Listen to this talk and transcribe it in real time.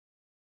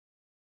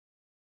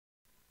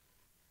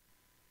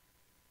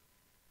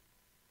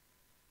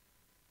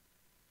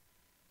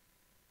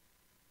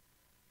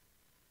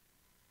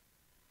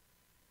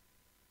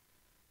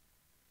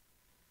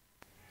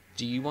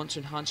Do you want to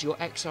enhance your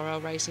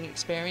XRL racing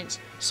experience?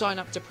 Sign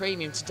up to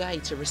Premium today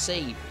to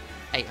receive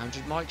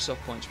 800 Microsoft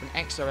points for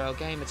an XRL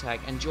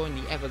gamertag and join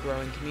the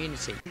ever-growing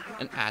community.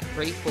 An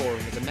ad-free forum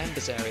with a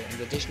members area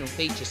and additional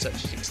features such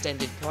as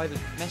extended private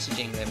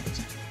messaging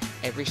limits.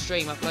 Every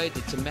stream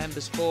uploaded to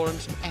members'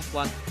 forums from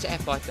F1 to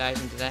F5000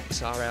 and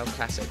XRL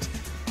Classics.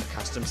 A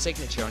custom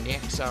signature on the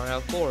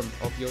XRL forum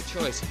of your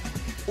choice.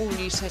 All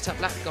new setup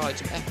lap guides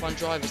from F1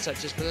 drivers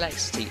such as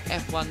Velocity,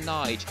 F1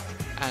 Nige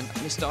and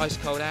Mr. Ice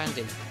Cold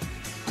Andy.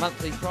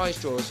 Monthly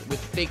prize draws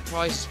with big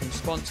prizes from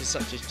sponsors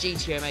such as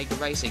GT Omega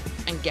Racing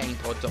and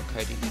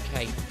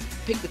GamePod.co.uk.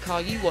 Pick the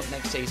car you want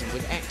next season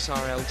with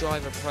XRL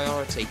Driver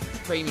Priority.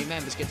 Premium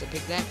members get to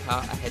pick their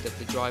car ahead of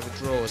the driver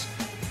draws.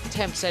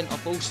 10%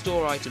 off all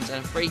store items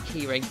and a free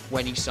keyring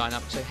when you sign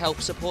up, so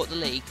help support the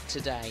league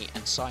today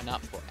and sign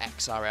up for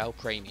XRL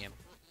Premium.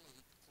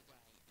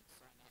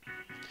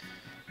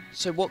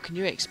 So what can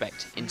you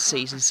expect in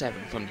Season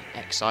 7 from the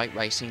Excite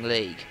Racing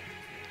League?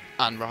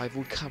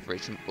 Unrivaled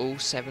coverage from all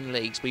 7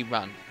 leagues we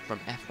run, from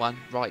F1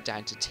 right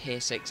down to Tier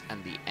 6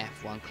 and the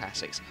F1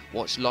 Classics.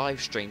 Watch live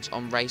streams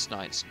on race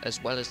nights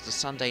as well as the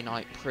Sunday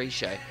night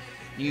pre-show.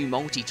 New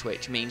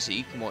multi-twitch means that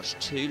you can watch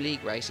 2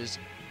 league races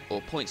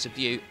or points of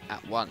view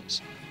at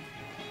once.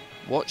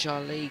 Watch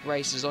our league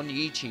races on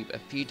YouTube a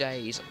few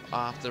days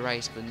after the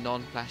race for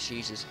non-flash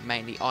users,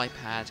 mainly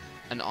iPad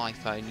and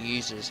iPhone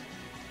users.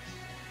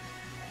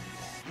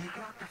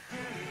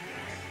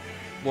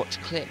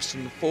 Watch clips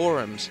from the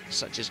forums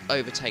such as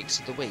overtakes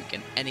of the week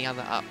and any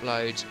other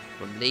uploads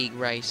from league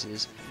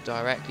races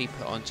directly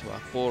put onto our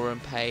forum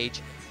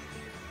page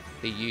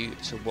for you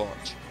to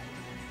watch.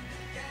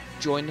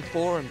 Join the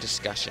forum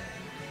discussion.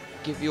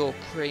 Give your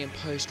pre and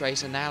post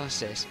race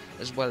analysis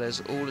as well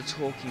as all the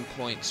talking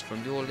points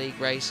from your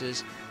league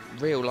races,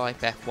 real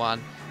life F1,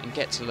 and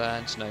get to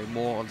learn to know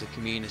more of the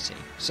community.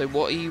 So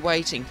what are you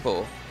waiting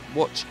for?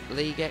 Watch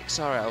League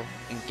XRL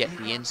and get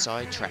the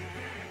inside track.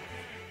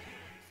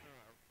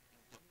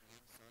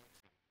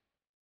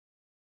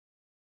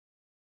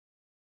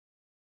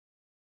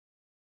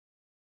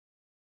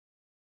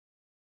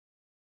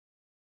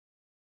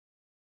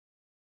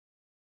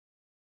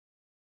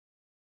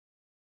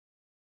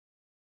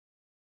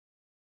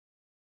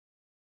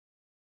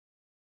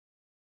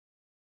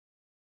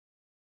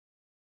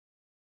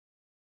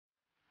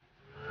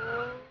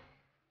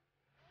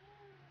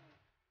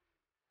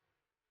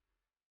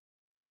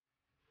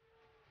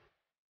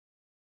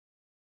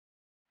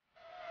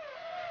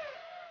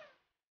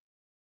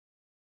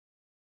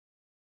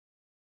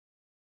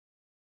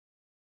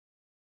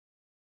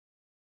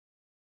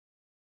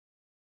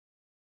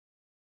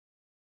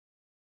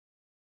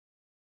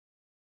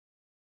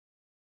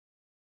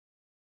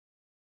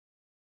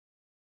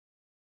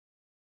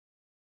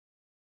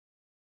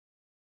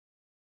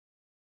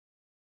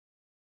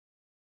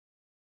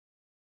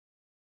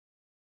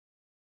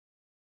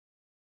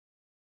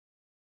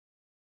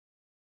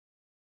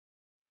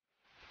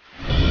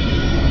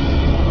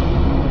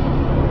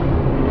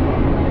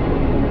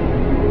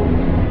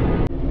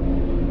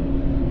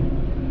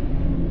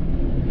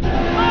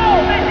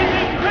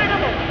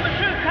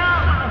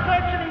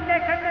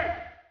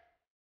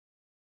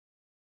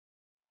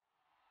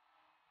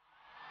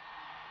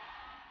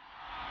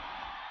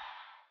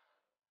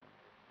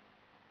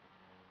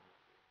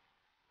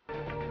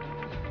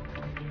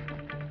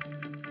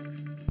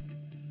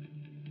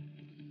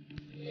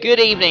 Good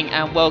evening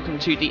and welcome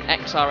to the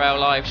XRL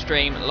live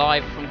stream,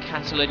 live from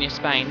Catalonia,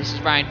 Spain. This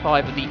is round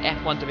 5 of the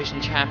F1 Division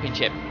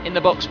Championship. In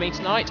the box for me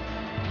tonight,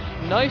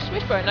 no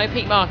Switchbone, no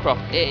Pete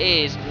Marcroft. It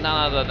is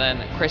none other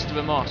than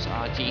Christopher Moss,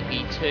 our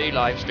GP2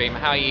 live stream.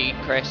 How are you,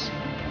 Chris?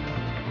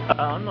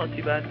 I'm not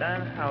too bad,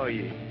 Dan. How are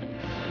you?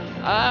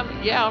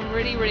 Yeah, I'm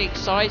really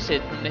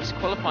excited from this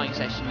qualifying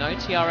session. No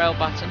TRL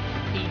button.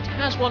 He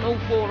has won all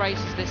 4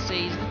 races this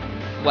season.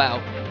 Well,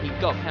 he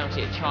got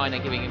penalty at China,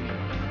 giving him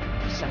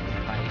second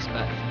place,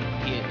 but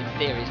he, in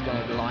theory, has gone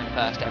over the line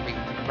first every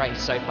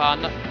race so far.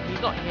 He's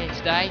not here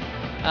today,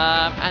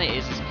 and it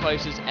is as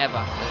close as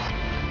ever.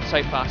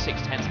 So far,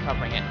 6/10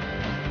 covering it.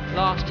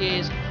 Last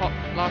year's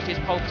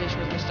pole position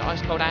was Mr.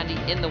 Ice Cold Andy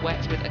in the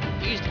wets with a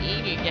confused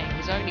Emu getting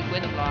his only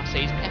win of last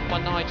season.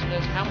 F1 Nige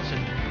Lewis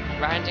Hamilton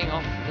rounding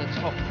off the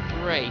top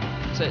 3.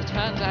 So it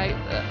turns out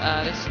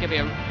that this is going to be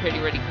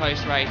a really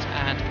close race,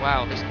 and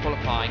wow, this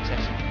qualifying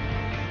session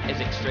is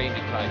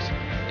extremely close.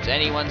 It's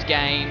anyone's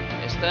game.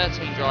 There's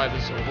 13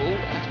 drivers,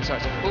 it's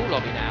a full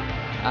lobby now,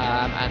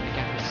 and the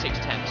gap is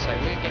 6/10. So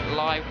we're going to get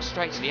live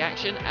straight to the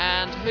action.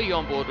 And who are you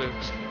on board with,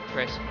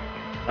 Chris?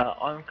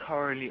 I'm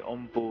currently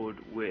on board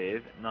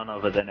with none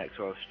other than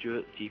XRL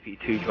Stewart,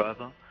 GP2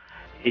 driver.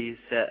 He's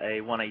set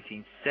a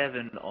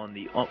 1:18.7 on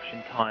the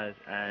option tyres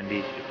and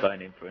he's just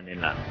going in for an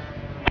in-lap.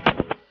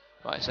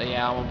 Right, so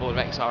yeah, I'm on board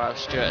with XRL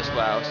Stewart as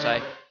well.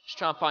 So just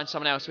try and find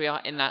someone else. We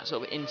are in that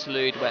sort of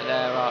interlude where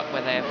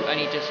they've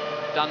only just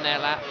done their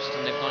laps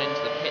and they've gone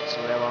into the pits,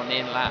 or they're on the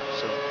in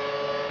laps,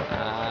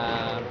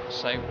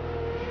 so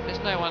there's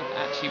no one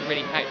actually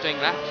really out doing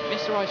laps.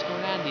 Mr.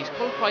 Ice-Cold Andy's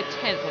qualified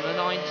 10th on a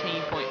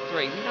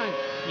 19.3. We know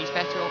he's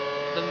better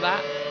than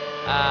that,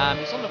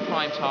 He's on the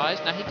prime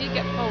tyres. Now, he did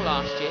get pole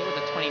last year with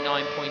a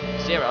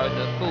 29.0 in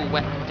the full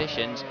wet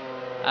conditions.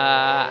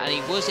 And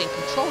he was in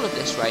control of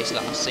this race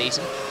last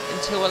season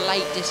until a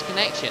late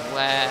disconnection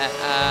where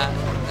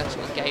that's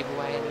what gave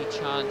away any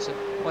chance of,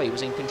 well, he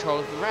was in control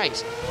of the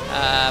race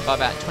by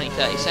about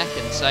 20-30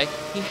 seconds. So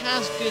he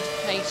has good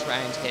pace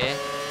round here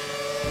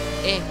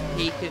if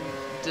he can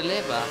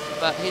deliver,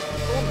 but his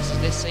performances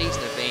this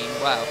season have been,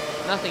 well,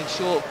 nothing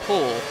short of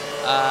poor.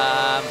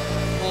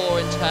 Poor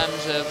in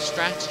terms of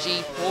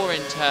strategy, poor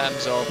in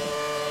terms of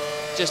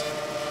just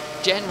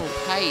general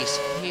pace.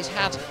 He's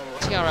had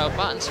TRL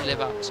buttons to live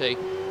up to,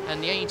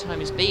 and the only time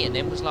he's beaten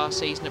him was last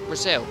season at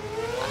Brazil,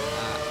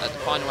 at the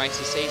final race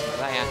of the season, where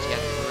they actually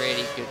had a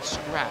really good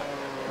scrap.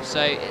 So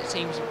it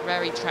seems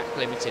very track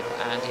limited for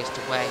Andy as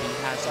to where he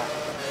has that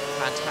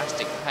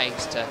fantastic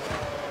pace to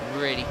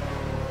really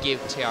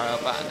give TRL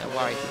Button a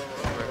worry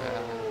for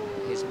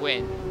his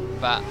win.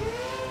 But,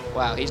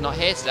 well, he's not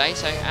here today,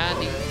 so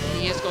Andy,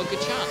 he has got a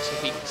good chance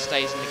if he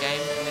stays in the game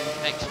and in the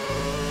connection.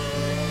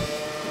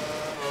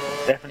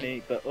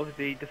 Definitely, but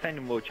obviously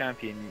defending world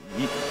champion,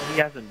 he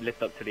hasn't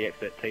lived up to the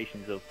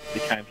expectations of the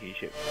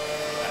championship.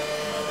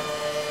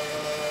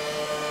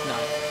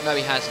 No,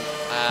 he hasn't.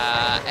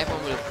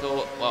 Everyone would have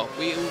thought, well,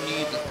 we all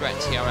knew the threat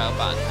TRL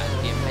Button and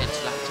the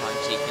immense lap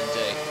times he can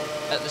do.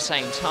 At the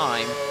same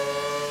time,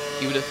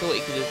 you would have thought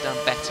he could have done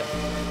better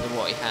than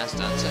what he has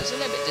done. So it's a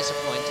little bit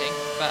disappointing,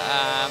 but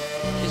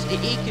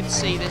he could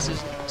see this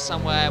as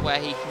somewhere where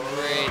he can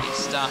really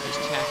start his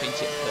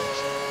championship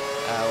push.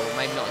 Or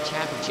maybe not a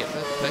championship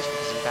push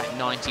because he's about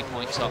 90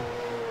 points off,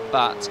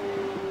 but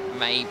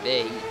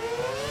maybe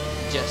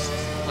just,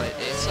 well,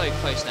 it's so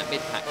close in that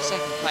mid-pack.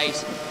 Second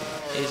place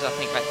is, I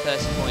think, about 30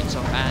 points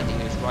off Andy,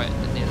 who's right at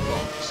the near the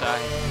bottom. So,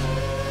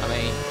 I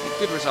mean, a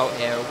good result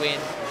here, a win.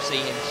 We'll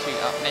see him shoot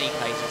up many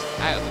places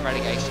out of the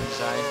relegation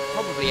zone,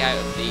 probably out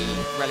of the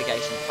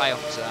relegation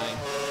playoff zone.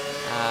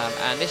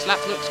 And this lap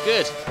looks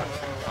good.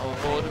 I'm on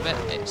board with it.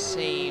 It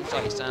seems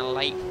like he's done a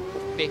late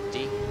 50, getting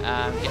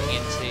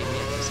into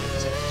the second.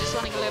 Just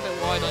running a little bit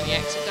wide on the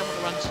exit. Don't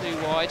want to run too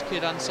wide.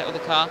 Could unsettle the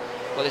car.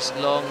 Got this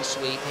long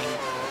sweeping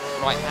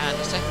right hand.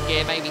 The second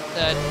gear, maybe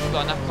third. You've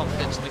got enough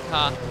confidence in the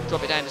car.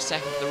 Drop it down to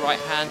second for the right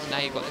hand. And now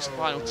you've got this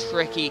final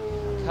tricky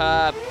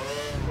curb.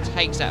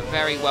 Takes that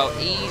very well.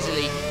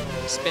 Easily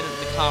spinning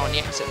the car on the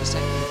exit of the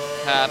second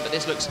curb. But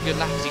this looks a good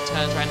lap as he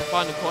turns around the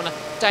final corner.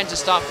 Down to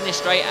start, finish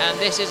straight. And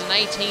this is an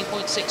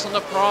 18.6 on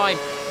the prime.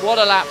 What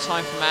a lap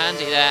time from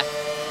Andy there.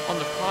 On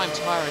the prime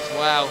tyre as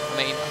well. I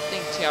mean, I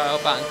think TRL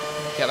Button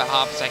could go about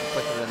half a second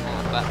quicker than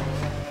that, but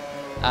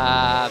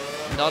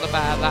not a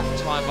bad lap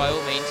time by all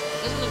means.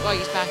 It doesn't look like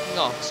he's backing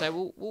off, so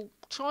we'll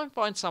try and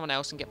find someone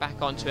else and get back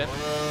onto him.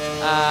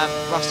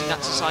 Rusty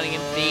Nuts is signing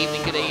in for the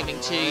evening. Good evening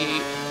to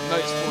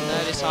Motorsport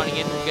Nerd is signing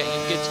in. We're getting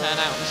a good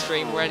turnout on the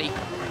stream already.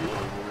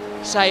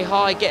 Say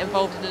hi, get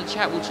involved in the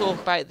chat. We'll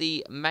talk about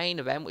the main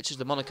event, which is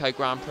the Monaco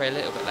Grand Prix, a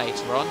little bit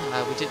later on.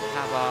 We didn't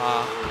have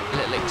our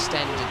little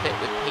extended bit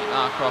with Pete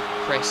Markroft,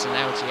 Chris and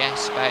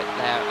LGS about a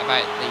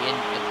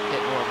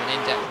bit more of an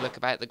in-depth look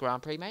about the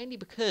Grand Prix, mainly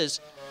because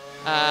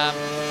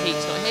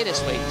Pete's not here this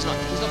week. He's not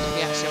going to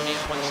be actually on the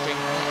F1 stream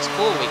for the next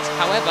 4 weeks.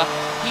 However,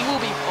 he will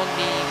be on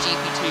the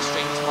GP2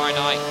 stream tomorrow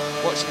night,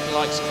 watching the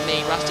likes of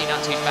me, Rusty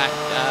Nuts who's back,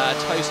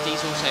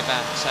 Toasty's also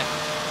back, so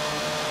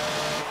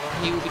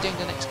he will be doing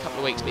the next couple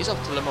of weeks, but he's off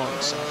to Le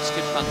Mans, so it's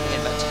good fun for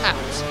him. But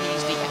Taps,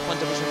 he's the F1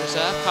 Division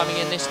Reserve coming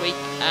in this week,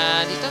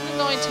 and he's done the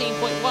 19.1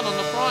 on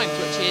the primes,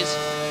 which is,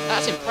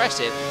 that's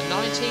impressive. 19.1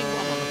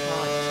 on the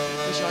primes.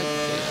 Wish I could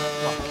do that.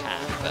 Well, I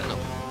can, but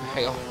not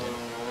very often.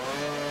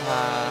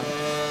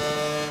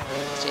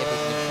 Let's see if we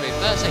can improve.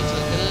 First sector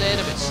looked a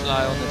little bit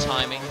slow on the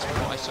timings from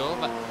what I saw,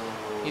 but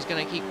he's going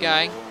to keep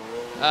going.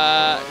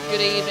 Good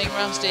evening,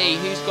 Rusty.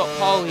 Who's got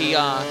pole? He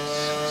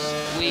asks.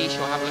 We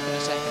shall have a look in a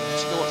second. We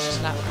should watch this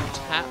lap from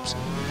Taps,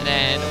 and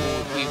then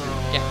we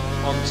will get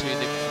onto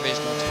the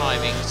provisional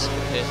timings,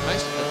 because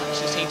most of them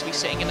actually seem to be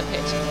sitting in the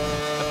pit.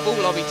 A full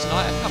lobby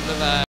tonight. A couple of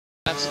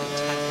Taco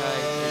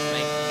is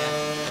making an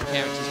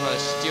appearance as well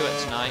as Stuart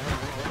tonight,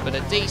 but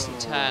a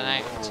decent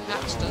turnout.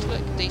 Taps does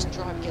look a decent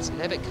driver. Gets a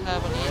little bit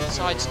curve on the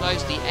inside,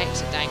 slows the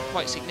exit down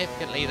quite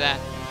significantly there,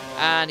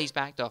 and he's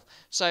backed off.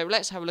 So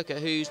let's have a look at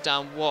who's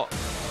done what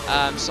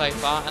so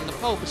far, and the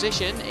pole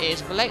position is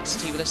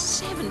Velexity with a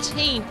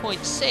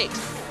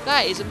 17.6.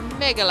 That is a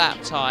mega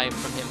lap time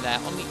from him there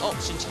on the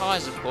option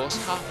tyres, of course,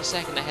 half a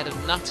second ahead of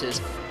Nutters,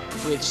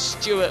 with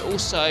Stuart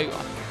also,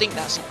 I think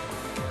that's a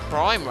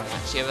prime run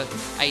actually, of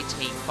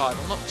 18.5.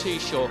 I'm not too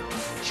sure.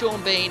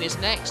 Sean Bean is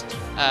next.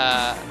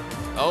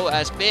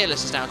 As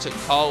Fearless has now took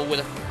pole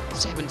with a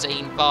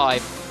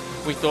 17.5.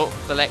 We thought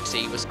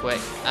Velexi was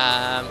quick.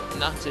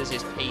 Nutters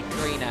is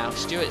P3 now.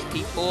 Stewart's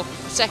P4.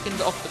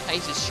 Second off the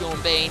pace is Sean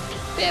Bean.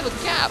 Bit of a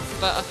gap,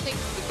 but I think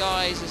the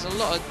guys, there's a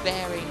lot of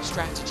varying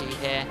strategy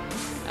here.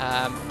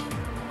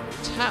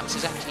 Taps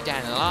is actually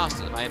down in last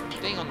at the moment,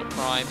 being on the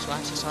prime, so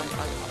actually, sorry,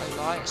 I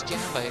lie, it's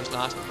Jambo who's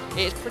last.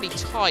 It's pretty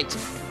tight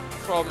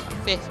from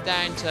 5th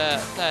down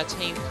to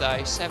 13th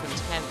though,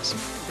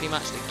 7/10, pretty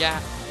much the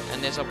gap.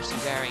 and there's obviously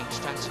varying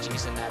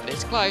strategies in there, but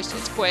it's close,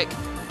 it's quick,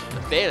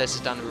 and Fearless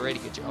has done a really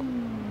good job.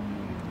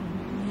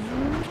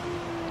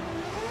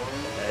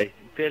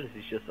 Fearless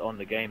is just on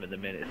the game at the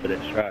minute for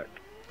this track.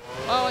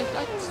 Well,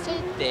 I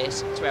said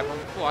this to everyone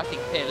before, I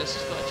think Fearless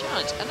has got a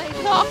chance, and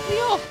they laughed me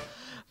off.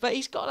 But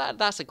he's got that,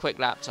 that's a quick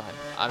lap time.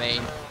 I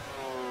mean,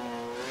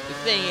 the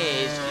thing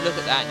is, you look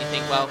at that and you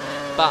think, well,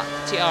 but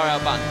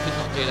TRL button could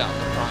not do that on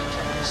the prime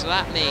track. So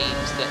that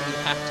means that you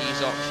have to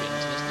use options.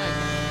 And there's no,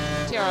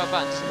 TRL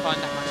button doesn't find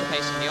that much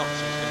pace in the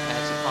options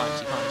compared to primes.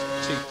 He finds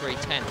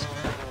 2/3/10.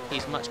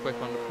 He's much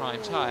quicker on the prime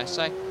tyre.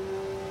 So,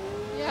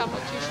 yeah, I'm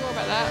not too sure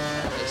about that.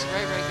 It's a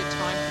very, very good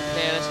time for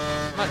Fearless.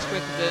 Much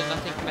quicker than I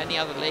think many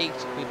other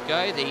leagues would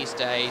go these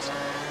days.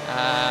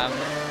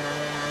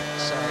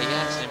 So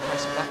yeah, it's an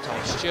impressive lap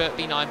time. Stuart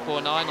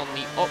B949 on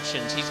the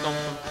options. He's gone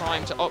from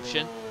prime to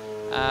option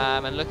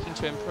and looking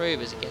to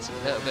improve as it gets a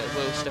little bit of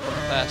wheel slip on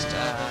the first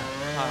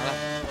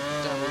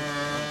double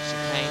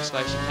chicane,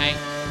 slow chicane.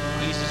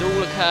 Uses all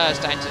the curves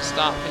down to the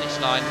start-finish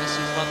line.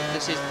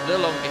 This is the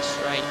longest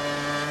straight,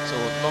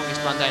 or longest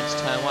run down to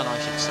turn 1, I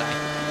should say,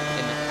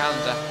 in the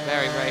calendar.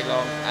 Very, very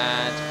long,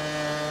 and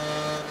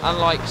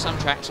unlike some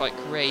tracks like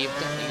Korea, you've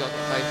definitely got to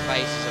get both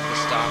phases of the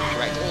start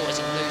correct. Oh, as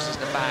he loses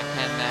the back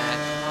end there,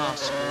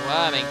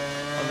 squirming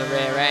on the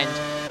rear end.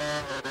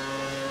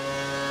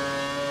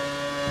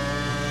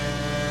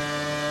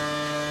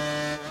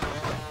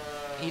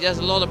 He does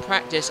a lot of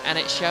practice and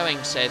it's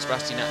showing, says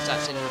Rusty Nuts.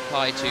 That's in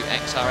reply to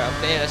XRL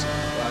Fearless.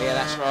 Well, yeah,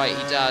 that's right,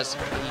 he does.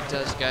 He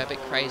does go a bit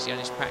crazy on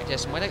his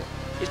practice. And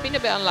he's been a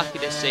bit unlucky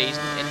this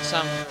season in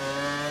some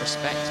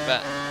respects,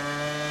 but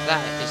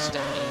that is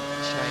definitely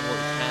showing what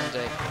he can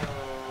do.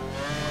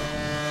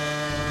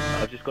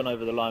 I've just gone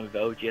over the line with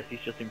LGS.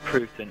 He's just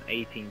improved to an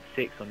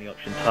 18.6 on the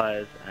option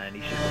tyres, and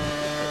he's just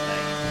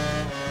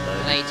got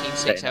an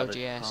 18.6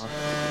 LGS.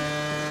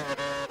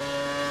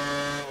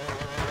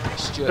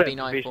 Stuart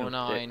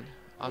B949.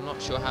 I'm not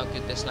sure how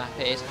good this lap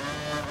is.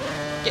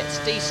 Gets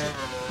decent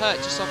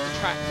purchase off the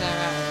track there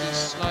out of the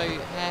slow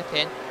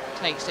hairpin.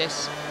 Takes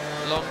this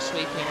long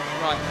sweeping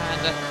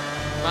right-hander.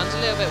 Runs a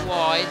little bit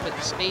wide, but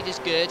the speed is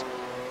good.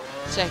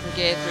 Second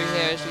gear through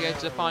here as we go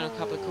to the final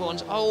couple of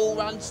corners. Oh,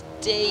 runs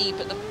deep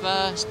at the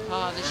first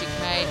part of the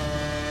chicane.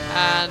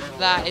 And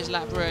that is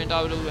lap ruined.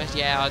 I would always,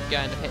 yeah, I'd go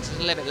into pits. It's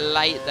a little bit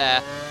late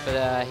there,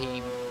 but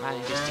he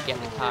manages to get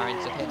the car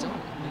into the pits. Oh,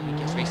 he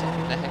gets reset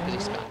there because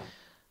he's spun.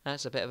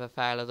 That's a bit of a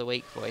fail of the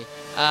week for you.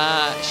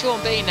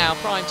 Sean B now,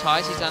 prime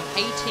tyres. He's done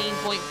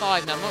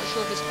 18.5. Now, I'm not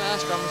sure if his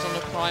first run was on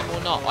the prime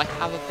or not. I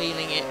have a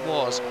feeling it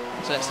was.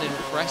 So that's an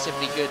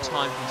impressively good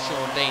time from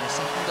Sean Dean.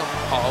 Second off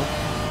the pole.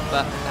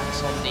 But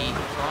that's on the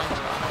prime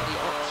tyre, the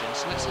option.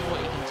 So let's see what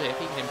he can do, if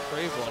he can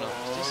improve or not.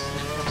 This is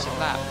an impressive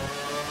lap.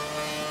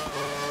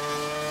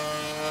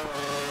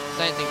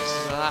 I don't think this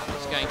is a lap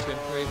that's going to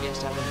improve. He has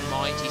to have a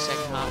mighty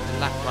second half. The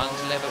lap runs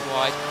a little bit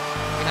wide.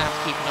 We're going to have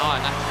to keep an eye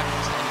on that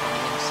track on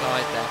the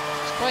inside there.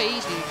 It's quite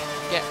easy to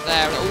get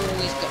there. And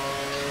always got the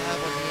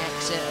curve on the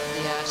exit of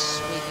the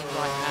sweeping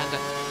right-hander.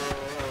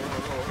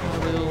 I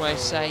would always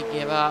say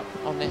give up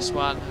on this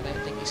one. I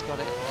don't think he's got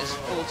it. There's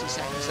 40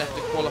 seconds left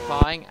of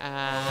qualifying,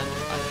 and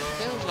it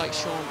feels like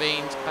Sean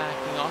Bean's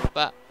backing off,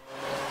 but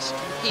let's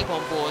keep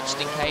on board just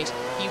in case.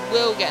 He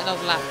will get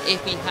another lap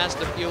if he has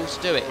the fuel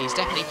to do it. He's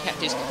definitely kept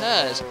his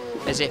curves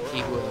as if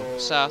he will.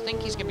 So I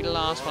think he's going to be the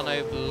last one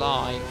over the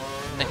line.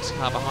 The next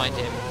car behind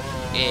him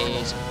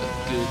is a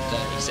good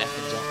 30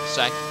 seconds off.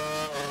 So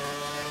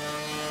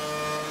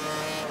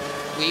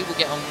we will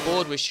get on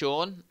board with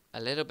Sean a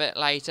little bit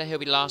later. He'll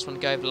be the last one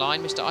to go over the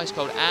line. Mr. Ice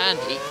Cold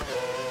Andy,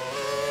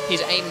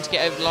 he's aiming to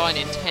get over the line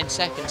in 10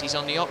 seconds. He's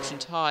on the option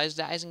tyres.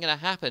 That isn't going to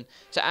happen.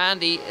 So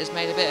Andy has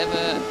made a bit of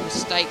a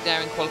mistake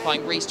there in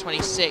qualifying. Reese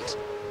 26.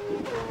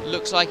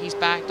 Looks like he's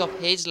backed off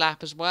his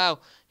lap as well.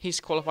 He's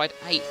qualified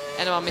 8th.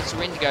 NMR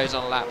Mr. Indigo's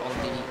on a lap on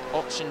the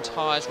option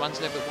tyres. Runs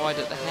a little bit wide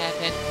at the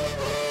hairpin.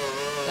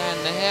 Down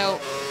the hill.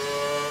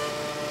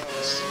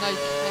 It's an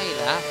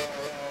okay lap.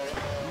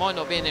 Might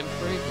not be an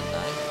improvement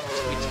though.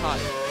 It's going to be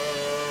tight.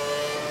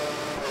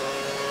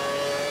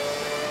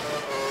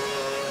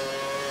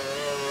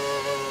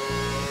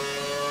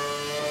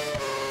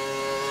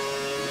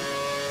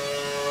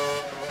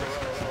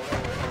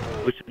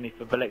 Fortunately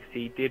for Balex,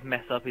 he did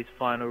mess up his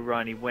final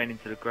run. He went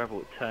into the gravel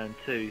at turn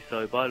 2,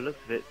 so by the looks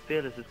of it,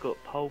 Fearless has got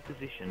pole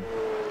position.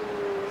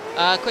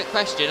 Quick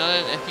question, I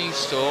don't know if you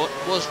saw,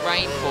 was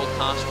rain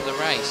forecast for the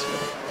race?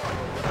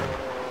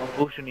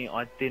 Unfortunately,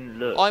 I didn't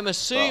look. I'm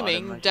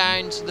assuming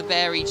down to the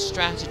varied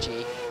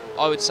strategy,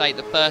 I would say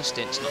the first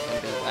stint's not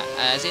going to be wet,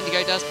 as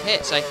Indigo does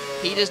pit, so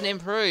he doesn't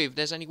improve.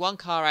 There's only one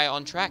car out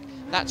on track,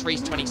 that's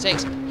Reese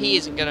 26. He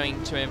isn't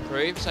going to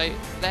improve, so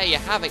there you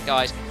have it,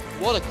 guys.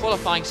 What a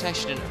qualifying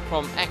session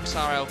from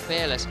XRL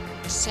Fearless.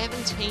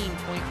 17.5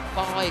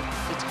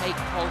 to take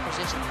pole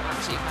position.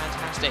 Absolutely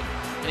fantastic.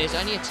 And it's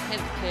only a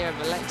 10th clear of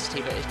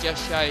Velocity, but it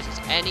just shows it's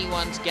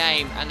anyone's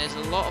game. And there's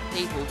a lot of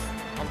people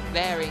on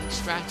varying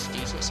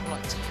strategies. Got someone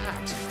like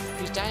Tat,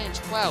 who's down in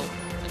 12th.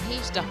 And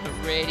he's done a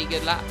really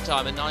good lap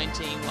time, a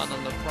 19.1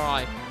 on the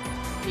prime.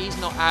 He's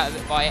not out of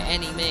it by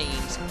any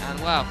means, and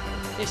well,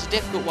 it's a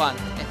difficult one.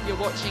 If you're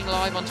watching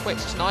live on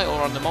Twitch tonight,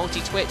 or on the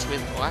multi-Twitch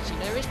with, well, actually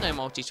there is no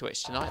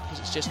multi-Twitch tonight because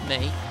it's just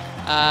me.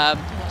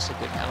 That's a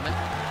good helmet.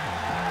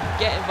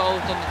 Get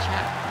involved on the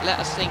chat. Let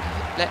us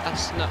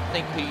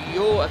think who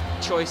your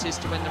choice is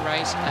to win the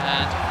race.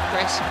 And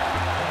Chris,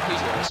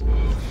 who's yours?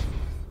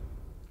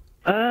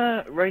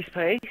 Race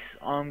pace.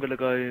 I'm gonna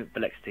go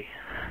Velexity.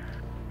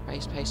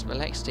 Race pace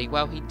Velexity.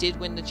 Well, he did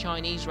win the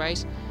Chinese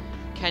race.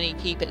 Can he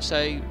keep it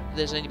so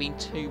there's only been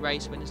 2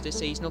 race winners this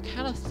season, or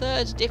can a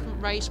third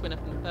different race winner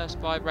from the first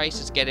 5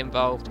 races get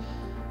involved?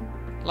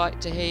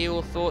 Like to hear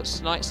your thoughts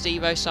tonight.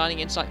 Steve-O signing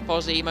in, like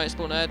Fozzie,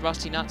 Motorsport Nerd,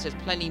 Rusty Nuts. There's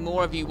plenty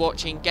more of you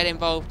watching. Get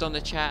involved on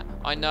the chat.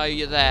 I know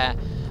you're there.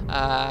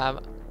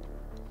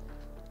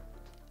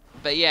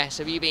 But yes,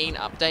 have you been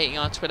updating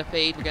our Twitter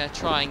feed? We're going to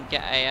try and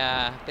get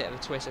a bit of a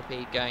Twitter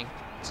feed going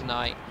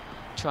tonight.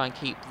 Try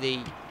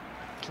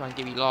and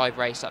give you live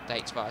race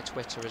updates via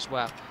Twitter as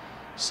well.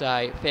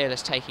 So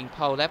Fearless taking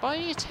pole there by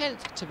only a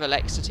 10th to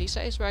Velexity, so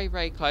it's very,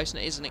 very close,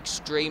 and it is an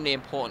extremely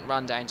important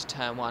run down to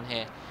turn 1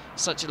 here.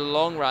 Such a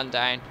long run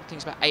down. I think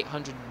it's about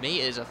 800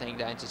 metres, I think,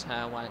 down to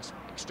turn 1. It's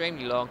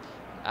extremely long.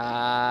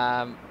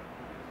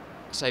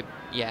 So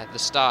yeah, the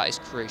start is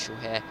crucial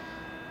here,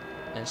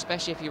 and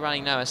especially if you're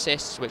running no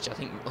assists, which I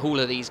think all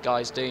of these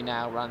guys do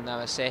now, run no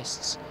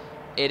assists.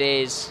 It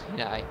is, you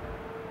know,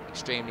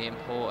 extremely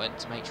important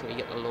to make sure you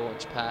get the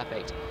launch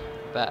perfect.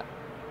 But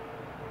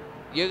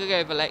you're going to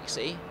go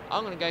Velexity.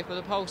 I'm going to go for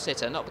the pole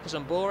sitter, not because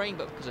I'm boring,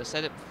 but because I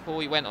said it before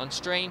we went on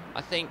stream.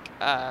 I think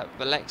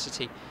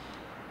Velexity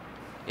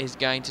is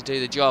going to do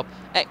the job.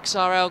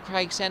 XRL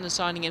Craig Senna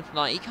signing in for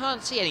tonight. He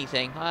can't see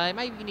anything.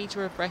 Maybe you need to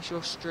refresh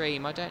your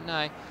stream. I don't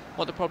know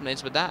what the problem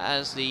is with that,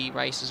 as the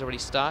race has already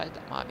started.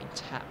 That might have been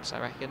taps, I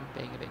reckon,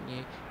 being a bit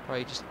new.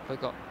 Probably just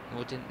forgot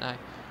or didn't know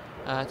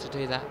to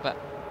do that. But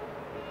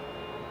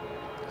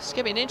it's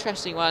going to be an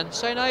interesting one.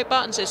 So no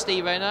Button, says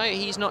Steve-O. No,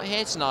 he's not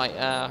here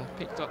tonight.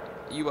 Picked up.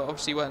 You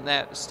obviously weren't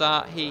there at the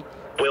start. He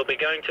will be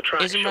going to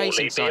track isn't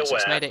racing sites. So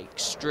it's made it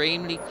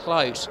extremely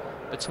close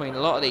between a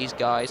lot of these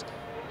guys.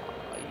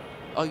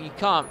 Oh, you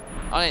can't.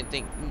 I don't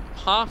think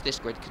half this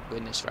grid could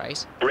win this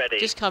race. Ready.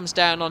 Just comes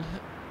down on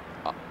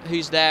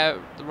who's there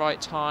at the right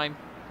time,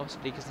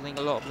 possibly, because I think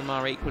a lot of them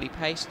are equally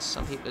paced.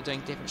 Some people are doing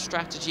different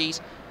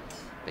strategies.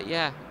 But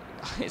yeah,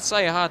 it's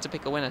so hard to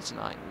pick a winner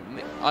tonight.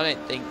 I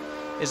don't think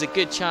there's a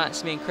good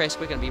chance me and Chris,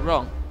 we're going to be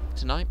wrong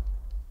tonight.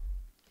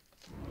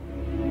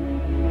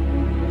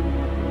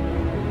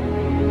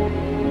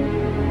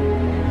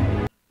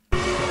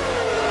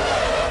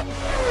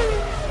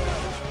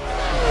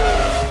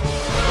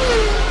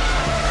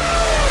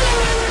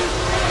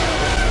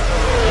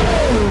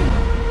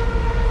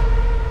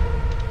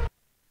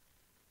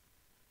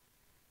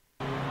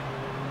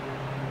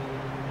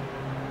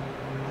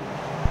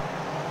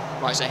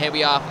 Right, so here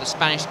we are for the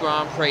Spanish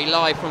Grand Prix,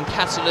 live from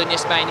Catalunya,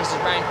 Spain. This is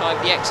round 5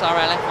 of the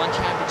XRL F1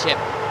 Championship.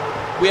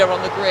 We are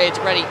on the grid,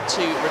 ready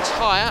to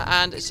retire,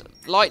 and it's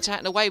lights out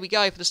and away we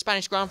go for the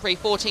Spanish Grand Prix.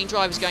 14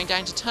 drivers going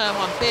down to turn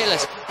 1.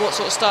 Fearless, what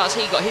sort of start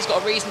has he got? He's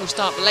got a reasonable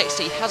start, but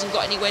Lexi hasn't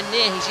got anywhere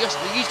near. He's just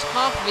used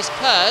half of his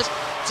purrs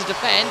to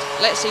defend.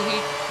 Let's see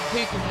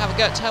who can have a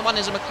go at turn 1.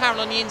 There's a McLaren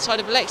on the inside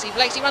of Lexi.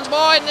 Lexi runs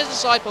wide, and there's a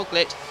side pod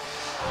glitch.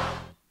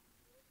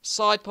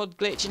 Side pod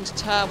glitch into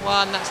turn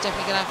 1. That's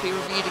definitely going to have to be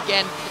reviewed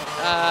again.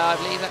 I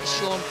believe that's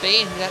Sean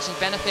Bean who's actually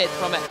benefited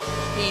from it.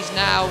 He's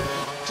now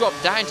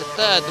dropped down to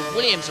 3rd. The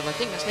Williams of, I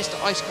think that's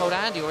Mr. Ice Cold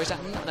Andy, or is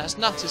that's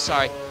Nutters,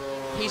 sorry.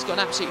 He's got an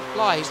absolute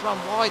fly. He's run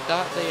wide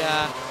though, the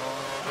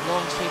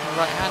long sweeping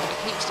right hand,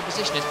 but keeps the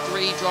position. There's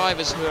 3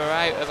 drivers who are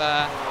out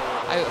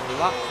of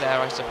luck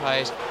there, I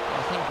suppose.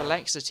 I think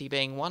Velexity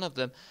being one of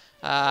them.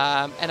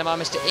 NMR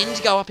Mr.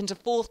 Indigo up into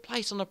 4th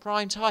place on the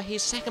prime tyre.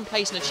 He's 2nd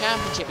place in the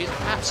championship. He's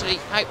absolutely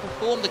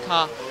outperformed the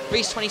car.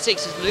 Reese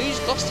 26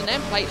 has lost an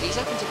end plate, but he's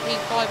up into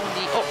P5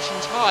 on the option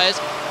tyres.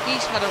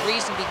 He's had a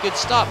reasonably good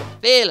start,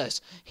 but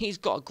Fearless, he's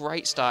got a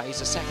great start.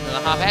 He's a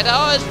 2.5 ahead.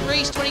 Oh, it's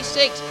Reese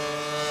 26.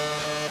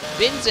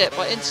 Bins it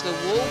but into the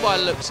wall by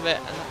the looks of it,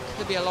 and that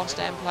could be a lost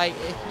end plate,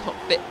 if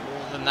not a bit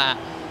more than that.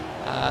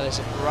 There's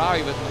a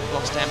Ferrari with a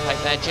lost end plate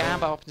there.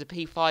 Jambo up into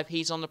P5,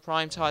 he's on the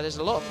prime tyre. There's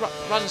a lot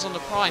of runners on the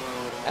prime.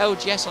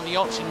 LGS on the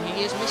option,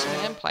 he is missing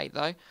an end plate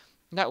though.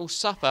 That will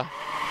suffer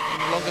in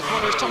the longer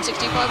corner as Tom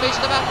 65 moves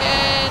to the back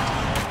end.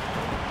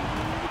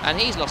 And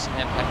he's lost an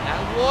end plate now.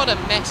 What a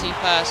messy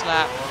first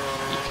lap.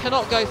 You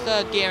cannot go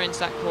 3rd gear into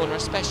that corner,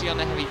 especially on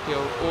the heavy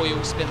fuel, or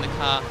you'll spin the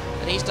car.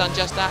 And he's done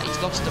just that.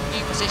 He's lost a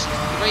few positions,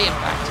 3 in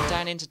fact, and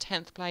down into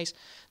 10th place.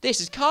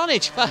 This is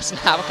carnage. First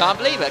lap, I can't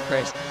believe it,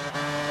 Chris.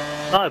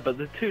 No, but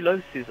the 2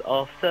 losses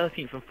are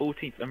 13th and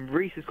 14th, and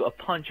Reese has got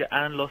a puncher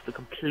and lost a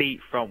complete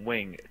front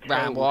wing.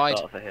 Ran wide.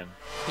 Start for him.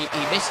 He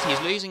missed.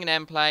 He's losing an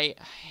end plate.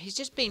 He's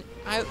just been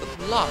out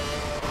of luck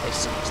this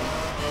season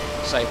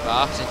so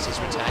far since his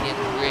return. He had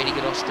a really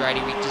good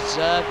Australia week.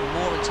 Deserved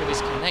more until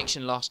his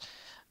connection loss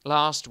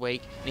last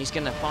week, and he's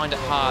going to find it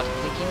hard. I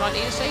think he might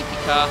need a safety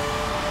car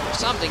or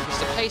something, because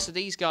the pace of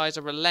these guys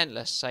are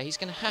relentless, so he's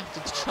going to have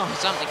to try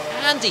something.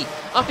 Andy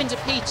up into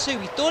P2.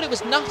 We thought it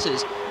was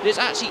Nutters But it's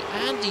actually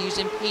Andy who's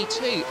in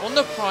P2 on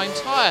the prime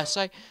tyre.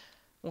 So,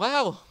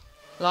 wow,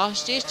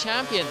 last year's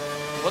champion.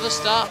 What a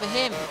start for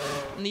him.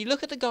 And you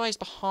look at the guys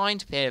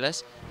behind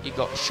Peerless. You've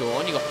got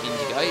Sean, you've got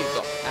Indigo, you've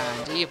got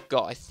Andy, you've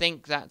got, I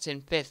think that's in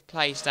 5th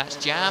place, that's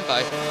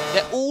Jambo.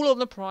 They're all on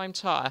the prime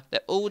tyre.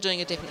 They're all doing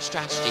a different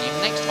strategy.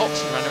 The next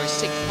option runner is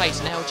 6th place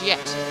in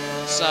LGX.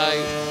 So,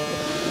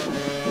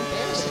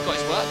 Peerless has got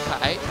his work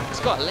cut out.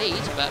 He's got a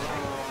lead, but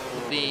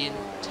the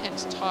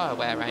intense tyre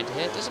wear around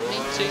here doesn't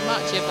mean too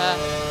much if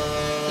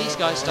these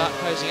guys start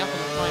closing up on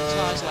the prime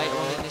tyres later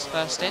on in this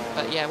first stint.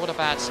 But yeah, what a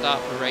bad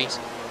start for Reese.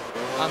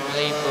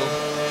 Unbelievable.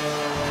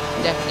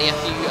 Definitely a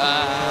few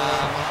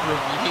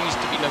reviews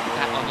to be looking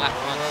at on lap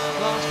 1.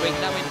 Last week,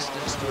 no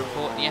incidents to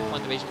report in the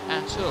F1 division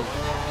at all.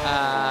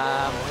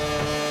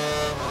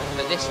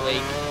 But this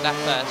week, that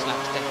first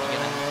lap's definitely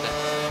going to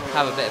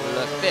have a bit of a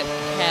look. A bit of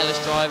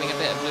careless driving, a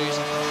bit of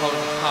losing control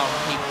of the car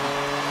and people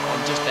on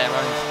just their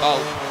own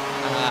fault.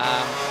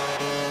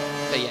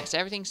 But yes,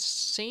 everything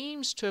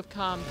seems to have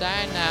calmed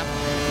down now.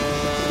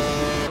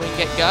 We can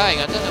get going.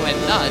 I don't know where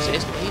Nuz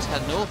is, but he's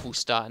had an awful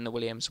start in the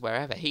Williams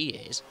wherever he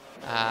is.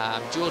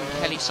 Jordan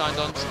Kelly signed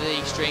on to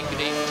the string. Good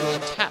evening,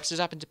 Jordan. Taps is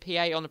up into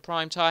P8 on the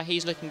prime tyre.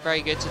 He's looking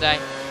very good today.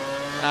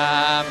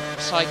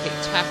 Psychic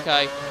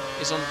Taco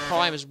is on the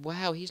prime as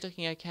well. He's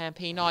looking okay in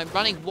P9.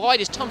 Running wide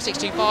is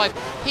Tom625.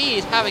 He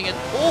is having an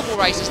awful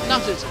race as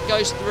Nutters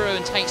goes through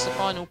and takes the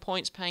final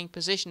points paying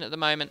position at the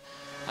moment.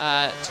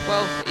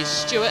 12th is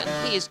Stuart,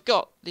 and he has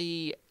got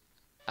the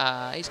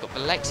he's got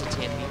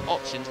Velexity and the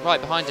options right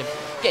behind him,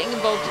 getting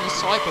involved in a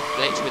cyber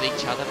glitch with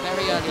each other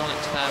very early on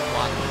at turn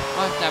 1.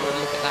 I have to have a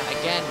look at that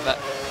again, but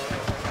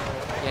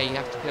yeah, you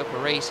have to feel for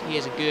Reese. He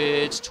is a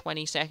good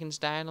 20 seconds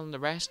down on the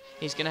rest.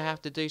 He's going to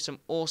have to do some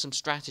awesome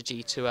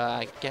strategy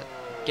to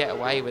get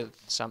away with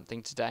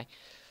something today.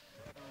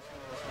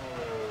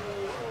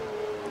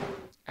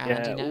 Yeah,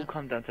 it all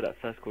come down to that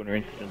first corner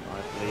incident,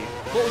 I believe.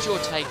 What was your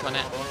take on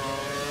it?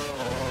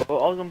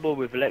 Well, I was on board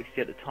with Alexi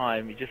at the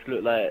time. It just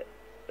looked like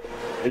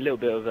a little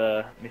bit of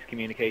a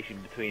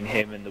miscommunication between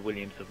him and the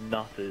Williams of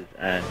Nutters,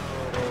 and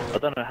I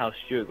don't know how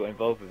Stuart got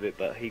involved with it,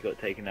 but he got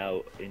taken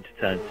out into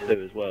turn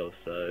 2 as well,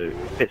 so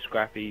a bit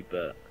scrappy,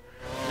 but...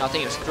 I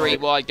think it was 3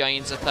 wide going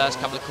into the first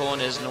couple of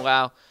corners, and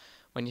wow,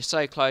 when you're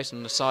so close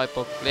and the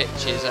sidewalk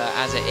glitches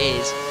as it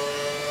is,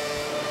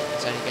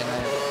 it's only going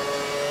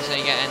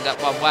to end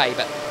up one way.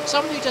 But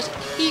someone who does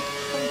keep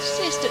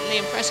consistently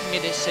impressing me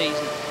this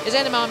season is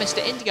NMR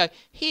Mr. Indigo.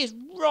 He is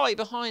right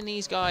behind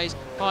these guys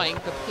fighting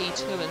for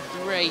P2 and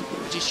 3,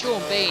 which is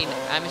Sean Bean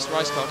and Mr.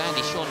 Icecold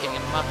Andy. Sean getting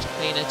a much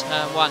cleaner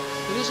turn 1.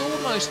 He was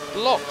almost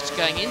blocked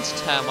going into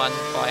turn 1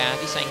 by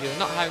Andy, saying he was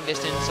not having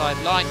this inside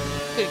line.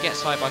 Couldn't get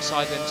side by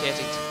side with him, so he had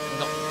to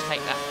not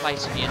take that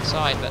place on the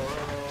inside. But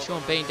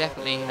Sean Bean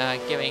definitely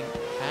giving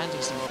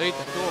Andy some food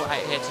for thought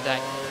out here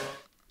today.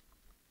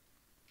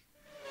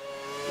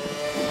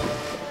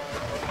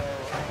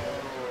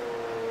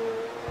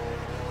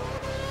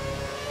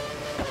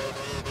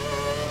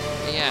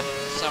 Yeah,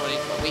 someone I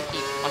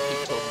keep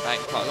talking about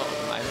quite a lot at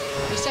the moment.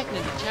 He's second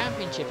in the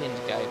championship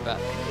Indigo, but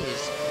he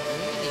is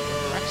really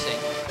impressing.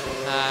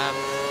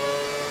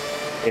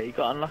 Yeah, he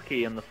got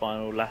unlucky on the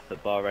final lap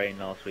at Bahrain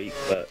last week,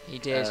 but he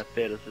did.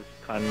 Fearless was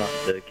kind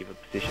enough to give a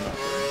position up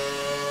for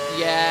him.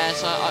 Yeah,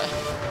 so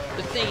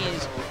the thing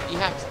is, you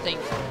have to think,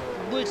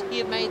 would he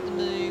have made the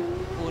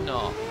move or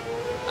not?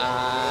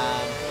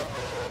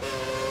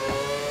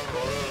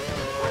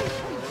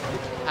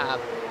 Would have.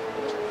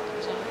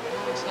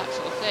 It's that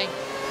sort of thing.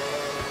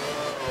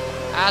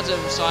 Adam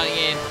signing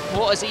in.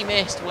 What has he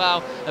missed?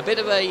 Well, a bit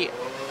of a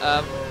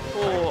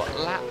poor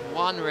lap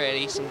 1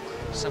 really.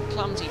 Some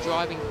clumsy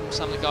driving from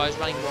some of the guys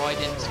running wide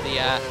into the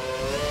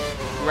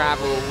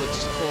gravel, which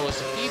has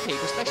caused a few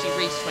people, especially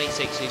Reese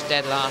 26, who's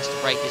dead last, to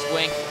break his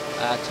wing.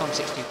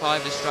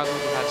 Tom625 has struggled.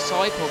 We've had a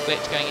sidewalk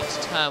glitch going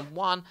into turn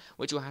 1,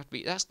 which will have to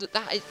be. That's the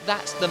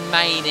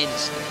main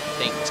incident. I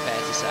think it's fair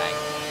to say.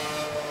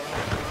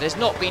 There's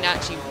not been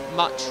actually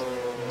much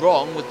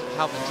wrong with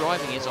how the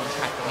driving is on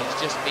track. I think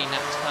it's just been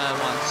that turn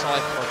 1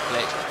 sidewalk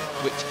glitch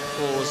which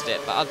caused it.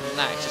 But other than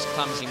that, it's just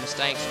clumsy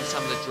mistakes from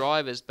some of the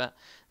drivers. But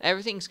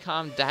everything's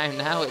calmed down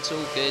now. It's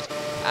all good.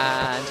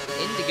 And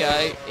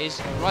Indigo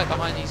is right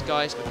behind these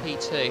guys for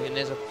P2, and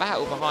there's a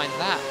battle behind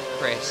that.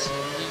 Chris,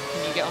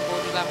 can you get on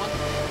board with that one?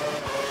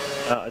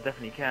 I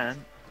definitely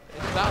can.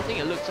 I think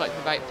it looks like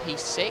about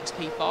P6,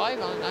 P5, I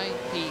don't know,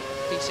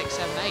 P6,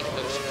 7, 8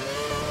 looks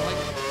like.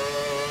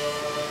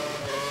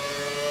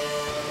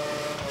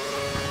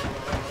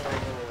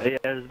 Yeah,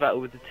 there's a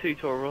battle with the 2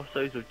 Toro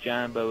Rossos of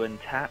Jambo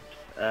and Taps,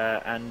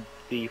 and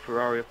the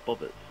Ferrari of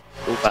Bobberts.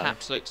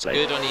 Taps looks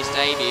good on his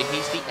debut.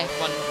 He's the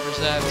F1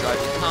 reserve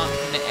driver. He can't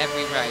commit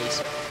every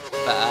race,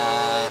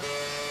 but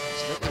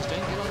he's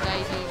doing good on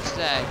debut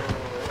today.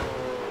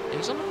 And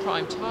he's on the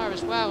prime tyre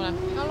as well. Now,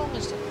 how long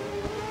is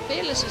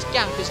Fearless's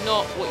gap is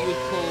not what you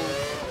would call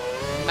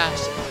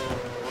massive.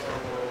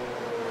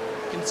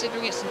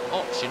 Considering it's an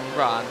option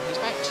run, he's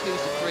about 2 to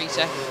 3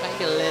 seconds,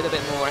 maybe a little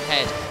bit more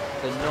ahead,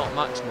 but not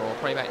much more.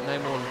 Probably about no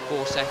more than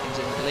 4 seconds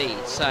in the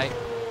lead. So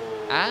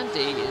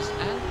Andy is,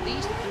 and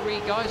these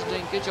three guys are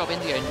doing a good job.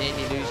 Indigo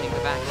nearly losing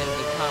the back end of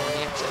the car when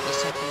he exits the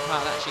second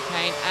part of that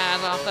chicane.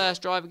 And our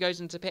first driver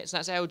goes into pits,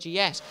 and that's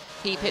LGS.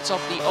 He pits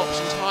off the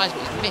option tyres,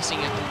 but he's missing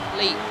a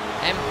complete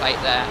end plate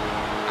there.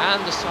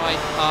 And the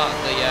side part of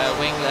the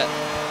winglet.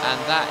 And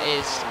that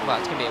is, well,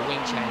 it's going to be a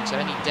wing change. So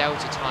any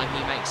delta time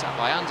he makes up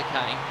by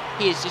undercutting,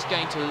 he is just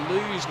going to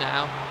lose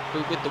now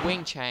with the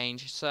wing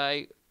change.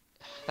 So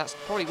that's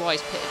probably why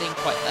he's pitted in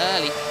quite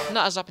early.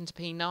 Not us up into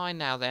P9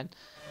 now then.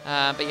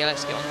 But yeah,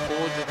 let's get on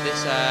board with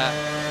this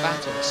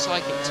battle.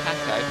 Psychic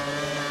Taco.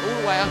 All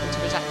the way up into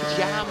that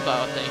Jambo,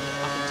 I think.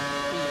 Up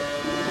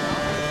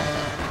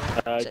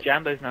into P9.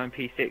 Jambo's now in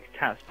P6.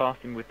 Taps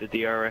past him with the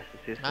DRS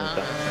assistance.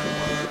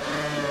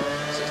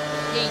 So it's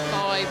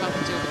P5 up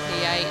until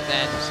P8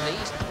 then. So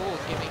these four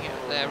giving it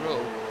their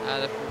all.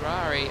 The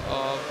Ferrari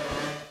of...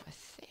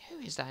 Who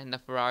is that in the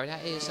Ferrari?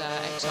 That is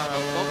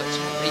XRL Roberts.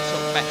 We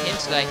talked about him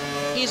today.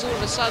 He's all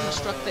of a sudden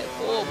struck a bit of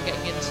form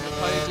getting into the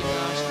podium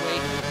last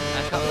week.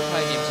 A couple of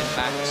podiums in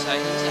fact, so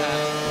he's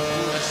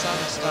all of a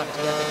sudden starting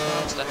to get a bit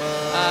faster.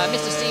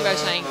 Mr. Stevo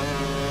saying,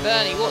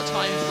 Bernie, what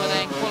times were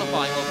they in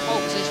qualifying? Well,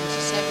 pole position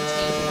was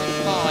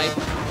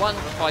 17.5, one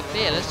by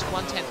Fearless,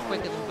 1/10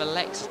 quicker than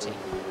Velexity.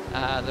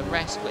 The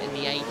rest were in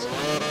the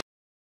 18s.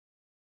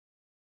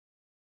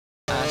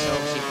 So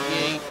obviously a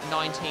few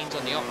 19s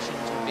on the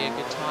options would be a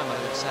good time, I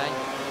would say.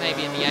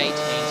 Maybe in the 18s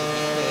if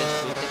we could,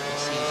 we'd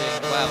definitely see him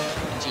doing well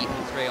in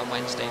GP3 on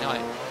Wednesday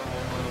night.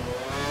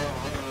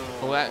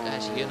 Well,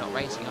 actually, you're not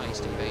racing, are you,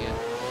 Steve-O?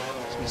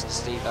 It's Mr.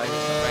 Steve-O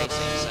who's not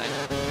racing, so...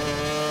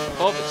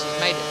 Roberts has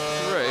made it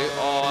through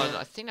on,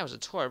 I think that was a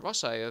Toro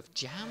Rosso of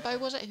Jambo,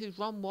 was it, who's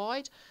run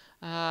wide?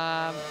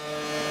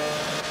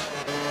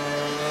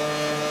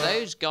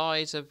 Those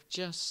guys have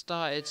just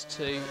started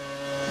to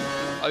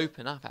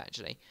open up,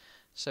 actually.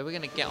 So we're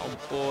going to get on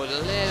board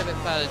a little bit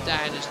further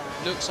down. It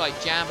looks like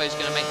Jambo's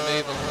going to make a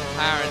move on the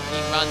McLaren. He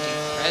runs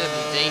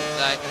incredibly deep,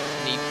 though,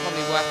 and he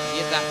probably will have to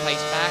give that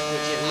place back,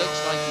 which it looks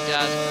like he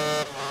does.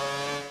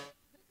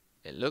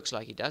 It looks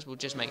like he does. We'll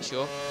just make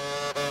sure.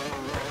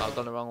 Oh, I've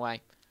gone the wrong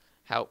way.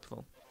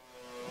 Helpful.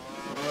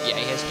 Yeah,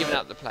 he has given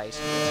up the place.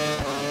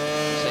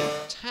 So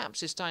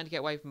Taps is starting to get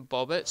away from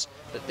Bobberts,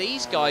 but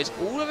these guys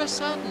all of a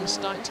sudden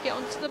starting to get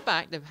onto the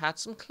back. They've had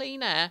some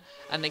clean air,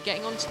 and they're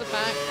getting onto the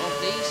back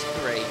of these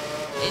three.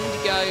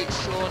 Indigo,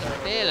 Sean, and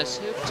Fearless,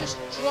 who have just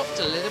dropped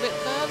a little bit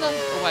further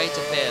away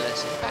to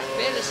Fearless. In fact,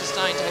 Fearless is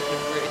starting to open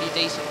a really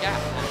decent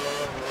gap now.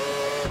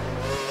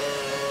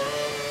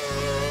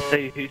 So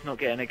who's not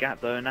getting a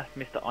gap though, and that's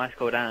Mr. Ice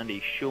Cold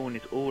Andy. Sean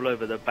is all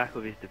over the back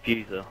of his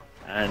diffuser,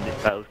 and this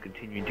battle's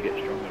continuing to get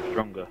stronger and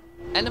stronger.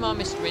 NMR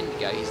Mr.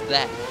 Indigo, he's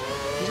there.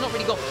 He's not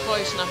really got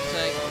close enough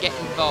to get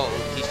involved.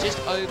 He's just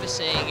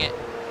overseeing it,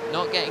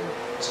 not getting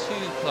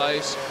too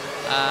close.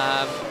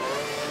 And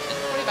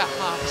probably about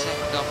half a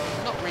second off.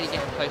 He's not really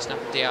getting close enough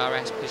to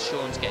DRS because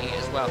Sean's getting it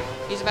as well.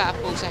 He's about a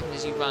full second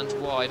as he runs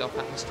wide off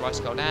at Mr. Ice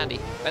Cold Andy.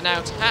 But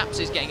now Taps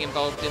is getting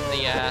involved in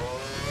the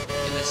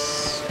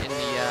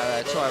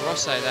Toro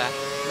Rosso there.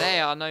 They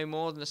are no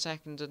more than a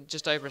second and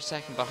just over a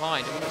second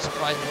behind. It wouldn't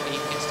surprise me if he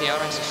gets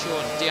DRS as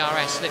Sean.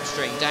 DRS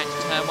slipstream down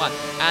to turn 1.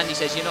 Andy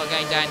says you're not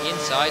going down the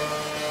inside.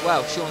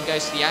 Well, Sean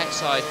goes to the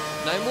outside.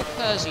 No more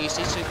Purser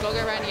usage, so he's got to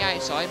go around the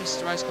outside.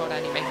 Mr. Ice Cold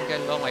Andy making him go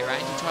a long way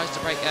round. He tries to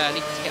brake early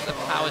to get the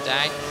power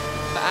down.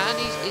 But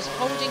Andy is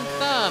holding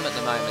firm at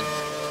the moment.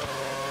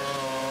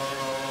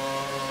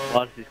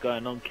 While this is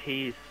going on,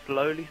 Key is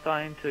slowly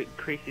starting to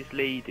increase his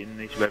lead in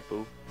this Red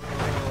Bull.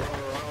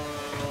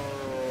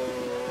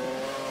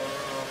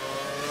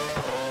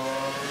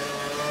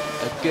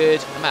 A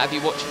good amount of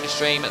you watching the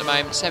stream at the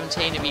moment,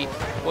 17 of you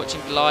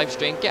watching the live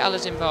stream. Get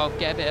others involved,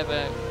 get a bit of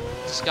a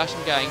discussion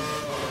going.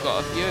 We've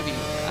got a few of you.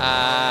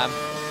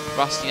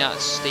 Rusty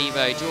Nuts,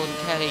 Steve-O, Jordan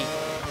Kelly,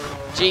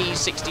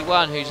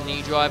 G61, who's a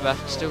new driver.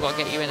 Still got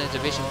to get you in a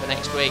division for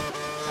next week.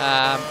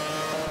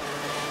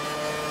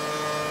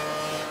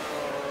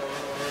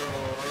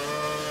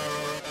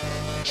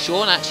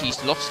 Sean actually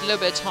lost a little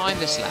bit of time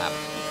this lap,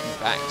 in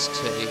fact,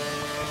 to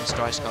Mr.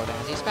 Ice Cold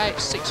Andy. He's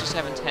about 6 or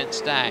 7 tenths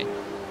down.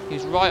 He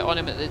was right on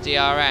him at the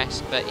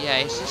DRS, but yeah,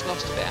 he's just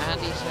lost a bit.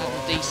 Andy's had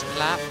a decent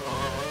lap.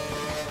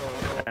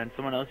 And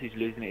someone else who's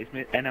losing it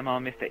is NMR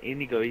Mr.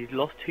 Indigo. He's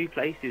lost 2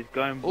 places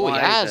going wide. Oh, he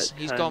has.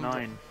 He's gone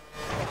 9.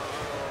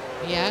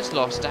 He has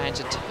lost down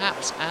to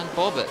Taps and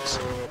Bobberts,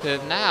 who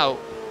have now,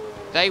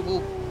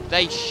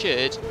 they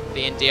should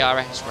be in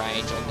DRS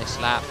range on this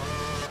lap.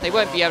 They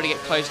won't be able to get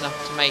close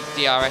enough to make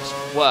DRS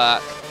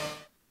work,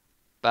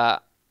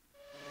 but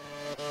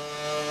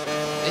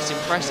it's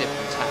impressive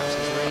from Taps.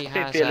 He really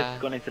has. Fearless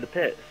has gone into the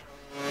pits.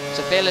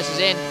 So Fearless is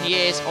in. He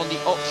is on the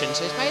option.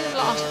 So he's made the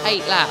last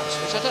 8 laps,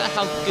 which I don't know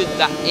how good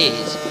that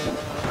is.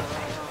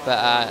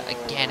 But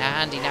again,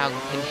 Andy now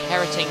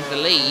inheriting the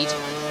lead.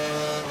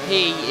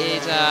 He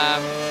is, yeah,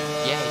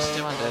 he's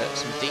still under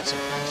some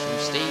decent pressure from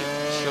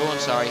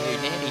Sean, who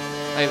nearly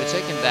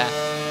overtook him there.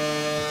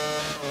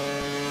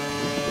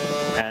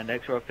 And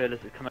XRL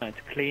Fearless has come out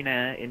into clean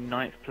air in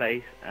 9th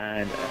place,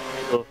 and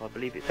I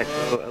believe it's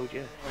XRL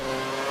LGS.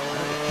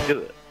 Do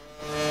it.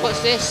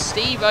 What's this?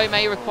 Steve-O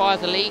may require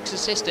the league's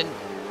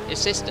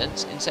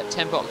assistance in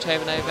September,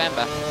 October,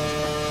 November.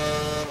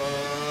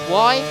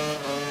 Why?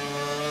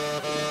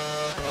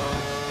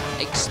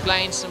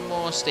 Explain some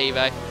more,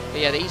 Steve-O. But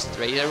yeah, these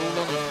three, they're all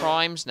on the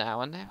primes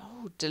now, and they're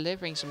all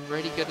delivering some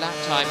really good lap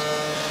times,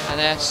 and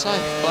they're so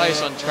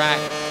close on track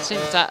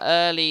since that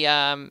early,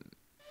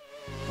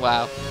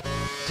 well,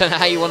 don't know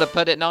how you want to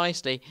put it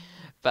nicely,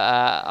 but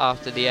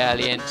after the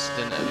early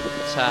incident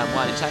of turn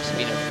 1, it's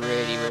actually been a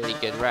really, really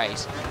good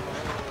race.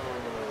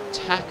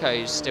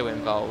 Taco's still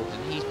involved,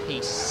 and he's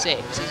P6.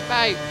 He's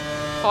about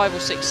 5 or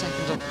 6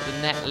 seconds off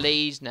the net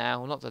lead now.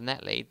 Well, not the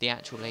net lead, the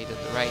actual lead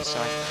of the race.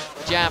 Sorry.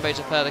 Jambo's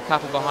a further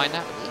couple behind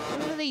that.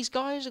 But all of these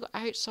guys have got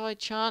outside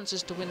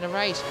chances to win the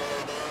race.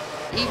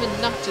 Even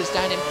Nutters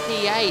down in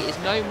P8 is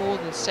no more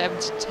than 7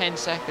 to 10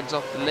 seconds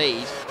off the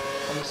lead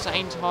on the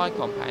same tyre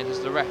compound as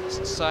the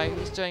rest. So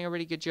he's doing a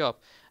really good job.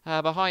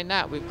 Behind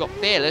that, we've got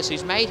Fearless,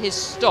 who's made his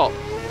stop,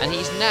 and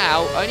he's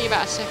now only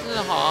about 1.5 seconds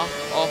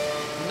off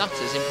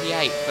Nutters in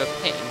P8 for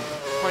pitting,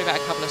 probably about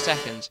a couple of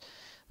seconds.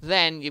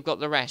 Then you've got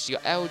the rest.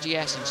 You've got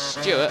LGS and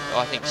Stewart.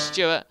 I think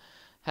Stewart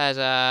has,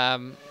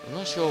 I'm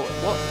not sure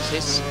what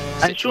this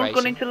situation. And Sean's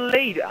gone into the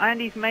lead, and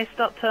he's messed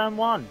up turn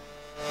 1.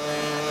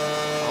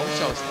 I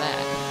wish I was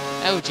there.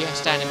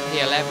 LGS down in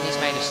P11, he's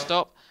made a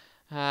stop.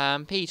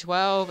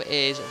 P12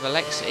 is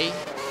Valexi.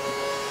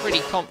 Pretty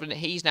confident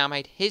he's now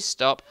made his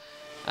stop.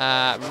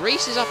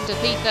 Reese is up into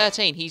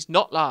P13. He's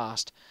not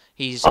last.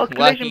 He's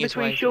collision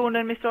between Sean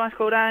and Mr. Ice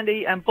Cold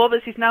Andy, and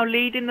Bobbers is now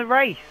leading the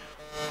race.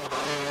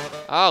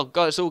 Oh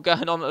god, it's all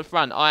going on at the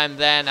front. I am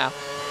there now.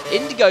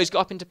 Indigo's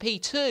got up into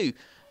P2.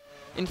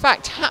 In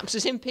fact, Taps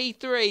is in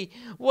P3.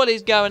 What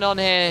is going on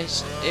here?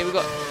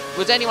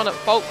 Was anyone at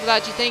fault for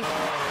that, do you think?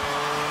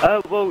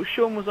 Well,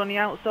 Sean was on the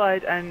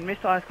outside, and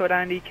Mr. Ice Cold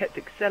Andy kept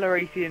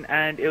accelerating,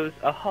 and it was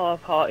a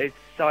half-hearted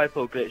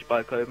sidepod glitch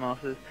by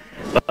Codemasters.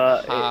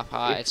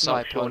 Half-hearted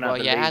sidepod. Well,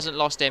 yeah, it hasn't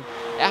lost him.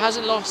 It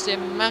hasn't lost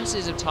him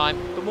masses of time,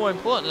 but more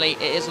importantly,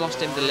 it has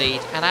lost him the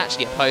lead and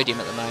actually a podium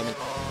at the moment.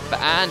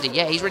 But Andy,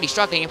 yeah, he's really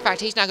struggling. In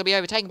fact, he's now going to be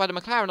overtaken by the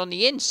McLaren on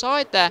the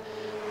inside there.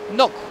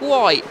 Not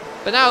quite,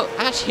 but now,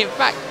 actually, in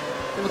fact,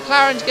 the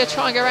McLaren's going to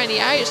try and go around the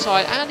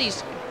outside.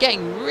 Andy's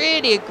getting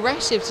really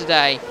aggressive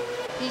today.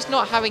 He's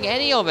not having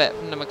any of it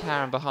from the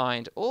McLaren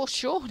behind, or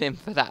Sean him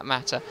for that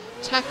matter.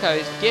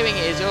 Taco's giving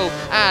it his all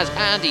as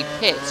Andy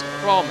pits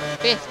from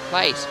 5th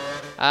place.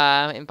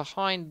 And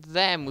behind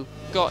them we've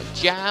got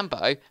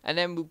Jambo, and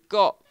then we've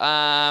got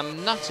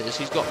Nutters,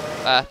 who's got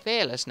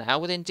Fearless now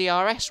within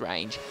DRS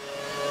range.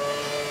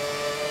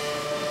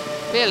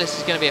 Fearless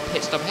is going to be a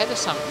pit stop ahead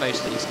of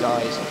most of these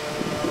guys.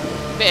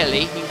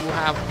 Clearly,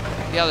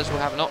 the others will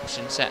have an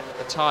option set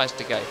for tyres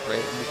to go through,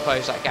 and we'll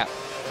close that gap.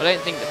 I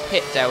don't think the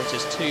pit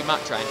delta's too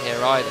much around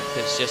here either,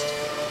 because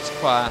it's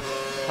quite a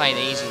plain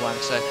easy one.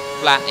 So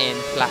flat in,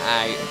 flat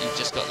out, you've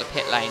just got the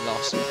pit lane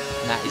loss, and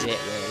that is it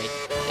really.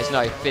 There's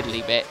no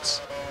fiddly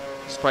bits.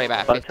 It's probably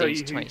about 15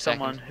 to 20 seconds.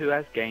 Someone who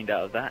has gained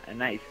out of that, and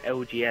that is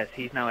LGS.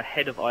 He's now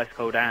ahead of Ice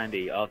Cold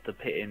Andy after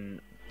pitting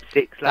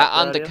 6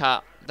 laps.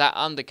 That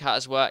undercut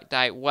has worked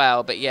out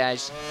well, but yeah,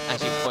 as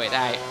you pointed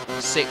out,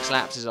 6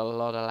 laps is a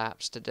lot of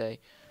laps to do.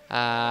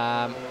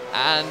 And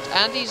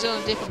Andy's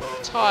on a different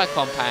tyre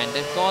compound.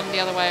 They've gone the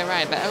other way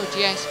around, but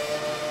LGS,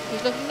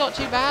 he's looking not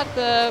too bad.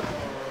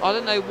 I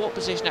don't know what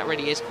position that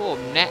really is for.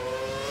 Net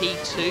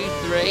P2,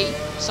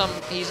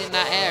 3. He's in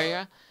that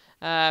area.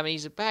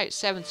 He's about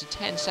 7 to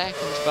 10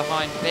 seconds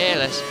behind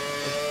Fearless,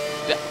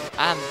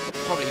 and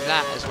probably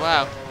that as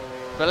well.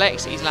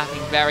 Alexi's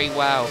lapping very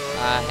well.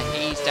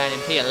 He's down in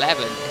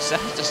P11.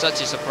 It's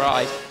such a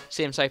surprise to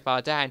see him so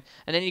far down.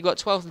 And then you've got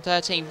 12th and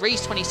 13.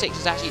 Reese 26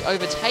 has actually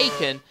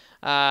overtaken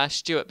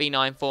Stuart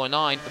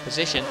B949 for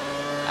position.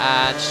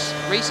 And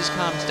Reese has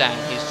calmed down.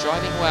 He's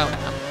driving well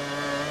now.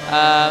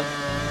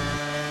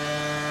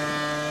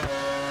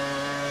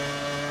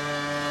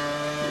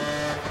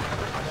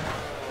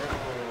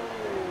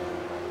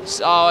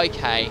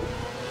 Okay.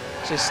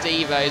 So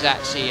Steve-O's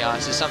actually,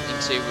 so something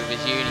to do with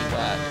his uni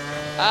work.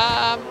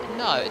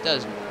 No, it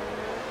doesn't,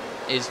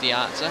 is the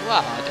answer.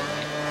 Well, I don't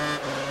know.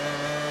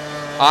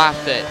 I'll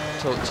have to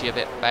talk to you a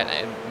bit about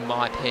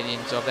my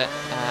opinions of it.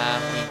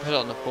 We can put it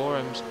on the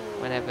forums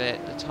whenever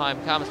the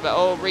time comes.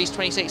 But, Reese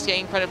 26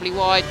 getting incredibly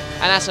wide,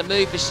 and that's a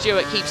move for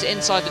Stewart. Keeps it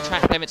inside the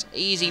track limits.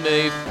 Easy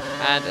move,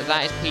 and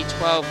that is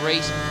P12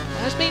 Reese.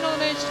 Has been on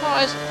those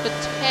tyres for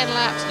 10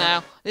 laps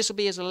now. This will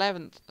be his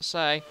 11th,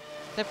 so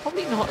they're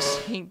probably not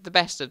seeing the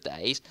best of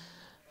days.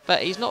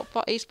 But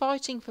he's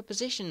fighting for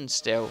position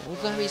still,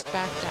 although he's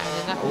back down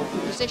in that awful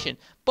position.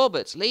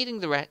 Bobbert's leading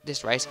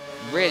this race,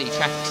 really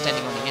track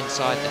extending on the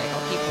inside there.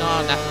 Got to keep an eye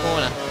on that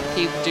corner.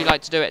 People do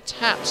like to do it.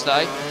 Taps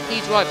though,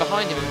 he's right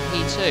behind him in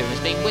P2, has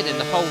been with him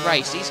the whole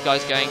race. These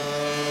guys going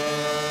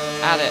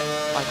at it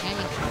like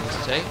anything,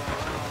 these two.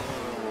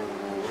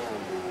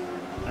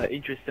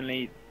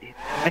 Interestingly,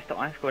 Mr.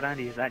 Ice Cold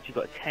Andy has actually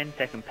got a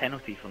 10-second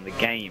penalty from the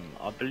game.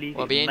 I believe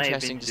it'll be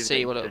interesting to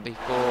see what it will be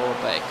for,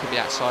 but it could be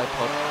that side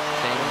pod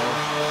thing.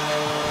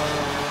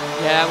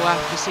 Yeah, we'll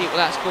have to see what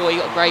that's for. He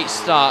got a great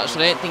start, so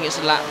I don't think it's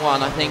a lap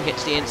 1. I think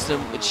it's the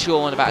incident with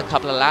Sean about a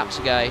couple of laps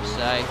ago.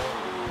 So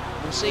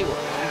we'll see what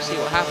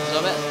happens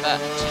of it.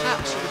 But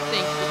Taps, you would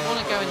think, would want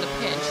to go in the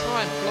pit and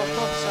try and flop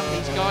off some of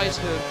these guys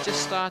who have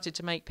just started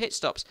to make pit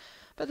stops.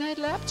 But their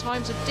lap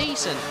times are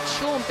decent.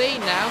 Sean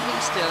Bean now,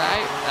 he's still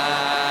out.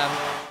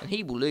 And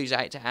he will lose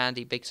out to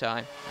Andy big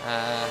time.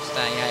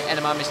 Staying out.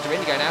 Enema Mr.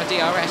 Indigo now.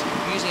 DRS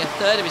using a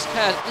third of his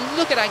curve.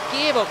 Look at that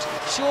gearbox.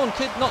 Sean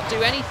could not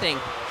do anything.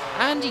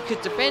 Andy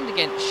could defend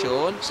against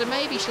Sean, so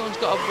maybe Sean's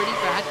got a really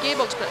bad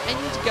gearbox, but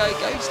Indigo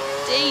goes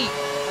deep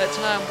at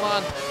turn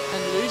 1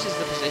 and loses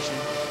the position.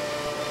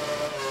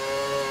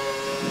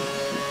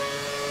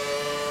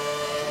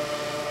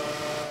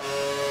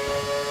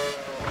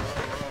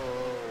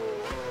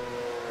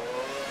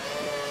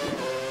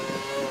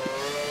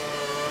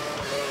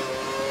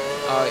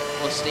 Oh, it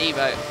was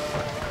Steve-O.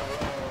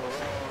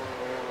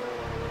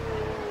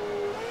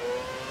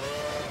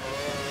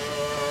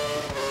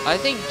 I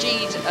think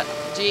G's, I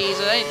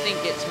don't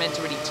think it's meant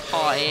to really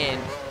tie in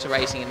to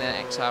racing in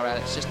an XRL.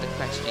 It's just the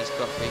question he's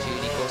got for his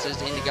uni course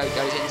as Indigo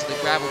goes into the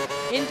gravel.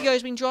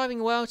 Indigo's been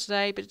driving well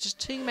today, but just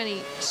too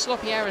many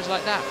sloppy errors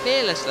like that.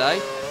 Fearless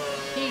though,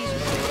 he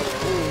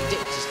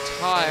dipped his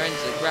tyre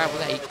into the gravel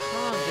there. He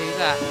can't do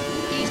that.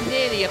 He's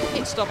nearly a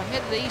pit stop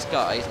ahead of these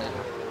guys now.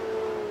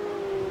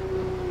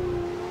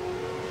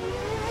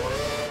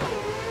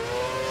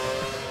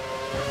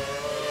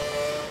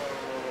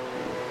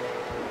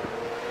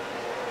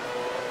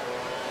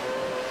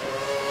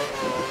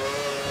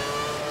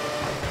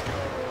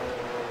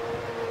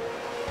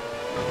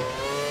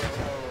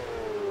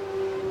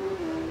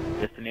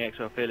 The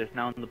XRL Fearless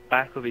now on the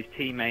back of his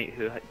teammate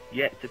who had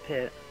yet to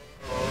pit.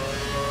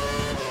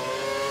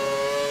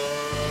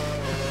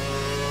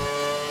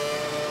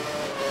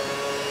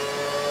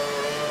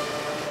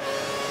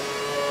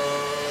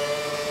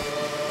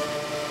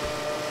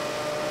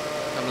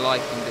 I'm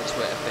liking the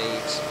Twitter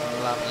feeds.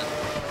 I'm loving it.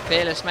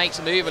 Fearless makes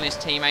a move on his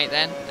teammate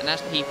then, and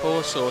that's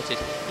P4 sorted.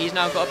 He's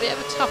now got a bit of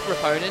a tougher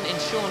opponent in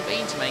Sean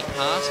Bean to make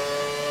past.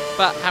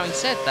 But having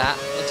said that,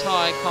 the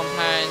tyre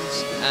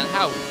compounds and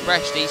how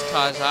fresh these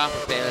tyres are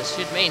for Fearless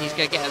should mean he's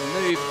going to get a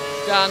move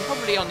done,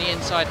 probably on the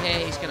inside here.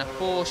 He's going to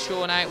force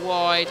Sean out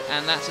wide,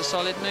 and that's a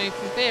solid move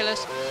from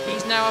Fearless.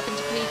 He's now up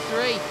into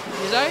P3.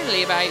 He's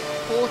only about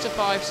 4 to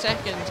 5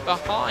 seconds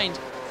behind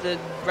the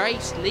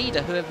race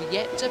leader who have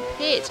yet to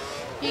pit.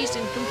 He's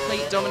in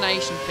complete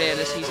domination,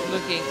 Fearless. He's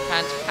looking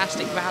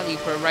fantastic value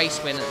for a race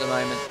win at the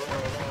moment.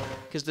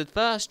 Because the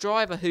first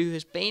driver who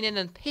has been in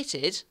and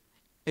pitted,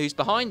 who's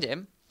behind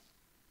him,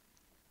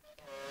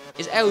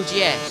 is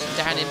LGS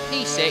down in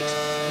P6,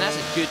 and that's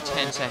a good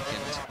 10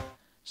 seconds.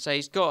 So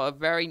he's got a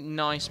very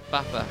nice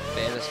buffer,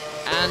 Fearless.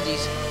 Andy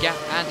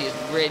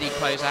has really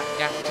closed that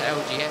gap to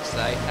LGS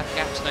though. That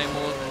gap's no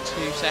more than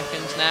 2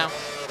 seconds now,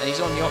 and he's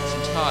on the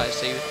option tyres,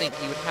 so you would think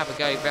he would have a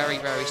go very,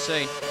 very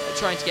soon at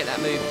trying to get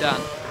that move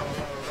done.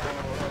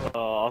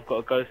 Oh, I've got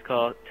a ghost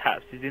car.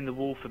 Taps is in the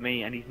wall for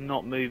me, and he's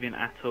not moving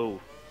at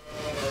all.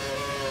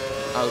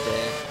 Oh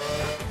dear.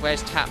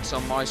 Where's Taps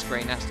on my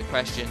screen? That's the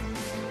question.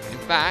 In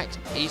fact,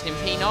 he's in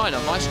P9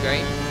 on my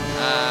screen.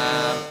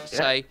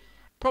 So,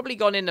 probably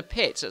gone in the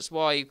pits. That's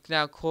why you've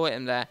now caught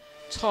him there.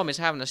 Tom is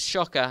having a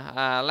shocker.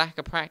 Lack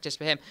of practice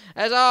for him.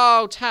 As,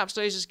 oh, Taps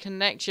loses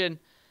connection.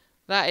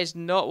 That is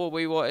not what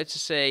we wanted to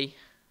see.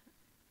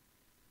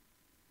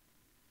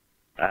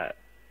 Shame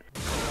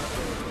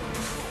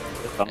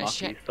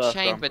for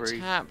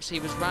Taps. He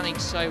was running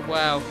so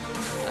well.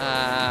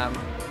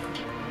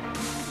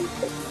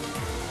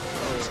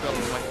 He's got me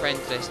on my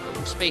friends list, but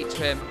we'll speak to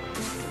him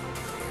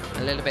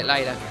a little bit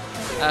later.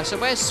 So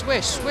where's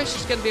Swish? Swish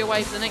is going to be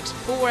away for the next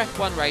 4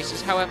 F1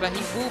 races. However,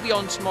 he will be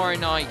on tomorrow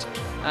night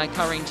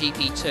covering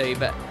GP2,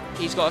 but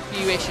he's got a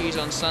few issues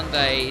on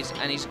Sundays,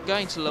 and he's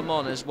going to Le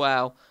Mans as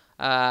well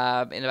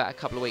in about a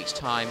couple of weeks'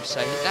 time.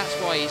 So that's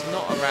why he's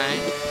not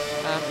around.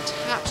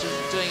 Taps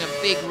was doing a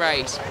big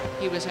race.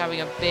 He was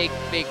having a big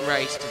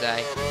race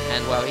today,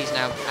 and well, he's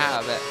now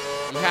out of it.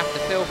 You have to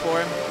feel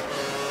for him.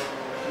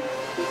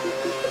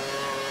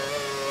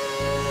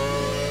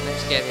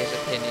 Let's get his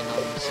opinion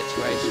on the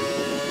situation.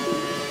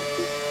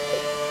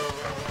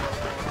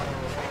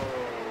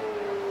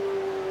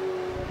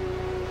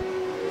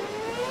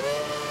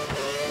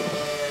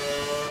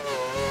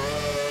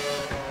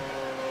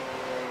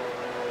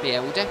 But yeah,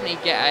 we'll definitely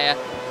get a...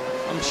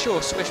 I'm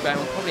sure Swishbone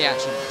will probably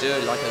actually do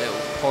like a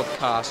little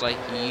podcast like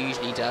he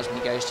usually does when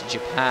he goes to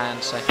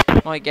Japan. So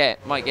might get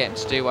him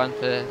to do one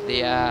for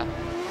the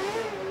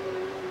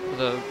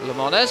Le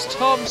Mans. There's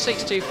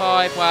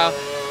Tom625. Well,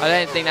 I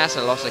don't think that's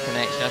a loss of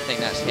connection. I think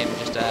that's him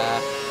just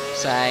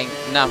saying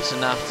enough's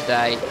enough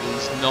today.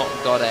 He's not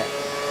got it.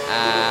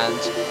 And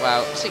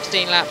well,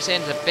 16 laps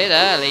in, a bit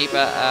early,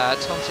 but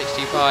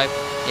Tom625,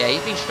 yeah,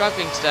 he's been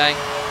struggling today.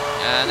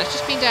 And it's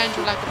just been down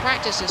to a lack of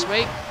practice this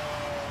week.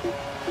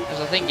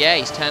 Because I think, yeah,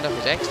 he's turned off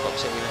his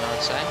Xbox even,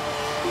 I'd say.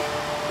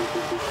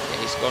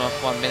 Yeah, he's gone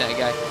off 1 minute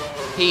ago.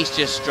 He's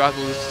just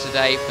struggled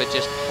today for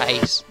just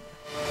pace.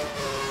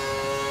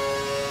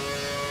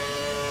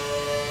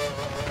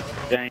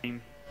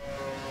 Game.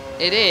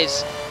 It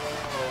is.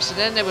 So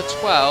then there were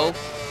 12.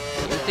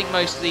 You would think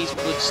most of these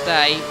would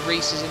stay.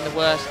 Reese is in the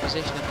worst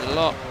position of the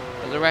lot,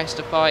 but the rest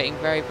are fighting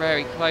very,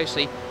 very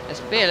closely. As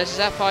Fearless, is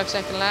that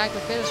 5-second lag for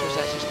Fearless, or is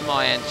that just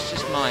my end? It's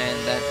just my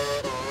end then.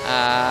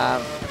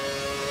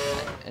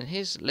 And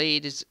his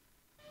lead is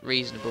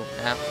reasonable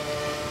now.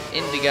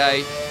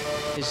 Indigo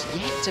is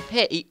yet to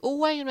pit. He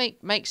always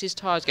makes his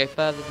tyres go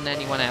further than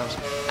anyone else.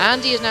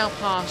 Andy is now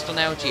passed on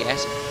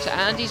LGS, so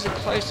Andy's the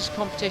closest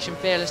competition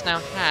Fearless now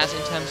has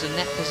in terms of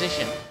net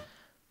position.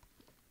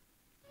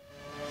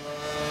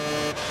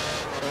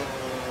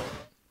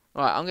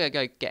 Right, I'm going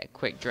to go get a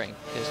quick drink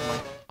because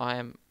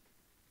I'm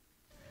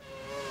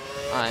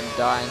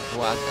dying for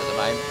one at the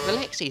moment.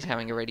 Alexi's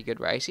having a really good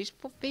race. He's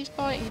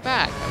fighting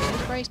back. I mean,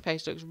 his race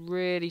pace looks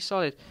really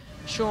solid.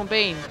 Sean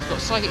Bean has got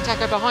Psychic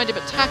Taco behind him,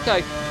 but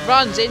Taco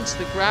runs into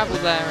the gravel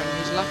there and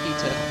he's lucky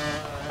to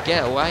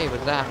get away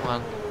with that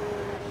one.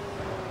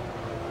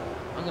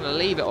 I'm going to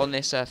leave it on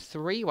this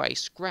three-way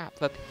scrap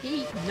for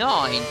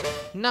P9.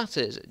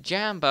 Nutters,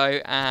 Jambo,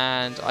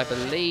 and I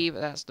believe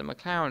that's the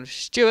McLaren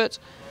Stewart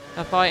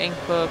are fighting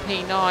for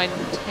P9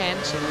 and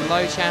 10, so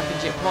low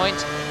championship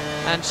points.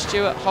 And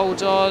Stewart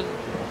holds on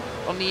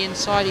the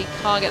inside. He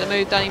can't get the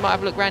move done. He might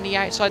have a look around the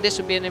outside. This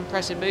would be an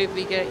impressive move if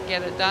he get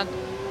it done.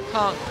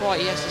 Can't quite.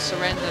 He has to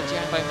surrender.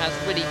 Jambo has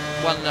really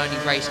one and only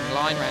racing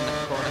line around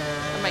that corner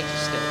and makes it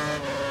still.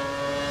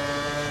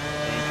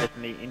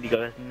 Interestingly,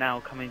 Indigo has now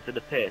come into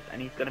the pits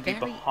and he's going to be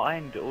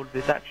behind all of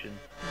this action.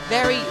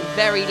 Very,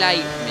 very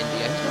late from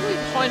Indigo. He's going to be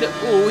behind it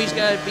all. He's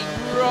going to be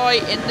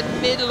right in the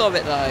middle of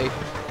it though.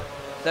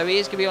 Though he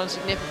is going to be on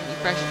significantly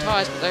fresher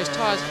tyres, but those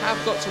tyres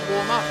have got to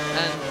warm up,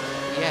 and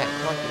yeah,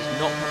 Crikey is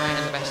not coming out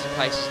in the best of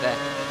places there.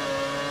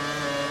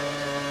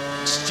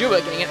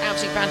 Stewart getting an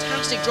absolutely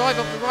fantastic drive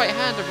off the right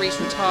hand of Reese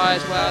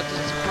retires. Well, it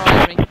doesn't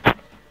surprise me.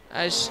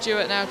 As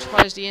Stewart now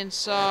tries the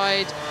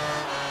inside,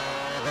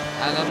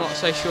 and I'm not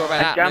so sure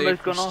about that move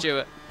from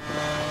Stewart.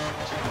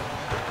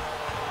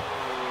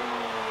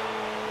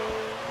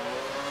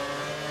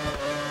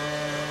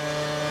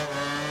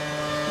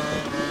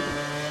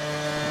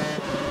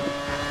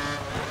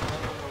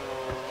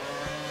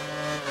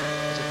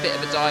 Bit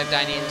of a dive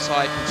down the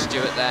inside from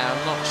Stewart there.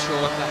 I'm not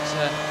sure if that's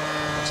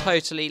a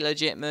totally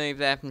legit move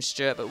there from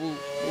Stewart, but we'll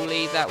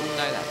leave that, we'll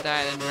note that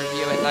down and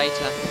review it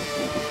later.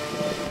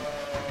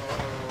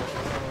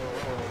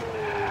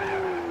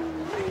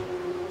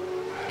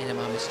 In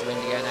among Mr.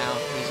 Indigo now.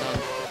 He's on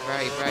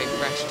very, very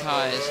fresh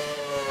tyres.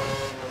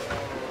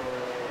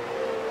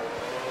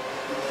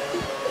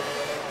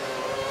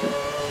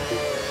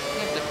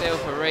 Give the feel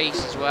for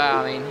Reese as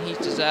well. I mean, he's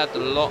deserved a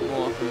lot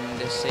more from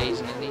this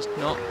season and he's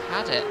not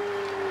had it.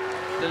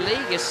 The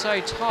league is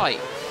so tight.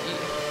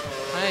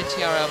 I know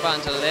TRL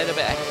Button's a little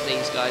bit ahead of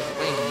these guys, but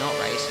when he's not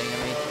racing, I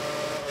mean,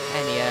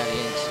 any early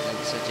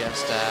incidents are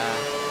just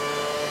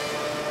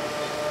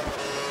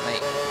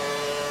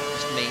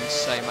mean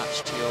so much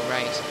to your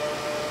race.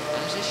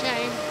 And it's a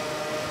shame.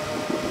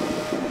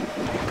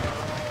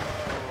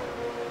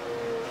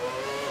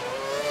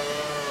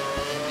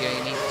 India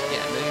needs to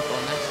get a move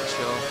on, that's for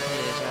sure.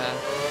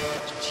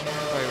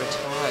 Jambo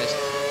retires.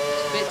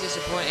 It's a bit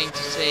disappointing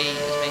to see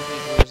as many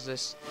people as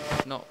this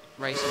not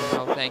racing the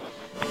whole thing.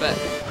 But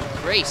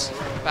Reese,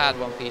 bad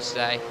one for you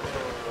today.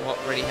 What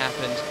really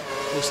happened?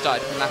 All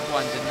started from lap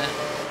 1, didn't it?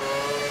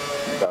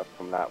 Started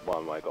from lap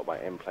 1 where I got my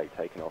end plate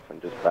taken off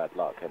and just bad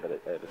luck ever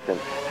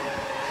since.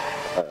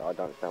 I don't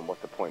understand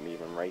what's the point of me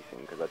even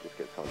racing because I just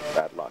get so much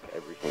bad luck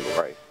every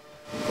single race.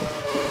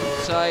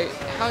 So,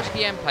 how did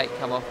the end plate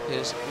come off?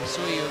 Because we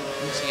saw you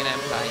missing an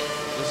end plate.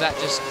 Was that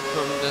just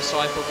from the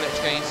cycle glitch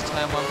going into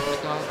turn 1 from the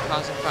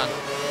cars in front?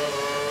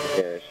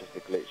 Yeah, it's just a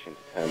glitch into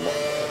turn 1.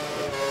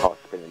 The car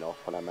spinning off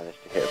and I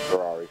managed to hit a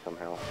Ferrari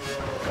somehow.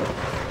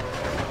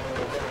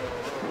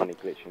 Funny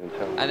glitching in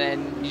turn 1. And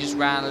then you just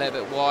ran a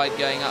little bit wide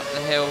going up the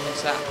hill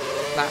into that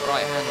flat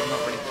right hand, or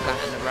not really flat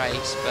in the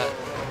race, but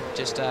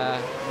just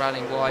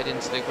running wide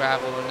into the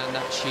gravel and then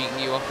that shooting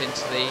you off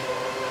into the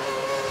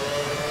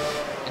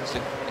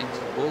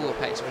wall,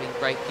 effectively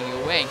breaking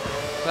your wing.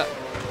 But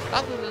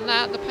other than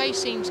that, the pace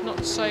seems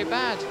not so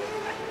bad.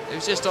 It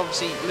was just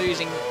obviously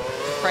losing a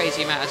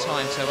crazy amount of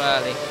time so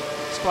early.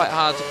 It's quite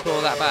hard to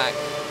claw that back.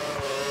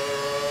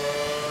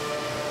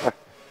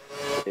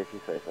 If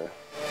you say so.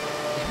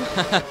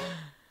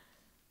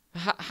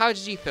 How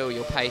did you feel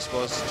your pace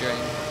was during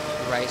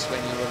the race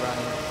when you were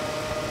running?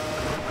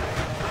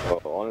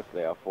 Well,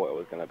 honestly, I thought it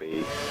was going to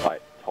be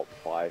like top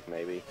 5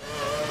 maybe.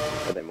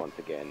 But then once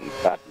again,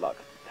 bad luck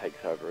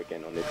takes over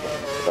again on this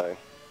game. So,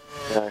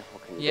 you know,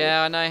 what can you do?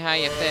 Yeah, I know how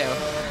you feel.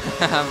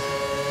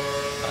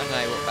 I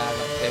know what bad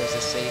luck feels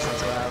this season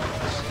as well.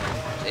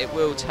 It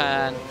will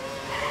turn,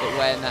 but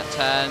when that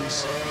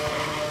turns,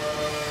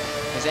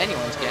 is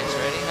anyone's guess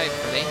really,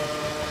 hopefully.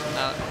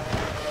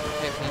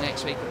 Hopefully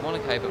next week at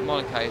Monaco, but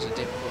Monaco is a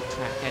difficult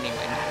track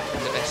anyway,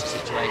 in the best of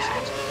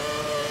situations.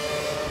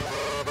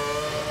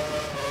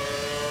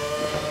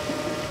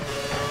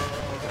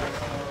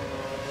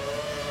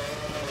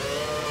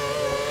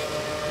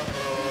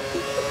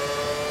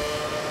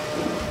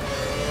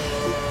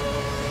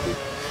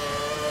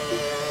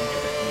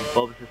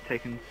 Bobs has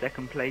taken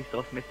second place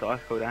off Mr. Ice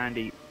Cold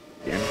Andy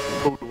and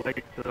pulled away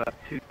to about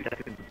 2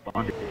 seconds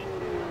advantage.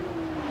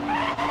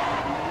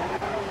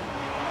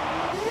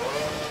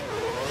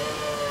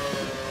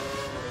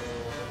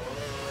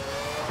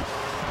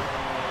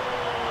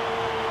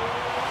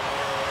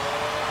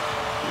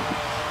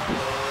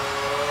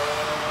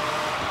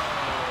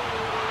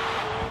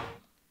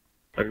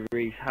 So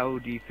Reese, how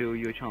do you feel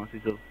your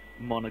chances of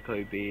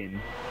Monaco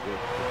being with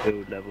the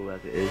field level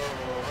as it is?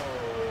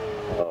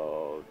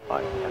 Oh,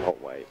 I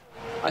cannot wait.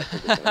 I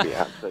think it's going to be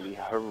absolutely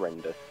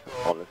horrendous.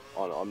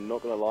 I'm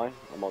not going to lie.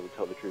 I might as well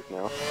tell the truth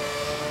now. It's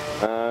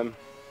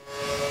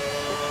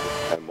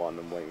just 10-1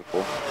 I'm waiting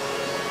for.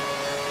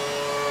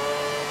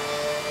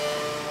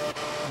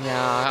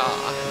 Yeah,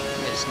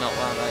 it's not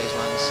one of those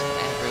ones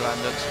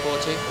everyone looks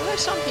forward to. Although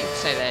some people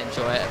say they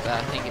enjoy it, but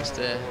I think it's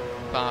the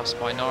vast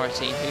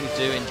minority who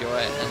do enjoy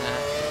it. And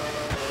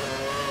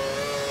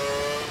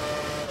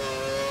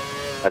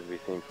as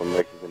we've seen from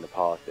races in the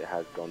past, it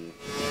has gone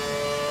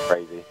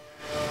crazy.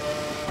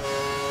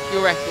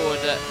 Your record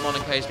at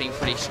Monaco's been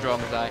pretty strong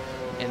though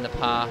in the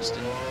past,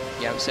 and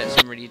you have set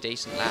some really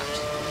decent laps.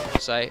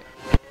 So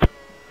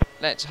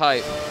let's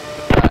hope.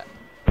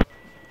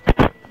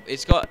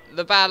 It's got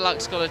the bad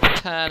luck's got to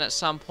turn at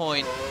some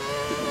point.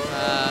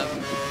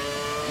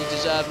 You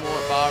deserve more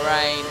at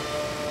Bahrain.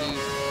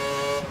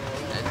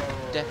 And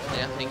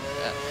definitely, I think it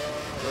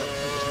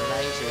was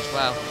Malaysia as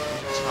well.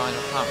 China, I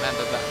can't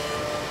remember, but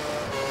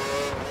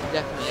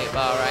definitely at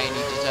Bahrain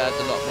you deserved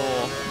a lot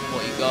more than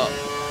what you got.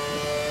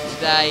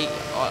 Today,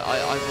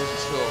 I wasn't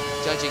sure.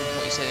 Judging from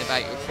what you said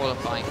about your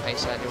qualifying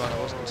pace earlier on, I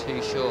wasn't too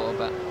sure,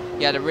 but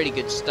you had a really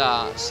good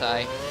start. So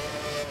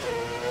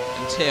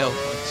until you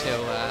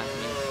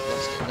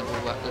lost in the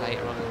ball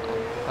later on the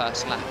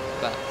first lap,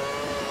 but.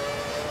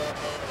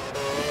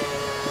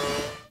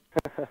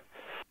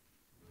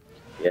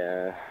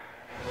 Yeah.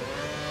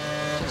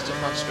 Just a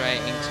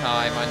frustrating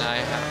time, I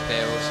know how it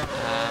feels.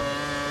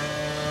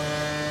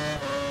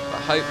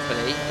 But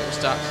hopefully it will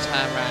start to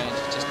turn around.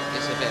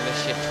 It's a bit of a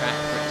shit track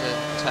for it to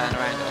turn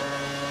around on.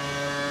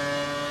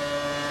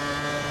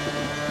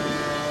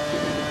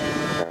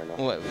 Fair enough.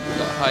 Well, we've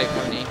got to hope,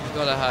 haven't you? We've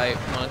got to hope.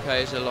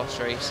 Monaco's a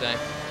lottery, so.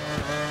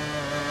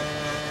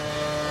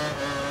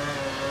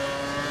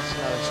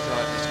 Slowest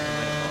drivers can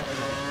win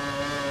Monaco.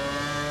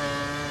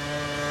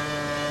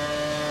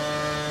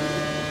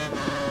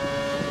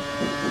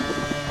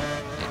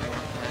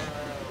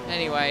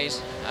 Anyways,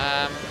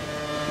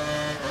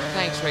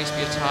 thanks Reece for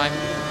your time.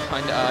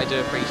 I do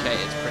appreciate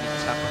it. It's pretty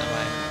tough in a way.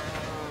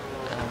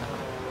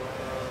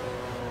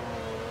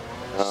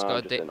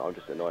 I'm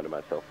just annoyed at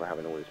myself for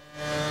having all this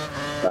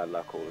bad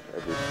luck all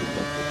every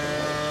season.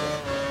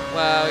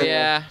 Well,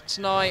 yeah,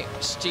 tonight,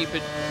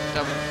 stupid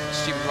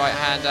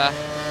right-hander,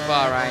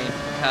 Bahrain,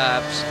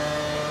 curbs.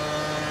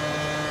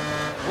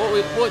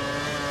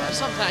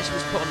 Something actually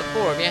was put on the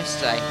forum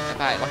yesterday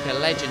about like a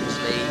Legends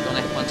League on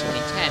F1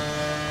 2010.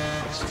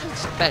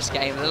 It's the best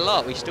game of the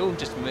lot. We should all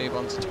just move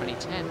on to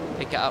 2010.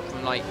 Pick it up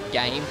from like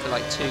game for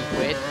like £2.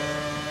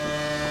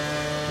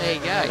 There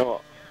you go. You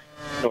know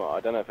what? I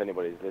don't know if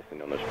anybody's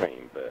listening on the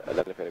stream, but I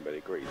don't know if anybody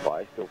agrees, but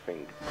I still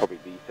think probably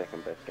the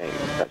second best game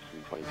is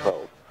actually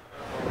 2012.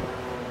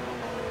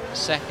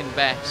 Second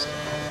best.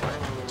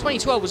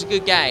 2012 was a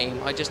good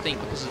game. I just think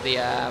because of the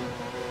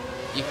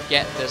you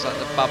get there's like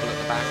the bubble at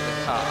the back of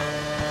the car.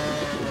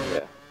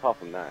 Yeah. Apart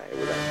from that, it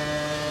was.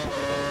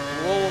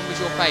 What one was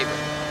your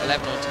favourite?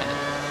 11 or 10?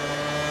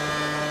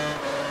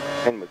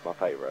 10 was my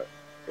favourite.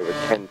 It was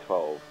 10,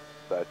 12,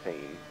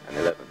 13, and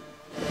 11.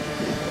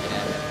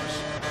 Yeah, 11 was.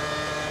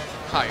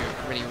 Can't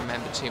really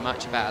remember too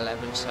much about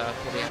 11, so I'll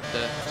probably have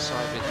to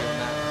side with you on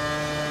that.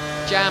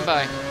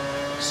 Jambo,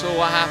 saw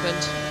what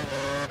happened.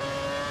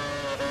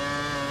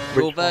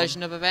 Your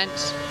version of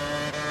events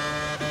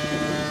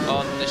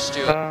on the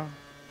Stewart. I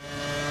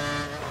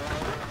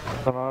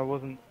don't know, it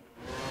wasn't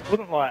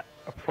like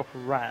a proper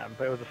ram,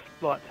 but it was a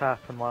slight tap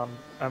and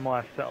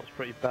my setup's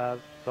pretty bad,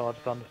 so I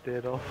just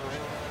understeered off.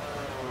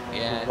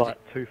 Yeah. It was like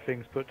two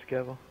things put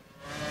together.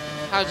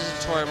 How does the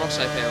Toro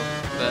Rosso feel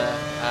for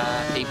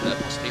people that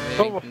are possibly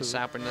moving from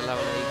Sauber in the lower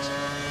leagues?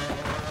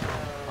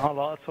 I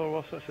like the Toro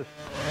Rosso, it's just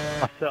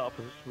my setup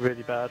is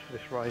really bad for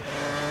this race.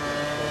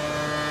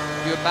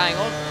 You were bang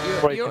on.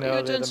 You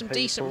were doing some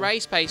decent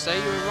race pace though.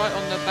 You were right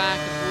on the back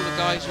of all the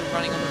guys who were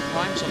running on the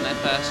primes on their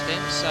first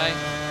stint, so you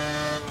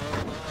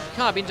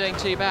can't have been doing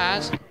too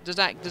bad. Does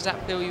that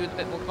fill you with a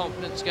bit more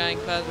confidence going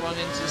further on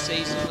into the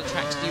season on the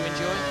tracks do you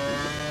enjoy?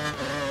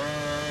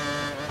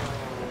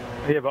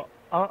 Yeah, but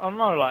I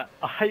know, like,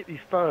 I hate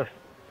these first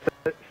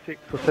 6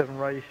 or 7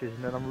 races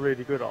and then I'm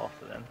really good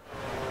after them.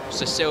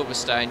 So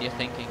Silverstone, you're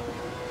thinking?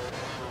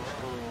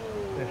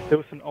 There's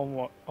still some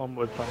onwards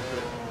onto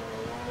it.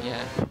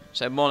 Yeah.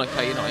 So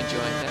Monaco, you're not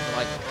enjoying that,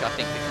 like I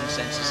think the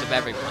consensus of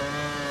everyone.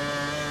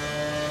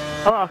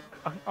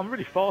 I'm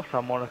really fast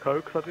on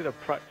Monaco because I did a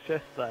practice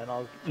yesterday and I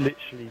was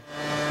literally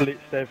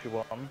blitzed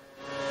everyone.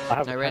 I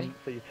have a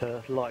tendency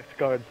to like to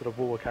go into the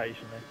wall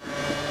occasionally.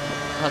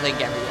 I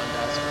think everyone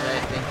does. I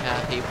don't think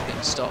people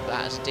can stop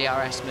that as a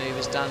DRS move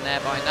is done there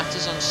by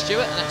Nutters on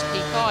Stewart, and that's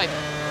P5.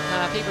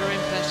 People are in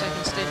for their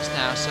second stints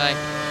now, so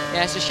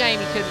yeah, it's a shame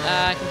he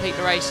couldn't complete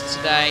the race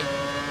today,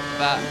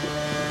 but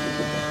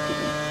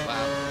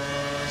well,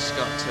 just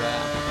got to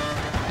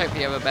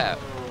hopefully have a better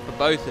for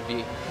both of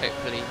you.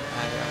 Hopefully, you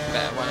have a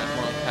better one at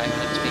Monaco.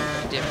 It's been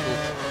pretty difficult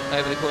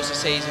over the course of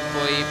the season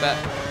for you, but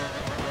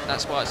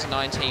that's why it's a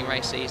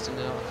 19-race season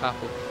and not a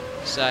couple.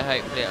 So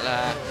hopefully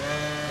it'll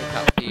pick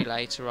up for you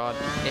later on,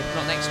 if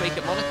not next week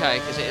at Monaco,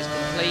 because it is a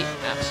complete,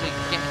 absolute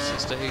guess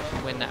as to who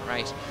can win that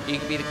race. You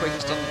can be the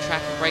quickest on the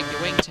track and break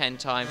your wing 10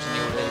 times and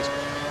you'll lose.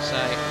 So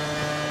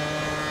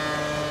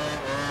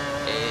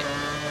you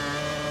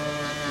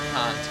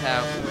can't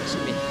tell. It's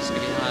going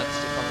to be hard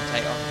to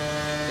commentate on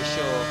for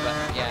sure. But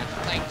yeah,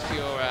 thanks for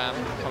your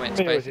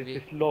comments, both of you.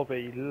 This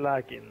lobby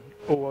lagging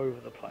all over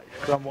the place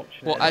because I'm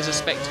watching. What, as a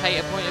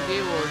spectator point of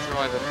view or a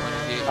driver point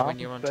of view when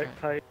you're on track?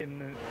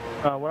 Spectating.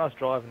 When I was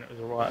driving, it was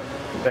alright.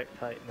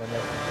 Spectating and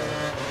everything.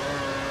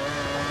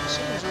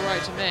 Seems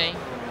alright to me.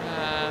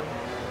 I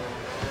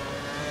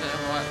don't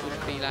know why it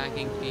would be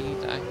lagging for you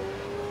though.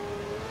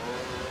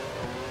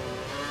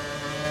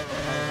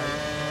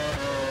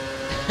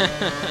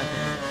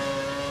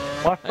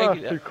 My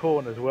first two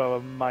corners were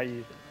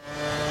amazing.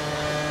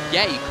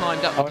 Yeah, you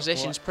climbed up the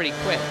positions pretty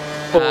quick.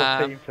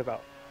 14th to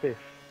about 5th.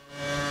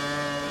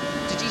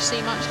 Did you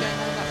see much going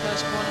on in that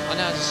first corner? I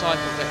know there's a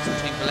cycle flex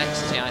between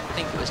Velocity and I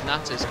think it was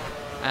Nutters,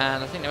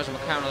 and I think there was a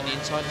McLaren on the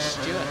inside of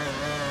Stewart.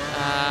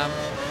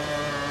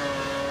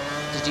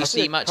 Did you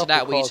see much of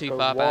that? Were you too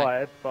far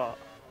back? But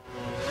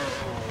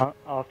I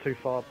was too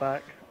far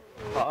back.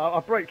 I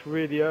braked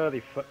really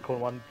early for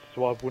corner one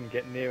so I wouldn't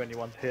get near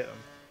anyone to hit them.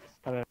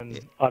 And then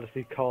I just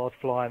see cars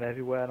flying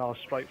everywhere and I was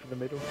straight for the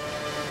middle.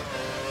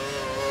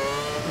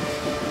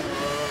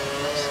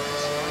 That's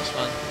a nice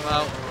one.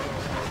 Well,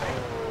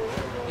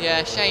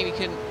 yeah, shame you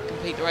couldn't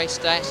complete the race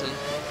today. It's a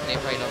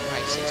very long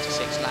race,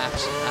 66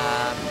 laps.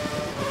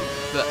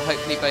 But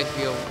hopefully both of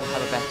you will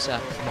have a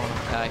better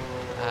Monaco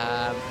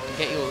and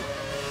get your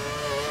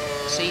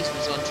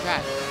seasons on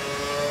track.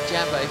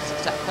 Jambo,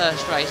 it's that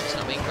first race, it's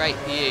not been great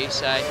for you,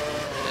 so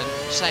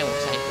same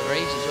will take for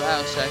Reeves as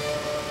well, so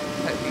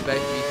hopefully both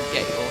of you can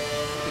get your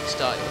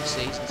kickstart your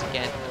seasons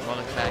again at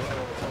Monaco.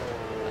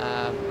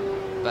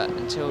 But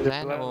until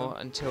then, or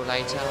until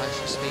later, I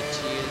shall speak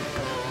to you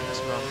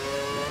later on.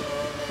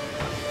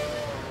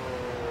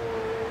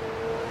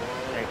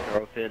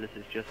 XRL Fearless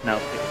is just now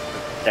picked for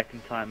the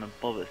second time and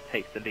Bobbers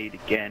takes the lead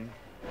again.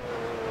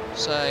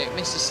 So,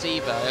 Mr.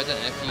 Stevo, I don't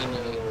know if you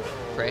knew,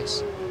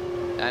 Chris,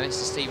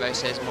 Mr. Stevo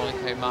says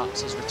Monaco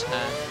marks his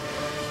return.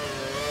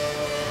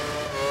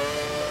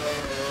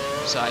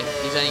 So,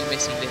 he's only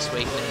missing this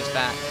week and then he's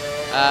back.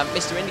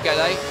 Mr. Indigo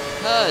though,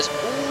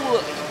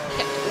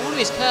 kept all of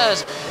his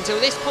curves until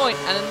this point,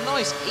 and a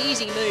nice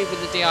easy move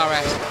with the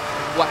DRS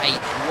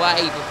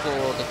way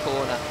before the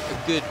corner,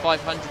 a good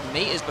 500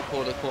 metres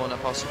before the corner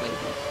possibly.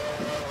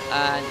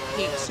 And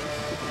keeps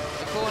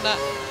the corner,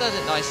 does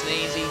it nice and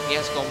easy. He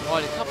has gone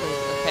wide a couple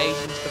of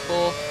occasions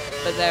before,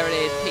 but there it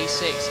is,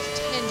 P6,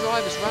 10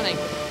 drivers running,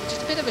 which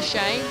is a bit of a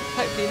shame.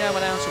 Hopefully no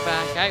one else will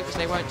back out because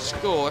they won't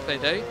score if they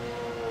do.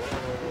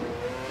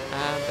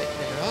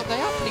 But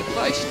they are pretty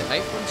close, you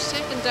know, from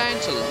second down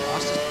to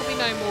last. There's probably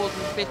no more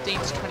than 15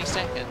 to 20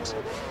 seconds.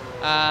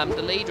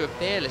 The leader of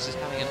Fearless is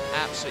having an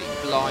absolute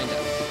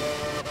blinder.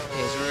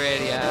 He's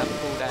really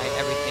pulled out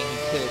everything he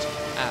could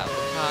out of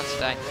the car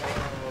today.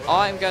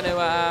 I'm going to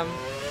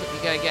quickly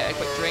go get a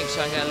quick drink,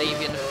 so I'm going to leave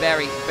you in the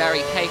very,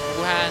 very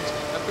capable hands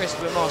of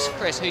Christopher Moss.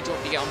 Chris, who do you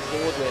want to get on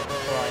board with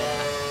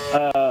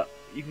before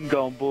You can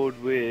go on board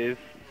with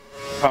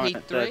current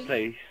P3? third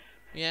place.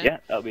 Yeah,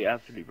 that'll be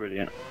absolutely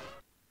brilliant.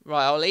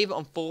 Right, I'll leave it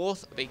on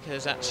fourth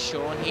because that's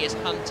Sean. He is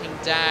hunting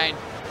down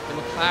the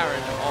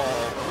McLaren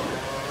of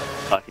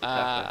Psychic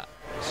Taco.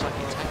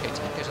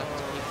 Taco's up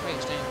to P3.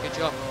 He's doing a good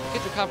job.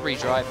 Good recovery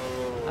drive.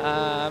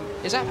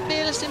 Is that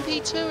Fearless in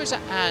P2 or is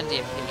that Andy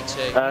in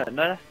P2?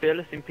 No, that's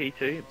Fearless in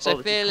P2.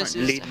 So Fearless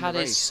has had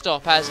his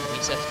stop, hasn't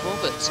he, said before?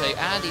 But so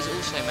Andy's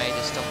also made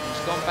his stop and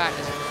he's gone back.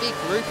 There's a big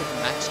group of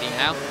them actually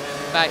now,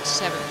 about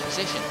 7th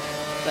position.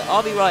 But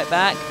I'll be right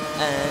back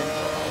and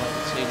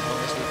obviously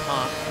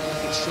can't.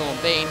 Sean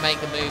Bean make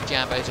the move.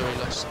 Jambo's already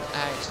lost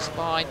out his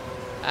spine,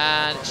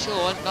 and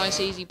Sean, nice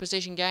easy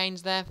position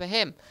gains there for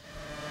him.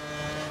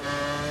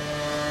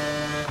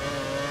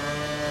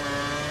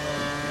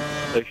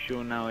 So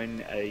Sean now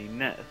in a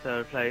net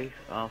third place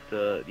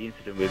after the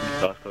incident with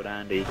Mr. Called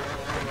Andy.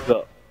 He's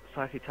got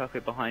Psychic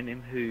Taco behind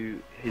him, who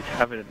is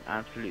having an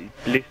absolutely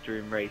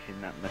blistering race in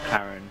that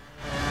McLaren.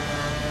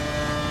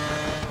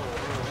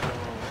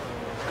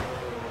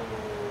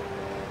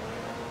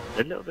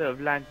 A little bit of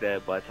lag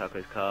there by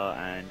Taco's car,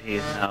 and he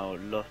has now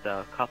lost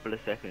out a couple of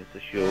seconds to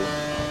Sean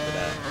after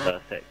that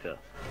first sector.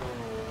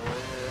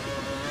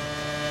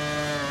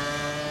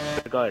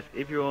 So guys,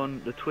 if you're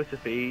on the Twitter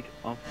feed,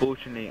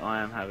 unfortunately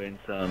I am having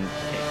some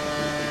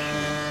technical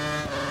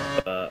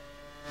issues, but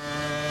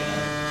you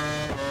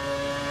know,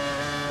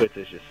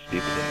 Twitter's just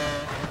stupid.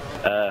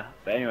 But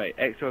anyway,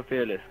 XRL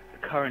Fearless,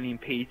 currently in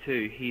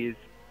P2, he has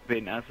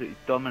been absolutely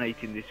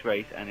dominating this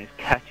race and is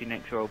catching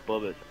XRL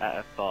Bobbers at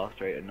a fast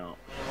rate of knots.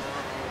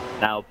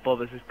 Now,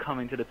 Bobbers has come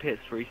into the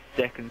pits for his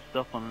second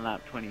stop on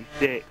lap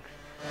 26,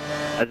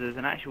 as there's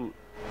an actual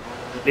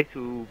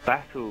little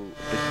battle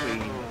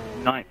between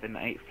 9th and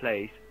 8th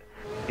place.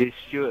 Is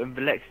Stuart and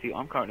Velexity.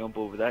 I'm currently on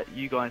board with that.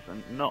 You guys are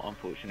not,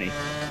 unfortunately.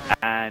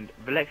 And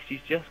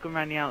Velexity's just gone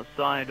around the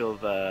outside of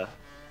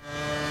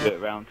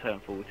Stuart around turn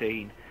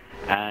 14,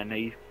 and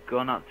he's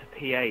gone up to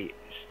P8.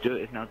 Stuart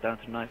is now down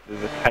to 9th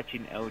with a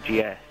catching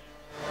LGS.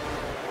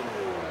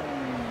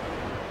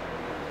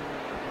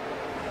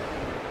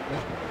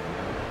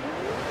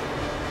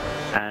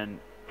 And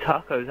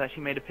Taco's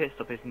actually made a pit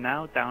stop, is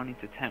now down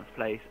into 10th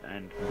place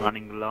and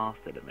running last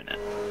at the minute.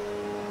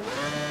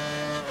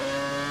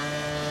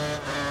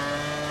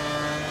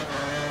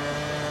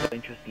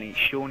 Interestingly,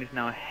 Sean is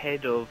now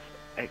ahead of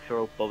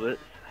XRL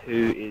Bobberts,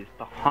 who is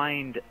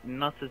behind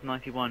Nutters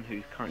 91,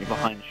 who's currently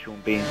behind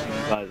Sean Beans, who you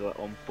guys are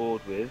on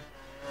board with.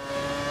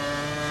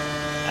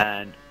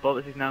 And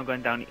Bobberts is now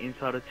going down the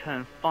inside of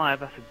turn 5.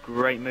 That's a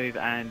great move,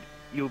 and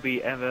you'll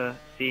be ever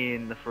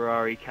seeing the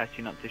Ferrari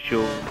catching up to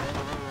Sean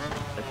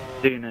as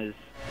soon as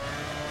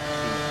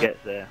he gets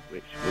there,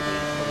 which will be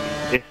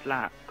probably this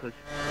lap, because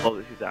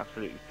Bobberts is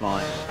absolutely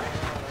flying.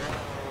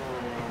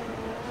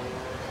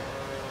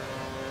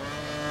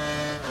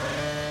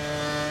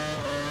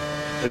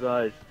 So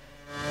guys,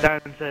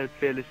 Dan said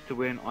Fearless to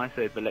win, I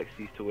said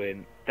Velexity's to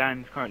win.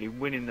 Dan's currently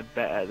winning the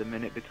bet at the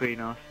minute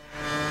between us.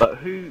 But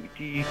who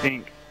do you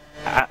think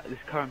at this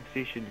current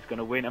position is going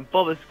to win? And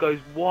Bobbers goes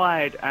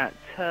wide at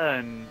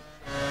turn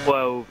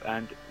 12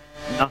 and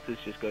Nutters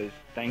just goes,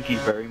 thank you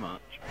very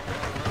much.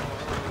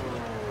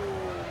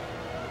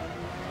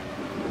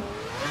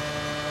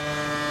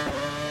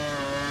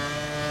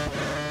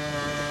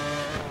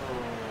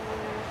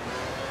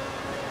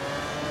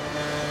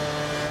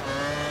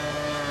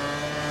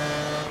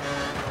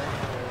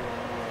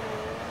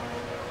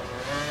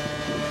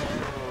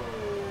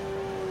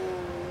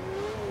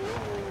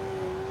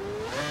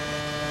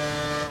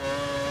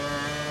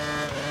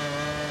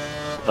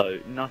 So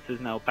Nutters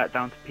now back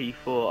down to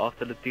P4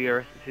 after the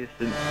DRS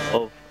assistance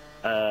of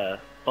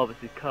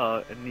Bobbers'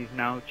 car, and he's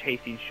now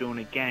chasing Sean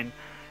again.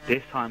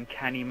 This time,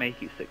 can he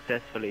make it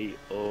successfully,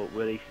 or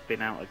will he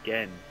spin out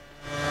again?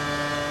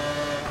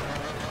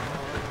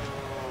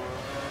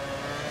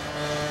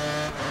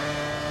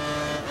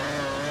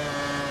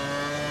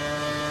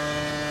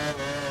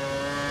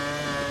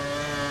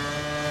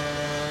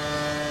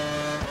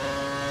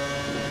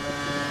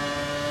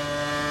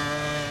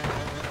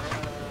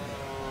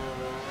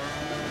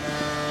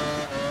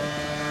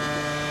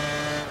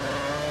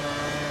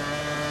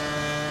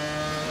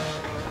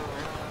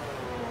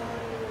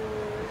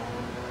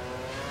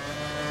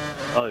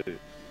 Oh,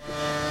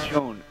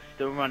 Sean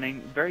still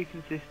running very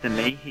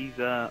consistently. He's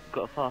got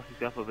a fastest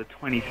gap of a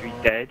 23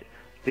 dead.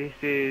 This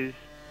is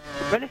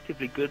a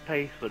relatively good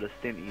pace for the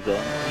stint he's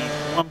on. He's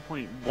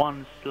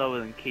 1.1 slower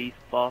than Keith's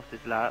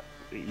fastest lap.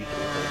 He's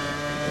also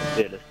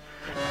Fearless.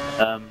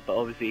 But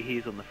obviously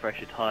he's on the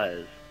fresher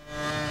tyres.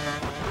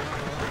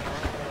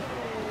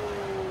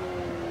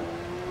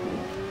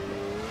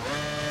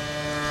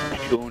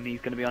 Sean, he's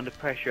going to be under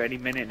pressure any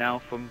minute now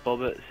from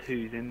Bobberts,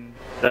 who's in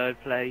 3rd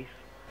place.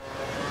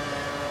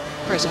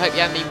 Chris, I hope you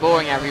haven't been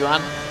boring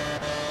everyone.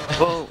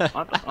 Well,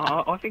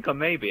 I think I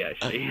may be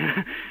actually.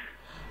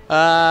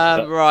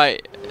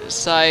 Right,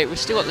 so we've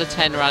still got the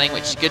 10 running,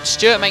 which is good.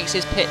 Stuart makes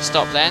his pit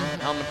stop then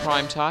on the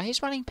prime tyre.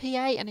 He's running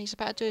P8 and he's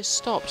about to do his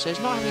stop, so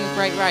he's not having a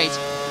great race.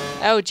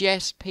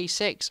 LGS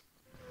P6.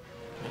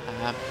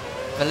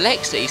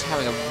 Velexity's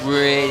having a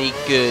really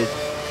good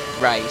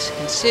race,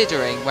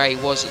 considering where he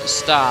was at the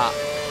start.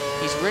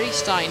 He's really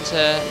starting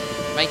to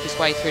make his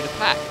way through the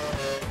pack.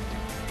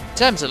 In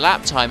terms of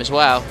lap time as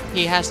well,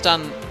 he has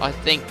done, I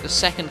think, the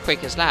 2nd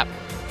quickest lap,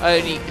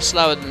 only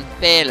slower than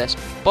Fearless.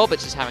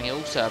 Bobberts is having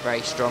also a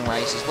very strong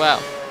race as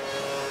well.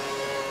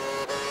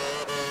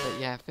 But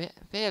yeah,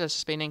 Fearless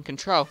has been in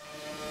control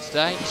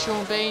today.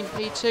 Sean Bean,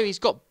 P2, he's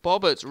got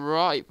Bobberts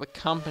right for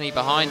company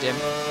behind him.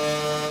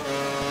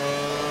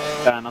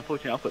 And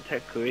unfortunately I've got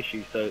technical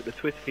issues, so the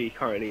Twitter feed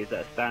currently is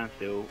at a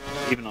standstill,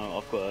 even though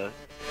I've got a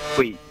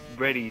tweet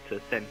ready to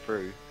send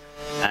through.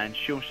 And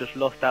Sean's just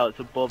lost out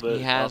to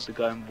Bobberts after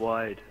going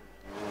wide.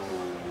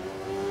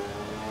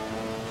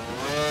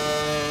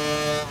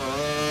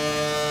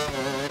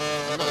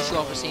 I'm not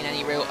sure if I've seen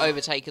any real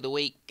overtake of the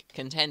week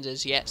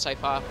contenders yet so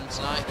far from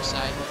tonight, so...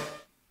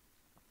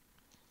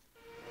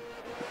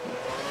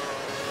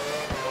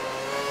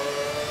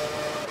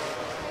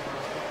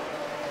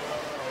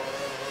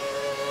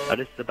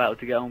 This is the battle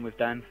to get on with,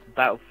 Dan.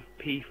 Battle for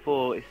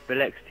P4 is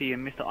Velexity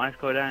and Mr. Ice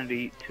Cold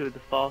Andy, two of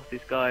the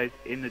fastest guys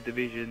in the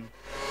division.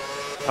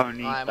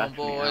 Currently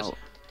battling out.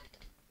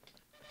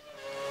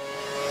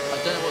 I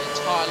don't know what the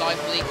tyre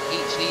life of each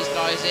of these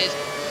guys is,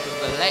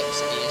 but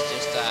Velexity is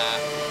just,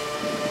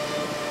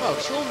 well,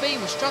 Sean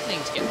Bean was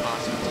struggling to get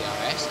past him with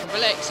DRS, and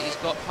Velexity's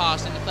got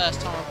past in the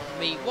first time of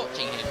me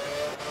watching him.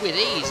 with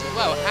ease as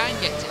well, and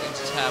gets it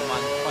into turn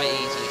 1 quite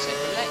easily. So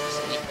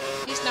Alexi,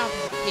 he's now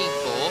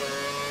P4,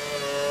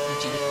 and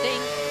you would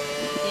think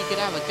he could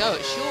have a go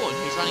at Sean,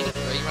 who's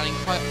running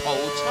quite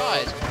old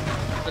tyres.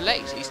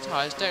 Alexi's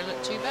tyres don't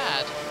look too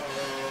bad.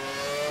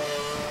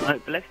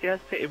 Alexi has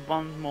pitted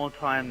one more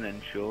time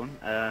than Sean.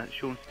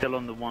 Sean's still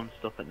on the 1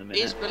 stop at the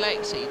minute. Is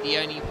Alexi the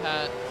only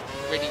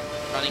really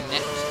running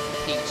next to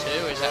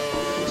P2, or is that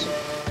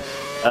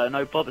Bobbers?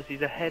 No, Bobbers,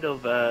 he's ahead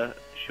of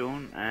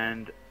Sean,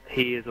 and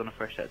he is on a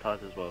fresh set of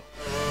tyres as well.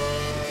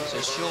 So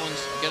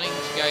Sean's going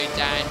to go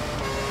down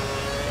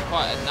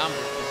quite a number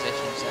of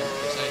positions then,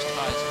 because those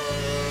tyres,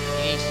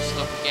 he needs to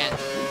stop again.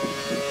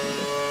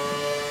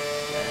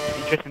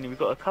 Interestingly, we've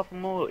got a couple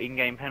more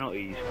in-game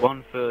penalties,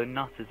 one for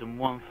Nutters and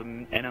one for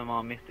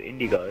NMR Mr.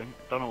 Indigo.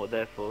 Don't know what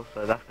they're for,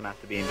 so that's going to have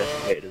to be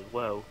investigated as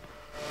well.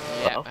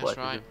 Yeah, that's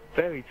right. It's a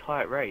very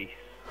tight race.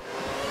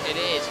 It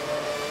is.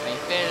 I mean,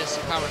 Fearless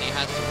currently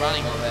has the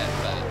running of it,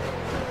 but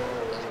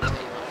it doesn't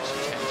take much to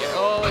change it.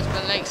 Oh, it's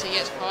Alexi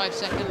gets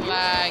 5-second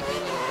lag. He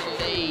wouldn't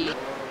believe.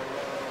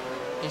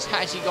 He's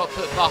actually got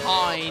put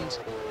behind.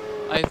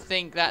 I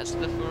think that's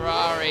the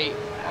Ferrari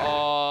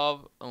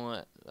of...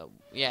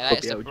 yeah,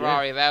 that's the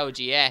Ferrari of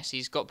LGS.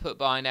 He's got put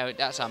behind now.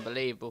 That's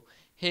unbelievable.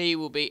 He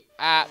will be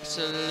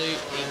absolutely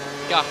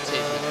gutted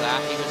with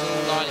that. He was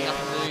all lining up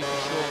to move for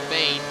Sean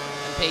Bean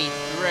and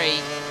P3.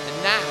 And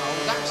now,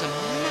 that's a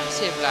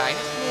massive lag.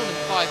 That's more than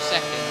 5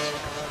 seconds.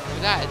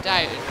 Without a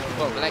doubt.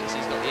 Well,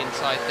 Alexi's got the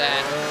inside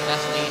there.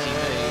 That's an easy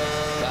move.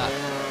 But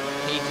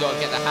he's got to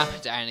get the hammer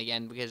down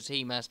again, because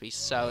he must be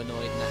so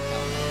annoyed in that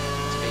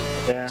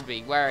helmet to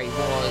be where he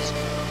was.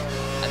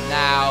 And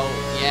now,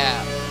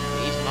 yeah,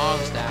 he's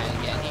miles down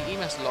again. He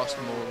must have lost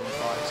more than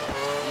 5 seconds.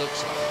 It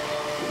looks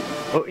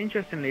like. Well,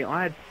 interestingly,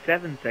 I had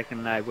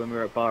 7-second lag when we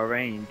were at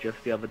Bahrain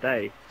just the other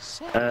day.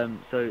 So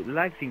the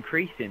lag's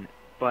increasing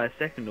by a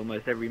second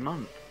almost every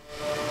month.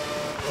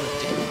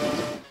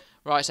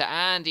 Right, so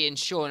Andy and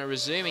Sean are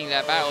resuming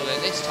their battle, though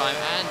this time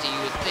Andy, you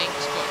would think,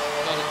 has got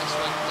this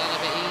one done a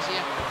bit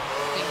easier.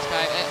 Thinks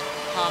about it,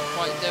 can't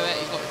quite do it.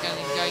 He's going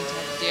to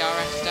have the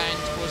DRS down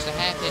towards the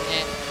hairpin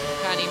here.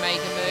 Can he make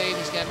a move?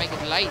 He's going to make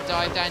a late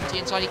dive down to the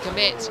inside. He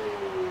commits.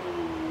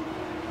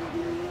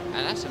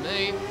 And that's a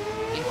move.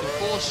 He can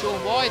force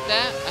Sean wide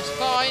there. That's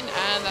fine.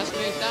 And that's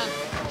move done.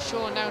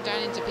 Sean now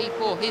down into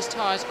P4. His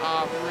tyres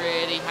are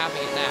really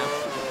having it now.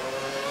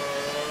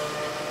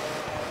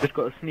 Just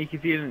got a sneaky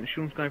feeling that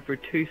Sean's going for a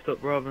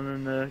 2-stop rather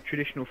than the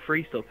traditional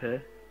 3-stop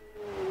here.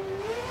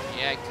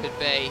 Yeah, it could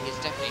be. He's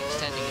definitely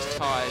extending his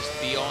tyres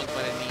beyond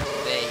where they need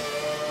to be.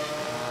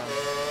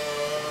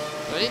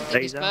 But I didn't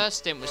think his first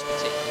stint was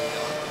particularly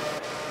long.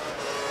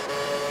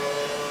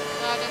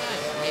 Well, I don't know.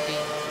 Maybe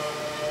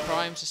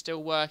primes are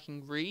still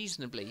working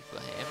reasonably for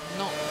him.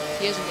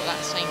 He hasn't got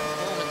that same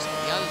performance that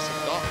the others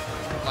have got,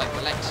 like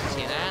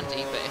Alexi and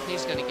Andy. But if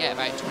he's going to get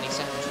about 20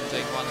 seconds from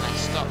doing one less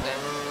stop, then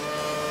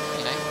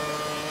you know,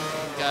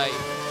 go. He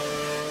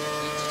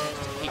just has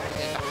to keep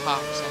within about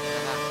half a second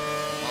of that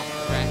on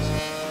the rest.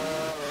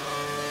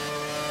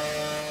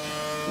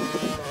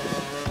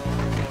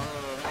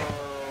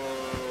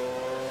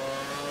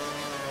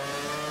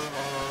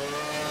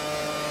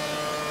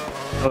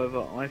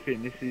 However, I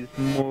think this is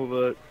more of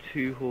a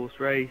 2-horse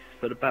race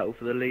for the battle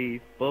for the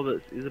lead.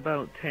 Bobberts is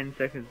about 10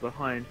 seconds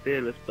behind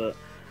Fearless, but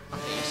I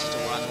think it's just a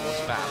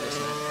 1-horse battle,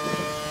 isn't it?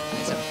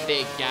 There's a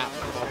big gap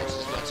that Bobberts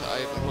has got to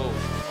overhaul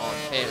on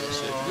Fearless,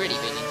 who have really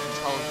been in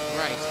control of the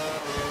race.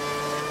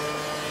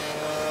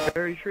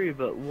 Very true,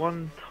 but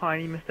one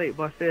tiny mistake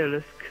by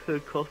Fearless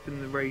could cost him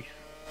the race.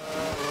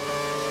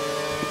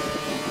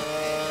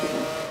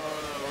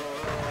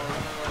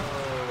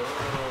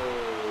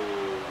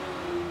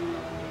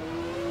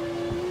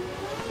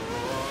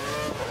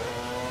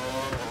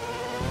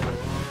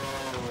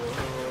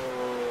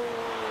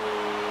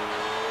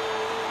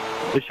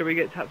 So shall we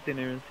get tapped in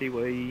here and see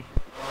what he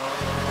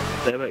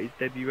said about his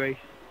debut race?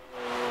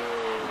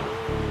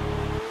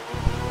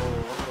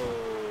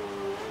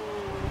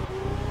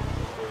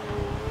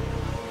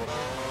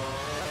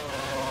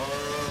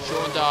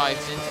 Sean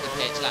dives into the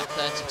pits, lap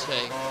 32.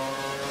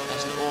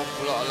 That's an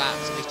awful lot of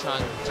laps if he's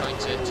trying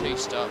to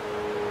 2-stop.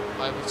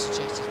 I would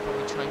suggest he's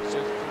probably trying to do a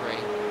 3.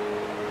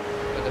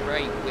 But a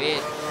very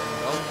weird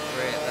long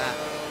 3 at that.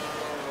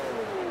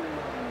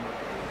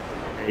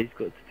 Yeah, he's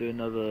got to do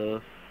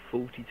another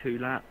 42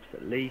 laps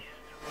at least.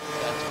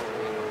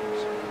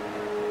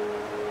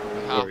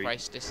 Half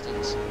race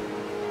distance.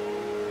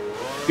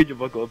 Good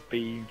job I got a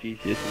B in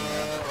GCSE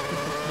now.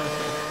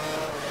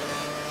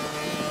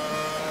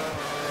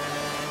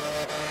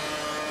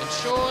 And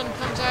Sean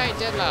comes out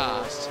dead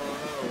last.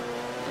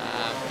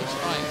 He's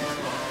fine.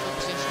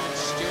 Competition with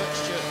Stuart.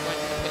 Stuart went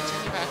to the pits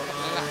only about a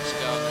couple of laps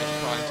ago on those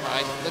prime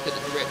tyres. Look at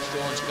the grip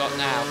Sean's got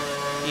now.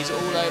 He's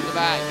all over the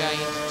back going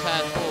into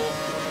turn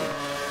 4.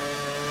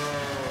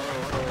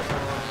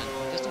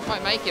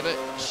 Quite make it, but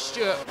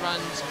Stuart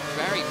runs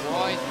very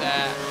wide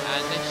there,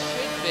 and this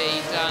should be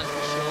done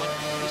for Sean.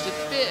 There's a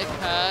bit of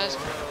curves,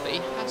 but he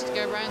has to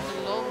go around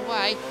the long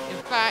way.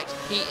 In fact,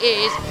 he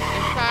is.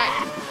 In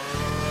fact,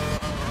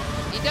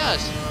 he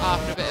does.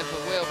 After a bit of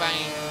a wheel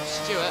banging from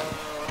Stewart,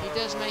 he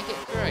does make it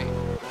through.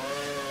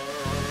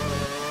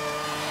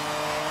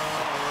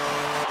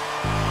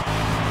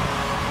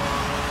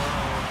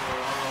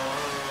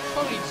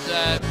 Probably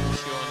deserved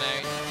Sean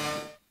there.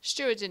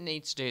 Stewart didn't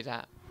need to do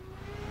that.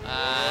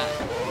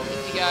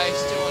 Indigo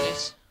still on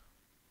his...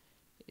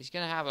 He's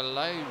going to have a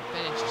low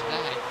finish today,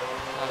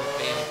 I have a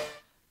feeling.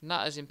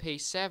 Nutters in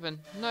P7,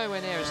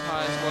 nowhere near as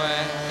high as where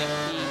I think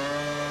he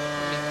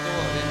probably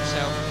thought of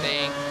himself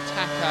being.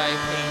 Taco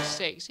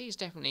P6, he's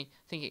definitely,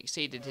 I think,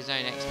 exceeded his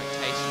own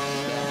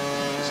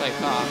expectations so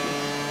far.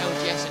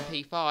 LGS in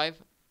P5,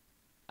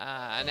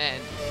 and then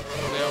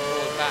we're on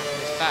board back for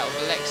this battle.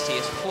 Alexi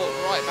is fought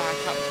right back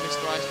up to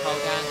Mr. Ice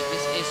Cold and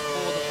this is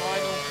for the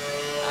final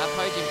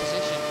podium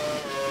position.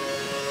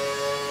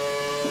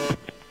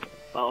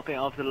 But I think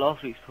after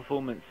last week's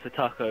performance for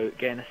Taco,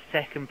 getting a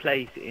second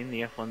place in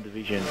the F1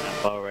 division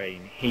at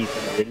Bahrain, he's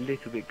going to be a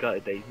little bit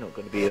gutted that he's not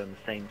going to be on the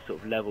same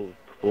sort of level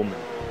of performance.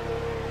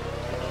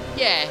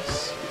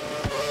 Yes.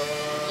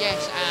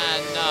 Yes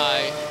and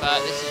no,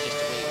 but this is just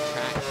a weak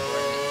track for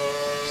him.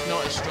 It's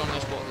not as strong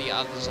as what the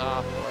others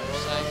are for him,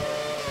 so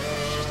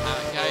it's just how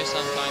it goes.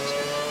 Sometimes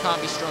you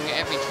can't be strong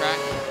at every track.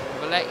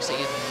 But Alexi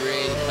is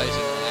really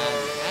closing on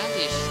Andy.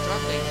 Andy is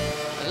struggling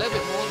a little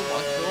bit more than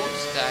what I thought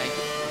today.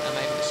 And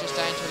maybe it's just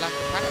down to a lack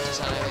of practice.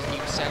 I know he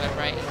was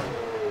celebrating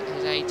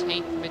his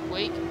 18th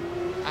midweek.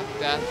 Happy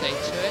birthday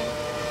to him.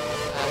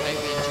 I hope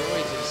he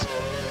enjoys his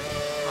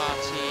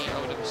party. I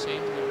would have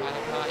assumed he would have had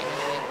a party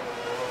with him.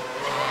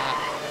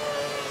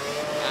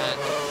 And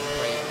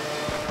probably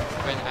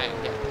went out and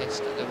get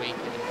pissed at the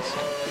weekend.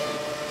 So.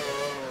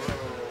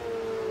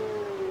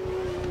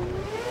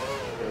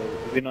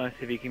 It would be nice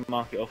if he can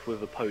mark it off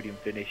with a podium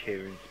finish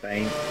here in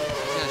Spain.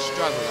 He's going to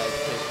struggle though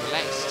because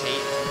Alexi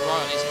is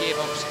right on his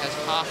gearbox, has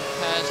half a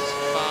curse as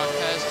far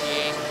curse to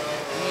use,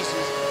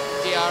 uses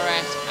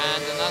DRS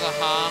and another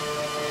half,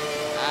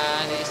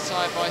 and he's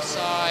side by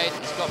side,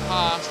 he's got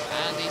past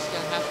and he's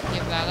going to have to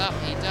give that up,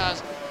 he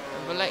does,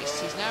 and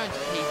Alexi's now into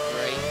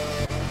P3,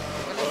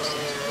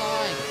 Alexi's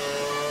flying,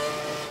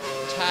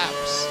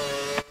 taps,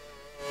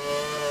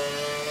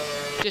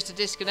 just a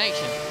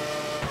disconnection.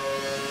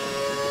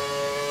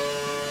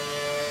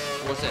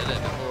 Was it a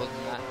little bit more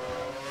than that?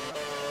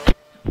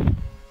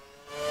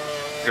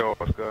 Yo,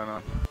 what's going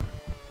on?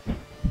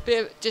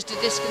 Just a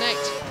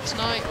disconnect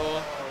tonight,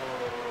 or?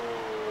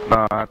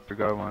 No, I have to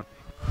go, man.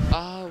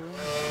 Oh,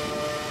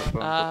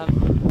 right.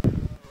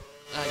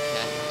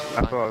 Okay.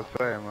 That's what I was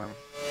saying, man.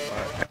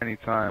 Like, any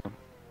time,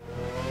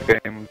 the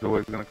game is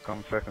always going to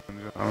come second, you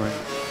know what I mean?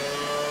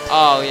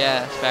 Oh, yeah,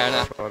 that's fair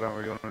enough. So I don't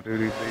really want to do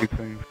these league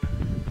things.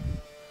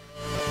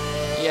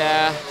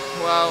 Yeah,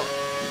 well,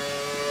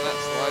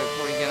 that's why we're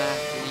probably going to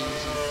have to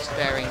use you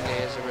sparingly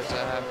as a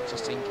reserve,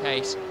 just in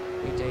case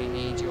we do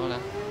need you on a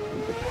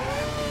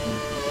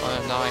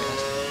night.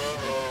 That's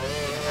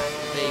going to have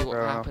to be what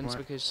happens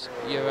because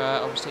you're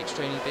obviously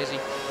extremely busy.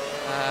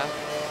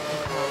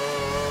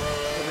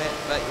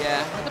 But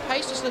yeah, the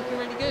pace is looking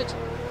really good.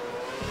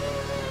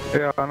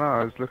 Yeah, I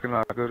know, it's looking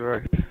like a good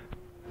race.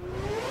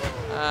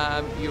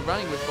 You're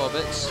running with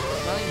Bobbitt's,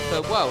 running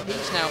for, well,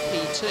 he's now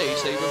P2,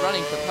 so you're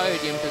running for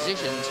podium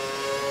positions.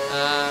 Do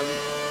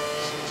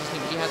you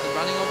think you had the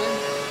running of him?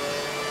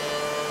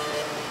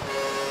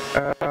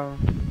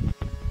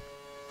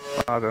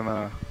 I don't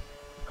know.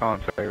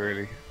 Can't say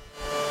really.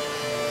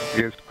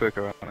 He is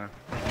quicker right now.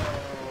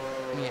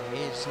 Yeah, he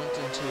is. Not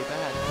doing too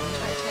bad. He's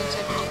about 10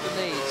 seconds off the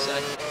lead, so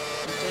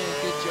he's doing a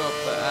good job.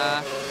 But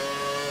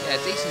yeah,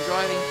 decent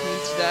driving for me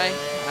today.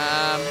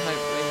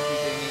 Hopefully, if we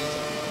do need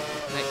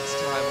next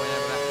time,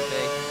 whenever that would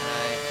be,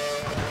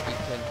 we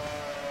can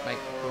make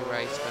the full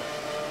race. But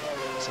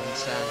it's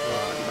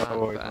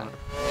understandable. Yeah, no,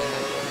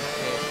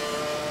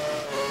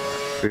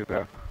 see you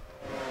there.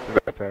 See you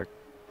there, Tag.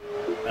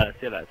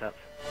 See you later, Taps.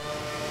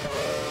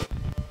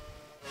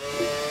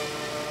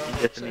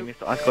 Interestingly,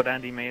 Mr. Ice Cold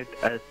Andy made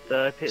a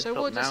third pit stop now.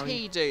 So what does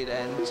he do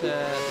then to be busy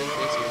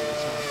all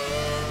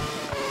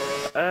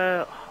the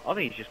time? I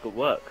think he's just got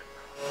work.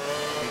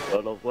 He's got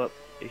a lot of work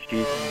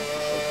issues, and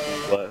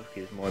obviously work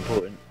is more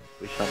important,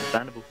 which is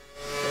understandable.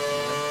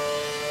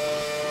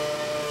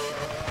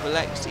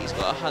 Alexi's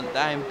got to hunt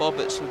down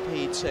Bobbitt's with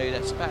P2.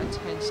 That's about a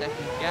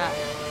 10-second gap.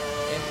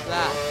 If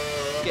that.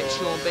 Get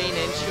Sean Bean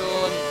in.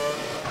 Sean,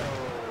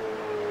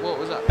 what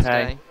was up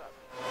today?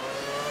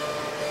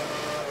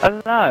 I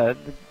don't know,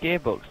 the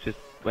gearbox just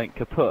went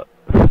kaput.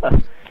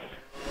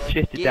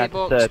 Shifted down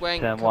to third for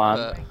turn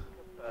 1.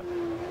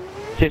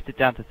 Shifted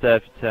down to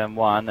third for turn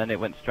 1 and it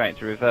went straight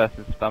into reverse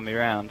and spun me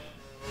round.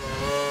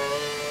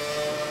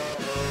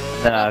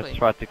 Then I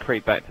tried to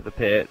creep back to the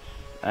pits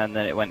and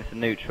then it went into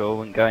neutral,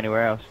 wouldn't go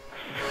anywhere else.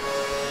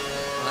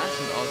 Well, that's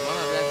an odd one,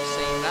 I've never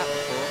seen that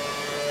before.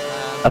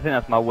 I think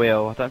that's my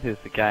wheel, I don't think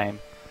it's the game.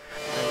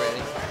 Oh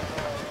really?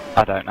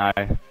 I don't know.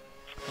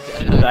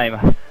 It's the same.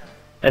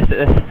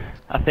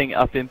 I think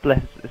I've been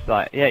blessed. It's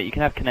like, yeah, you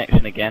can have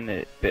connection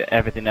again, but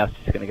everything else is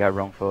just going to go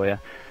wrong for you.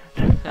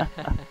 So,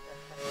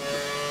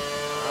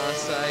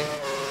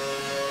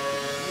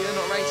 you're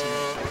not racing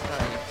next week,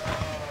 are you?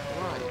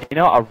 Right. You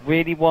know what, I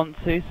really want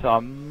to, so I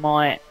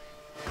might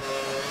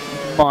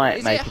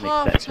Is make it an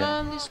half exception.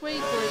 term this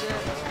week, or is it?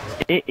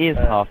 It is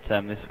half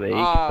term this week,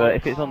 but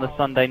if it's on the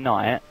Sunday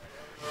night,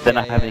 then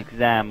I have an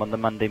exam on the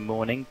Monday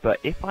morning. But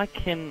if I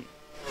can,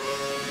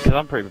 because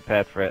I'm pretty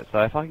prepared for it,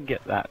 so if I can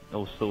get that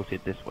all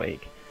sorted this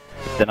week,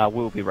 then I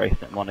will be racing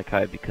at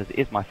Monaco because it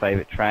is my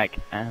favourite track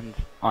and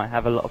I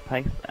have a lot of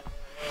pace there.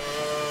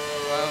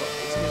 Well,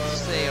 it's good to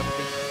see.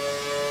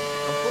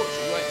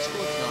 Unfortunately, you won't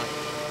score tonight.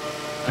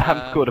 I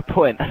haven't scored a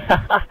point.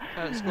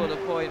 Haven't scored a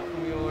point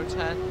from your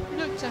return. You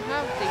look to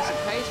have decent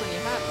pace when you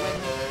didn't have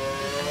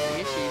the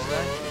issues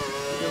though.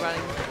 You're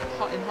running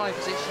in high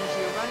positions.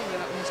 You were running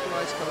with Mr.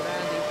 Rice covered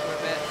Andy for a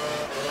bit.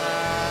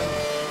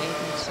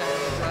 Anything to say on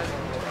the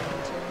driving between the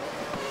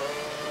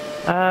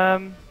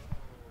two?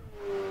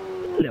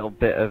 A little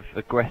bit of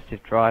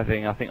aggressive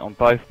driving, I think, on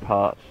both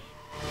parts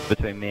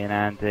between me and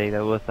Andy.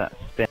 There was that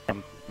spin.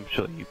 I'm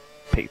sure you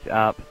picked it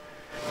up.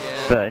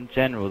 Yeah. But in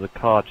general, the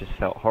car just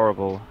felt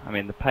horrible. I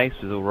mean, the pace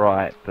was all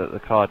right, but the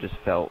car just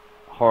felt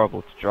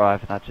horrible to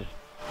drive, and I just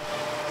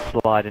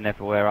sliding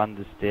everywhere,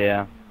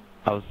 understeer.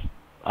 I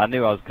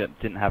knew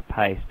didn't have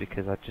pace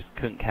because I just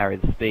couldn't carry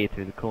the speed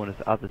through the corners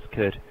that others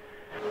could.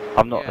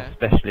 I'm not a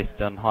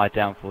specialist on high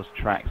downforce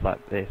tracks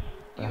like this.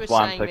 That's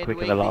why I'm so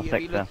quick in the last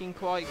sector. You were looking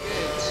quite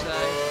good, so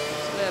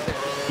it's a little bit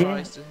of a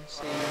surprise to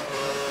see.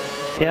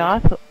 Yeah, I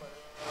thought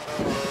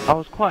I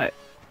was quite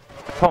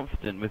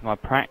confident with my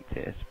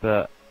practice,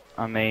 but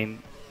I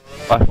mean,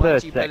 by once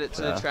third you sector, put it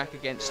to the track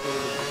against all of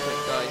the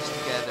quick guys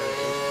together,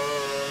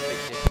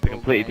 it is it's a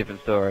completely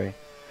different story.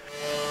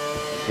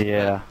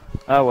 Yeah.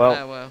 Oh well.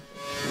 Oh well.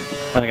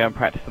 I'm gonna go and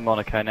practice for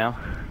Monaco now.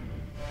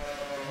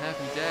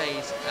 Happy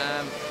days.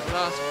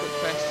 Last quick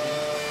question.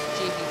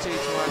 GP2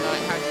 tomorrow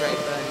night, how do you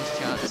rate Bernie's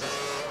chances?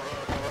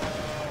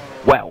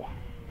 Well,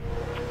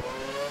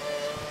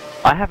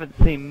 I haven't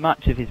seen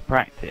much of his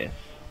practice,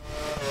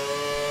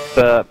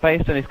 but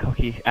based on his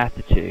cocky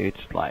attitude,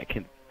 like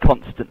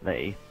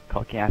constantly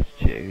cocky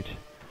attitude,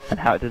 and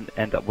how it didn't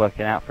end up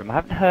working out for him, I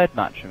haven't heard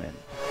much from him.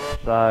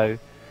 So,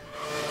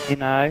 you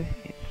know,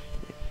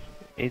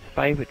 his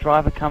favourite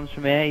driver comes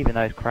from here, even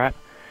though he's crap.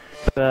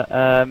 But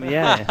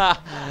yeah.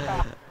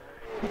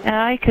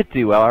 Yeah, he could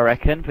do well, I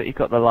reckon, but you've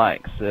got the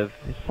likes of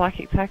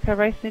Psychic Taco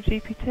racing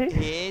in GP2.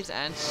 He is,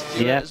 and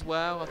Stuart as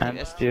well. I think and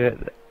that's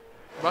Stuart.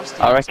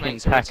 Rusty I reckon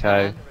makes a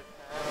Taco return.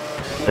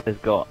 has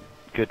got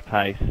good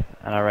pace,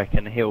 and I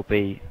reckon he'll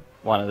be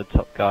one of the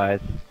top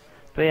guys.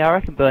 But yeah, I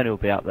reckon Bernie will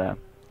be up there.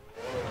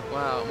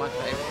 Well, my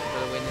favourite for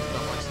the win is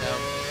not myself.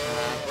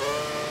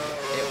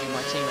 It'll be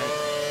my teammate. I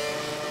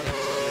think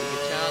he's got a really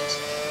good chance.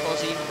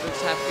 Fozzie looks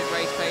to have good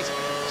race pace.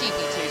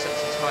 GP2 is such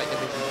a tight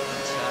division.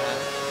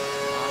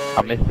 I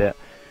miss it.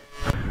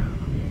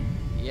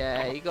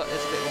 Yeah, there's a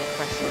bit more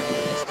pressure on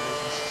this division,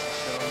 for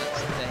sure, and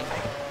that's the thing.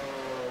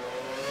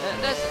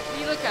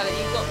 You look at it,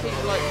 you've got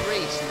people like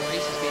Reese, and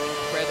Reese has been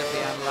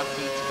incredibly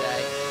unlucky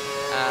today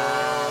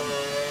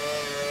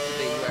to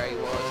be where he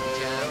was in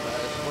Jambo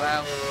as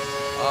well.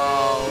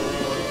 Oh,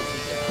 what has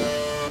he done?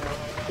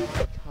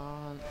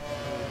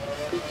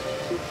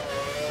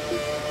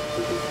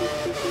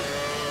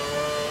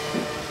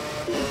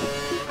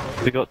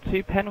 We got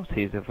 2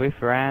 penalties, have we,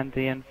 for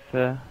Andy and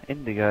for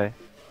Indigo?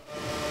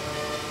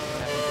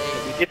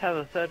 We did have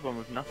a third one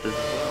with Nutters as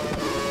well.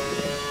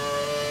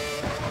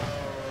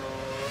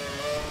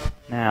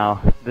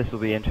 Now, this will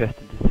be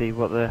interesting to see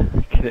what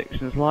the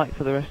connection's like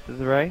for the rest of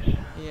the race.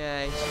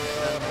 Yeah, he should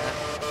have done that.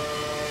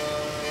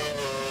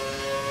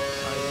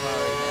 I'm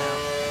worried now.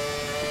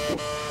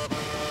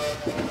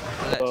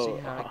 Let's see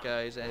how it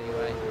goes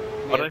anyway.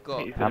 I don't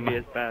think he's going to be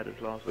as bad as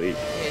last week.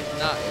 It's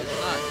not.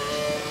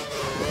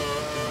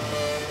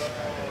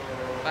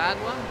 Bad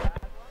one?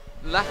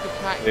 Lack of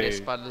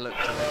practice by the looks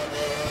of it.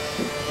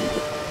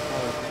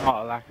 Oh, it's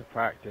not a lack of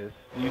practice.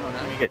 You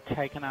get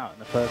taken out in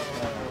the first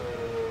corner.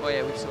 Oh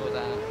yeah, we saw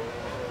that.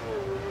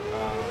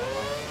 I'm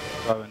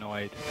so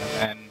annoyed. And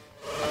then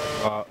I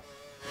got...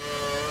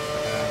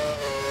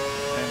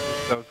 then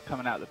just I was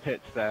coming out of the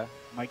pits there.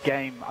 My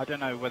game, I don't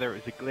know whether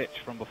it was a glitch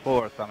from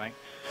before or something.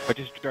 I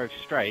just drove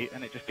straight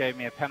and it just gave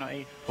me a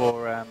penalty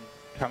for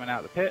coming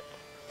out of the pits,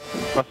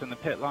 crossing the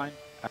pit line.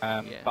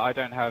 But I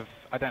don't have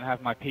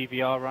my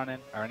PVR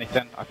running or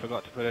anything. I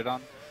forgot to put it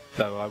on,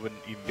 so I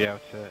wouldn't even be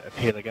able to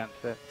appeal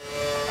against it.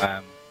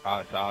 So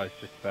I was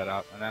just fed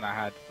up. And then I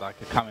had like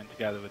a coming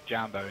together with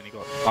Jambo, and he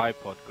got a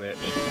bipod glitch,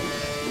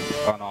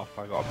 gone off.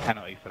 I got a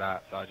penalty for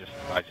that, so I just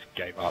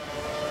gave up.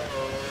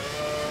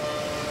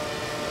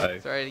 So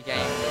throw the game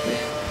in.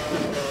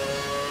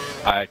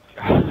 I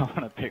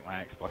want to pick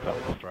my Xbox up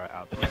and throw it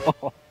out the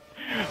door.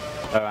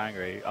 So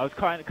angry. I was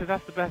crying because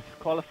that's the best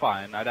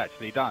qualifying I'd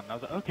actually done. I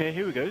was like, okay,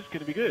 here we go, it's going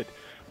to be good.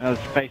 And I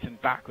was facing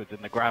backwards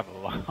in the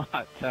gravel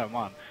at turn 1.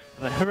 I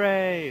was like,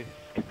 hooray,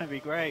 it's going to be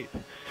great. It's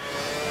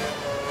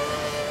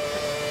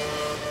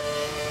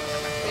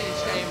been a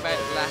shame about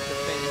the lack of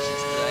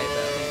finishes today,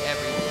 but I think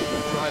every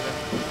driver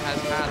has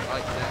had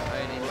like their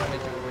own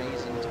individual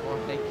reasons why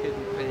they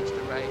couldn't finish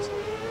the race.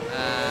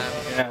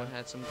 Everyone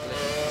had some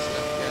glitch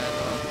stuff going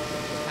on.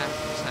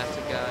 Captains had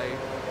to go.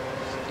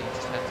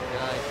 had to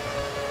go.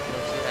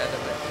 Obviously had a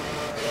bit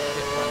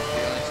fun, to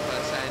be honest, by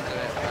the sound of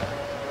it.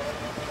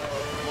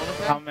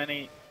 Monaco? How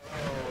many?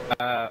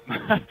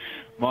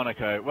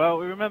 Monaco. Well,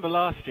 we remember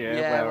last year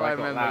where I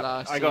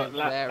got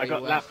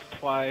lapped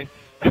twice.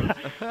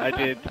 I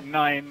did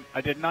 9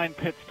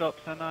 pit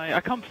stops and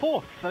I come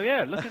fourth. So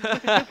yeah, looking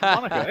good for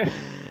Monaco.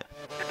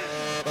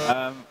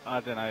 I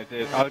don't know,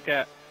 dude. I'll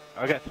get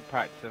some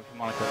practice in for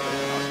Monaco.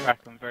 It's not a track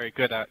I'm very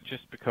good at,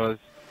 just because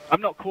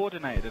I'm not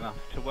coordinated enough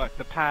to work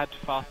the pad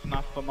fast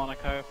enough for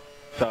Monaco.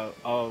 So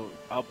I'll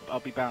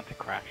be bound to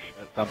crash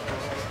at some point.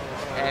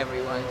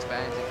 Everyone's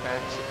bound to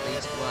crash at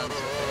least once, I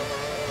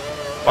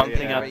think. One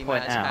thing I'd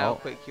point out, how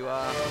quick you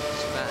are,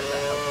 just matters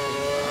how quick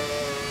you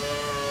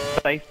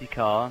are. Safety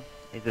car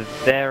is a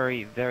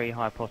very, very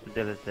high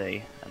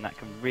possibility, and that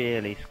can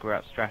really screw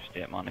up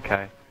strategy at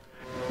Monaco.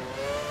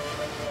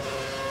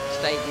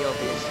 State the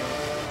obvious.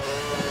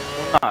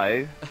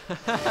 No,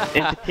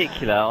 in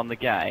particular on the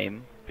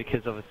game,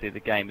 because obviously the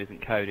game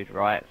isn't coded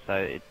right,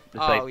 so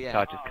the safety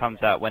car just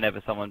comes out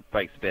whenever someone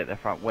breaks a bit of their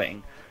front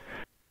wing.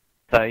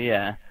 So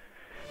yeah,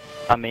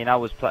 I mean, I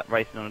was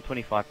racing on a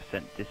 25%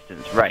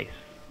 distance race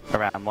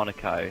around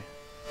Monaco,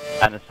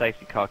 and the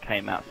safety car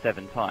came out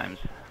 7 times.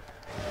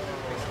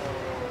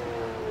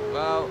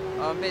 Well,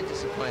 I'm a bit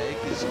disappointed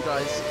because you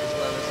guys, as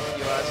well as a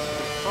few others,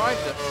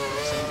 deprived us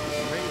of some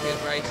really good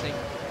racing.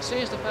 As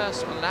soon as the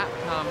first lap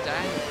calmed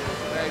down, it was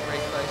very,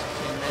 very close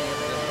between many of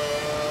the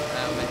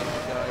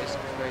guys. It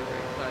was very,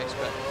 very close.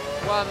 But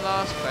one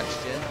last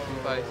question from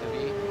both of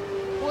you.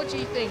 What do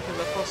you think of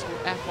a possible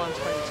F1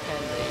 2010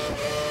 league?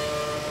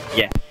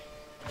 Yes.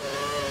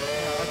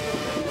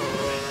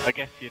 I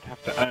guess you'd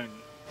have to own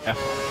F1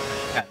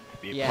 2010 to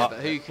be a part of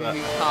it. Who can't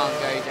go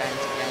down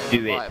to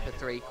game and buy it for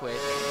 £3?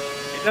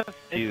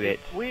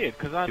 It's weird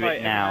because I like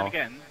every now and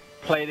again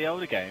play the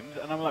older games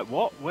and I'm like,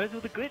 what? Where's all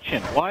the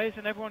glitching? Why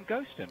isn't everyone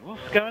ghosting?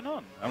 What's going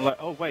on? I'm like,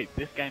 oh wait,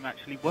 this game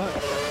actually works.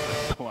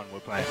 That's the one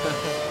we're playing.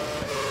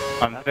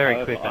 I'm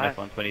very quick on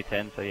F1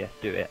 2010, so yes,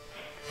 do it.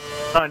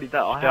 Not only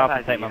that, I have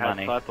actually my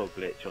money. had Cyborg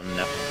glitch on F1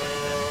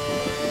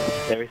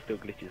 2010. There is still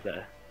glitches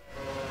there.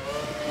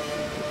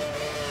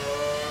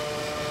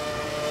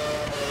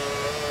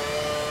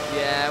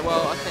 Yeah,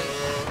 well, I think,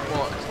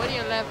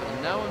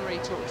 2011, no one really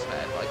talks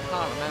about it, but I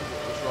can't remember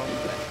what was wrong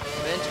with it.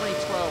 But then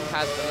 2012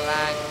 had the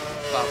lag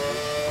bubble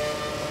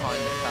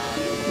behind the car.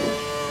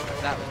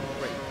 That was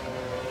pretty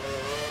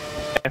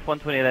cool. F1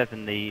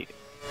 2011, the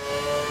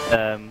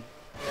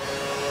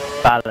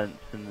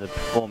balance and the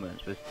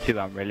performance was too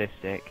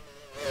unrealistic.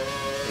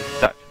 It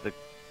stuck to the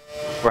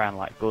ground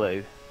like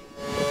glue. I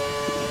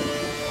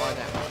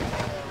don't know.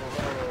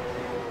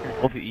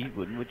 Obviously you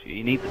wouldn't, would you?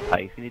 You need the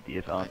pace, you need the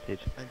advantage.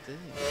 I do.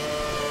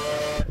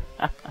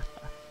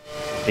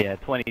 Yeah,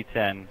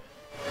 2010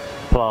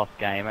 class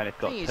game, and it's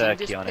got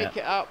Turkey on it. You just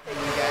pick it up in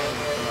the game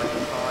from like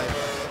a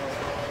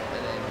 5,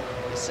 and then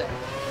the second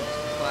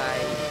play.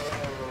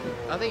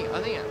 I think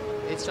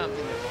it's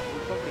something that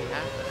will probably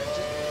happen.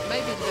 Just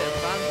maybe it's a bit of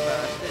fun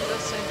first, but it does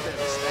seem a bit of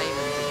a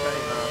statement to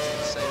Codemasters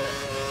to say that.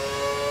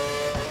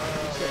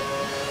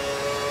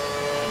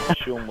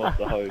 Sean was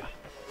the host.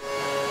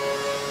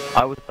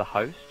 I was the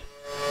host?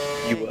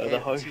 You were the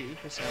host? Good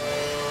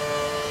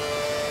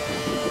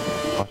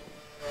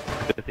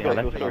thing I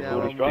left it on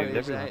everyone.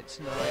 Disappointing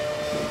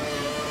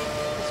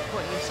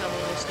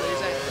someone wants to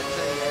lose out, but it's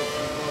only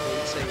open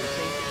body, so you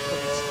think it's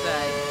probably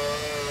today.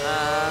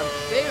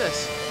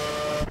 Fearless.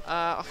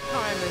 I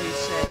can't remember who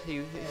said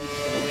who was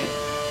going to win,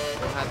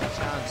 or had the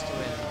chance to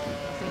win.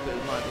 I think it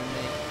might be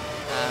me.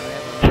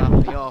 Everyone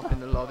laughed me off in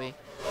the lobby.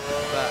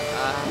 But,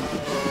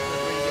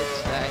 really good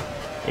today.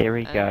 Here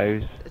he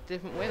goes. A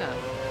different winner.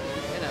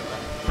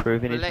 But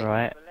proving he's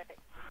right.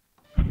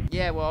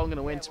 Yeah, well, I'm going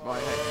to win tomorrow.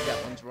 Hopefully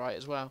that one's right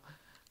as well.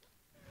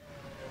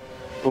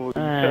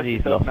 And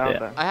he's lost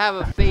it. I have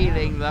a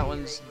feeling that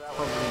one's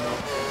probably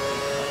not.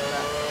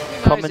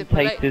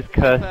 Commentator's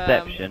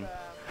curseception.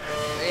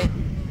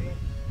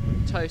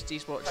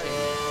 Toasty's watching.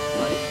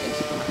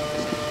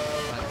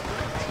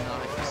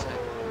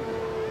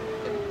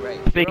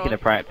 Speaking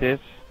of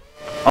practice,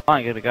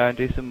 I'm going to go and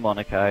do some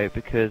Monaco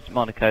because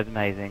Monaco's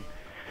amazing.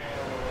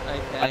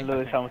 Okay. And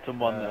Lewis Hamilton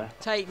won there.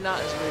 Take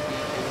nuts with you.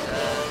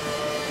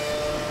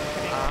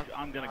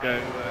 I'm going to go.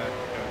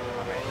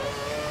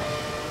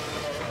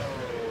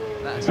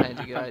 That sounds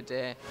a good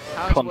idea.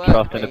 How's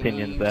contrast and work?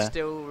 opinions there. Are you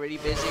still really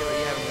busy, or are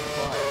you having a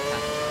quiet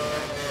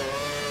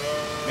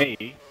patch?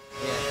 Me?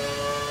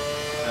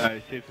 Yeah.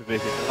 No, super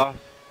busy.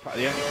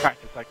 The only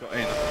practice I got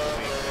in last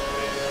week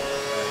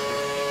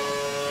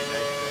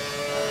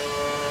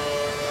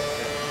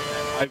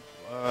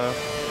was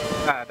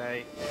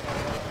Saturday.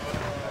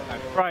 No,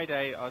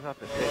 Friday I was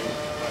up at 6.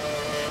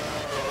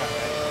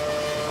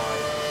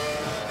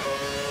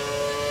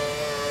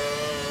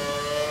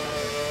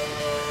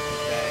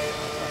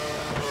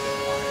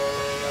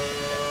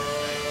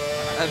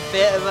 A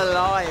bit of a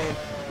lion.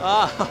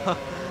 Oh,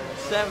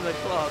 7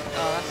 o'clock.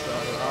 Oh, that's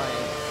not a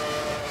lion.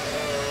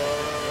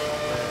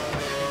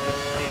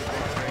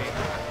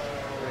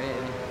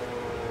 Really?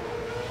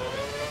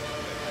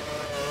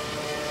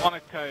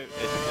 Monaco is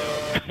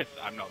still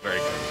I'm not very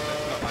good.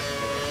 It's not like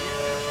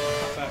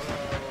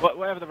but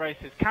whatever the race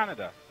is,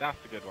 Canada, that's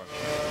the good one.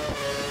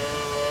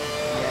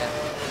 Yeah,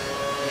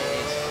 it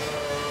is.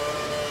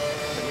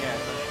 But yeah,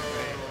 that should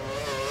be.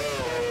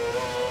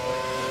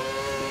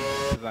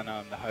 Because I know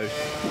I'm the host.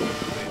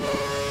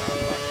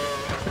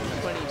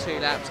 22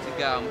 laps to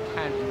go, I'm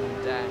counting them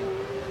down.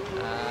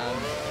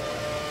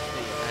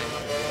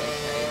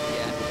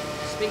 Yeah.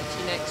 Speak to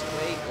you next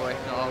week, or if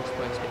not, I'll speak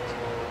to you.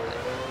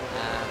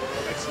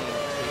 Let's see you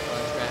next week on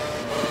track.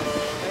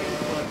 Maybe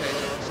Monaco's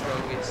not the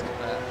strongest,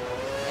 but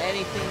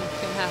anything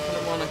can happen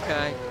at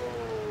Monaco.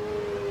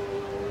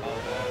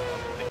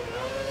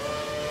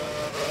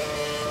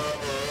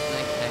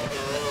 Okay,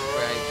 that's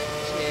great.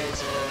 Cheers,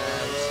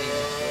 and we'll see you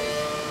next week.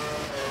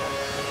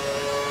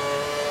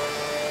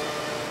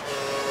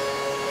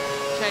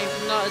 Shame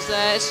from Nutters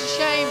there. It's a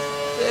shame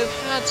that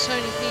we've had so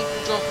many people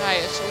drop out.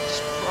 It sort of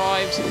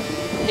deprives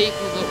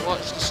people that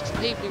watch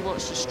people who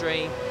watch the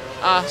stream,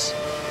 us,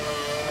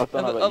 I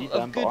don't know about you,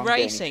 Dan, of good but I'm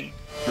racing. getting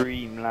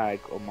extreme lag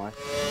on my... On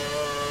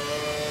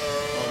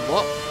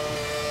what?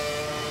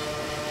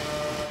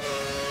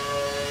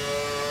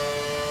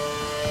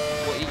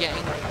 What are you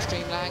getting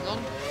extreme lag on?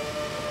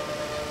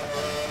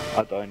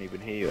 I don't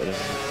even hear you at the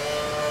minute.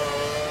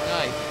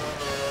 No.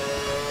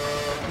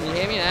 Can you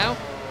hear me now?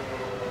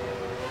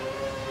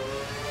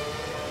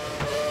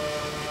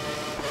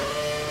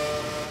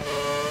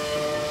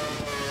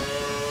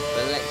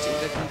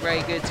 Looking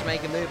very good to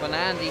make a move on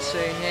Andy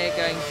soon here,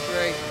 going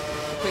through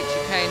the quick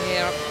chicane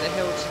here up the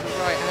hill to the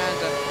right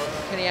hander.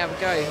 Can he have a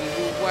go? He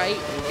will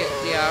wait. We'll get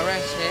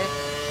DRS here.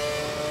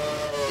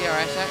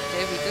 DRS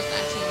active. He doesn't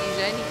actually use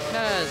any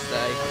curves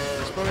though.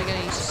 He's probably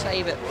going to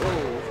save it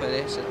all for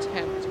this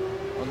attempt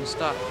on the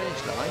start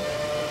finish line.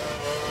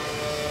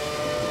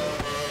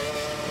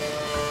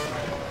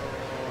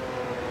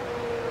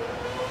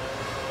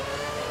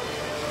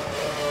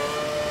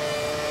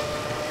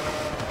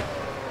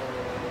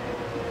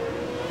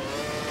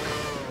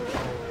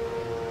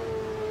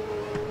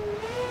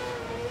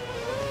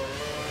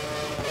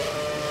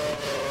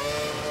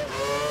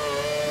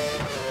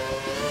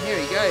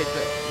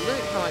 But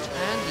look how much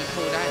Andy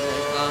pulled out in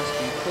those last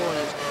few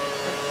corners.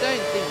 I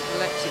don't think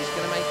Alexi's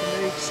going to make a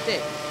move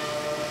stick.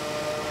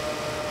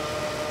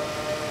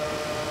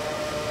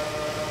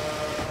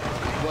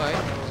 He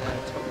won't.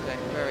 He's top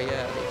out very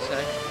early, so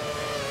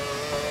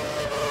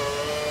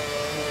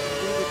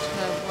we would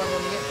turn 1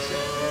 on the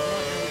exit. We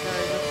might have a go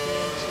looking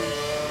into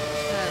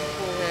turn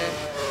 4 here.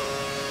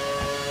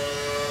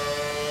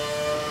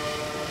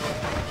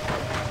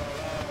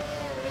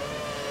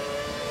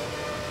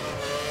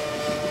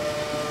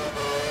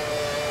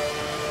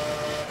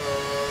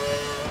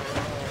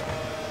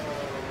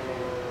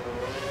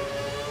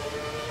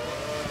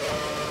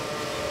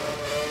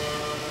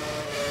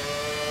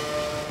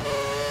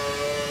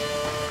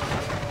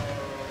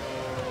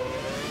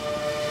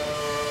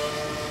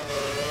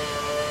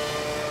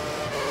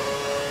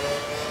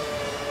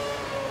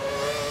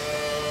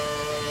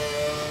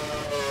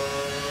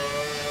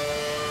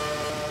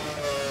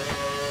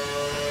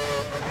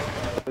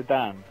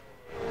 Dan,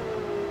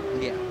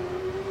 Yeah.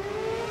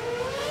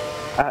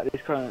 at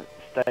this current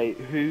state,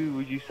 who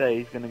would you say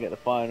is going to get the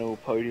final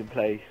podium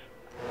place?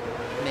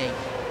 Me.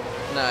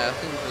 No, I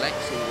think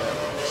Alexi will.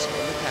 Just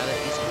look at it.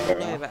 He's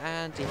all over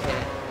Andy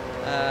here.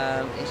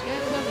 He's going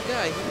to have another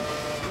go.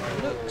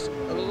 He looks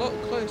a lot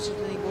closer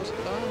than he was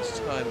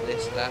last time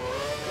this lap.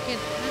 Again,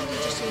 Andy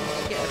just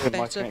seems to get a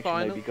better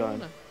final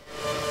corner.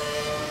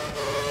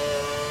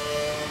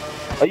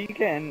 Are you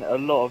getting a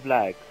lot of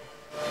lag?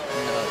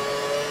 No.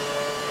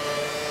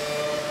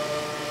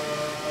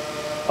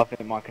 I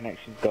think my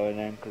connection's going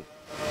in because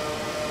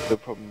there's a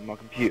problem with my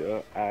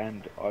computer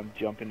and I'm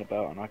jumping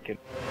about and I can...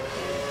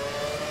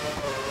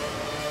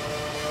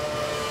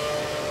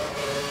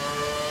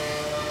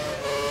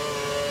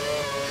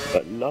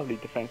 But lovely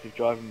defensive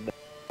driving from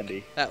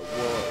Andy. That was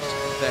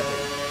very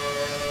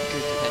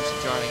good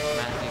defensive driving from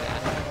Andy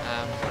there.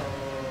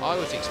 I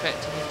was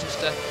expecting him just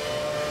to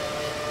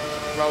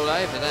roll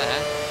over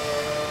there.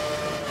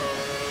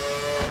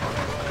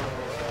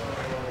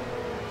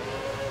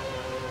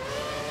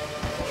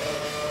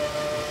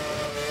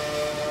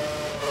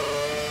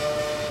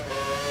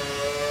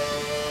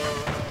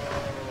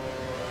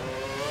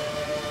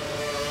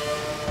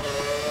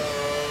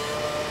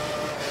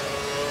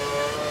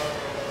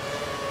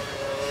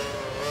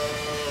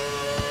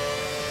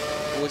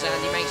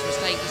 Andy makes a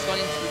mistake, he's gone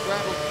into the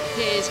gravel.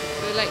 Here's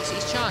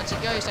Alexi's chance, he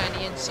goes down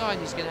the inside,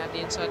 he's going to have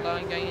the inside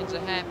line going into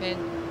the hairpin.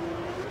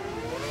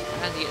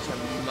 Andy gets a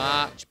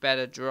much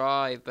better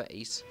drive, but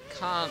he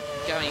can't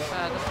go any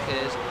further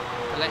because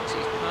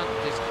Alexi's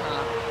pumped his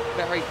car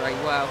very, very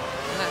well.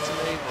 And that's a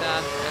move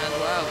done, and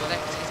well,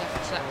 Alexi's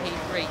up to that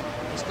P3.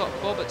 He's got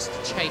Bobberts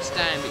to chase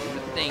down, but you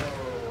would think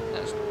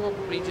that's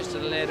probably just a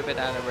little bit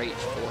out of reach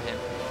for him.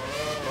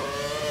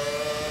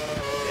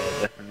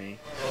 Yeah, definitely.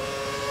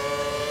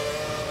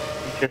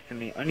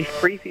 Interestingly, only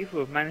 3 people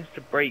have managed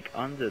to break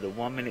under the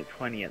 1 minute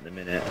 20 at the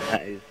minute, and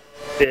that is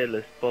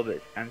Fearless,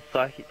 Bobbits, and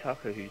Psychic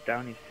Tucker, who's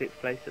down in 6th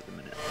place at the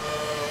minute.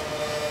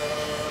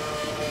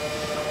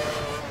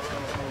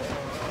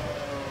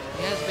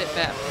 He has a bit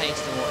better pace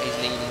than what he's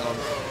leaning on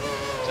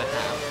to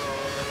have.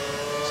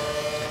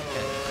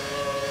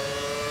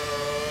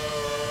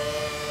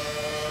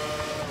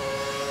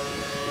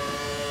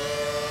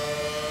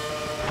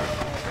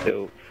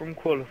 So, from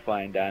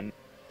qualifying, Dan,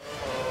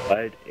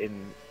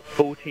 in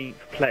 14th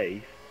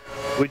place,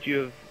 would you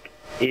have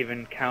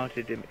even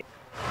counted him in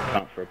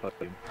for a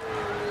podium?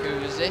 Who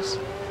is this?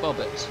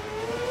 Bobbert.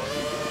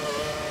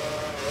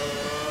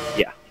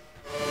 Yeah.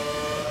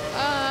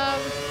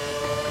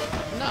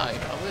 No,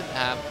 I wouldn't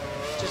have.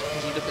 Just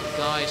because you look at the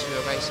guys who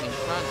are racing in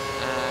front,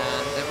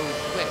 and they're all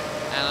quick.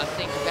 And I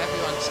think if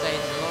everyone stayed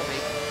in the lobby,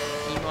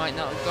 he might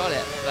not have got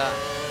it. But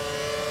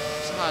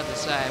it's hard to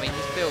say. I mean,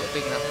 he's built a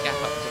big enough gap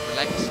up to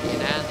Alexi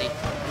and Andy,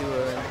 who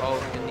were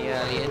involved in the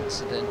early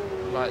incident,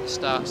 right at the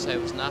start. So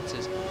was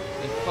Nutters. I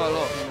mean, quite a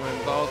lot of them were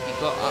involved. He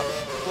got up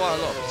quite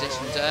a lot of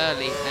positions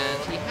early, and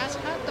he has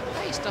had the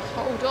pace to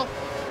hold off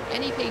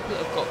any people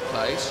that have got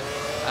close.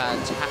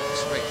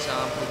 Tax, for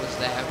example, was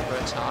there for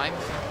a time.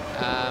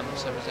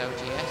 So was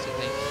LGS, I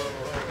think.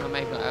 Well,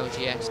 maybe not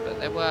LGS, but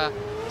there were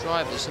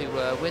drivers who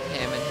were with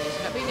him, and he's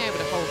been able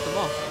to hold them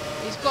off.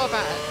 He's got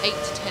about an 8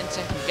 to 10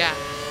 second gap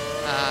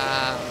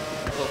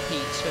for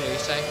P2,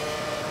 so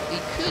he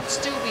could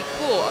still be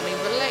caught. I mean,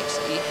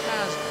 Alexi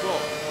has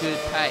got good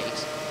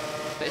pace,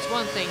 but it's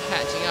one thing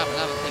catching up,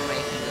 another thing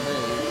making the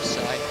move.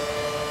 So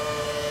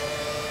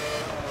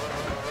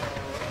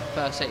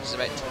first stage is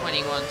about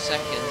 21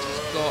 seconds. He's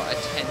got a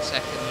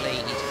 10-second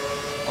lead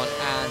on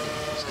Andy.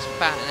 So it's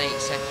about an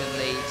 8-second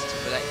lead to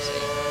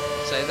Alexi.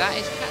 So that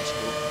is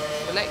catchable.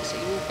 Alexi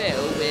will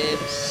feel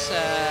with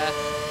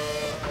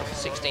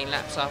 16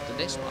 laps after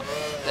this one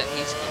that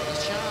he's got a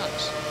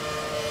chance.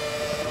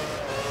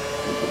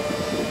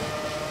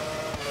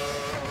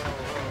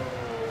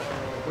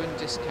 Wouldn't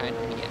discount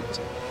him yet.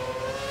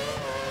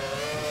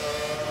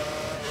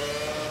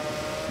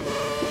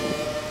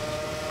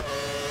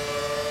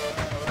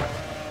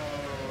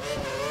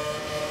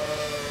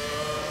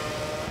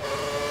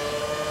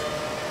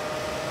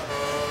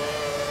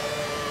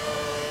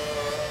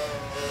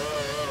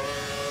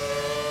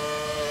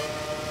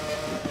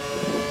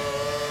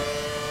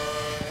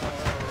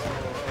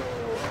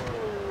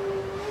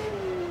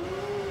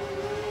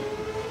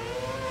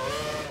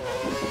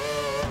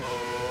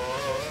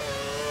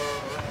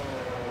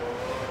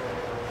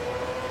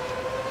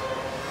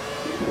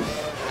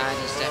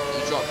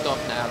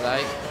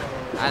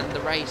 And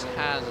the race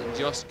has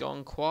just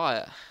gone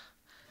quiet.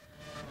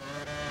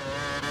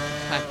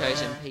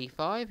 Paco's in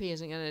P5, he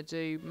isn't going to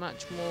do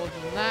much more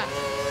than that.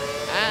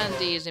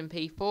 Andy is in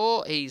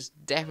P4, he's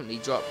definitely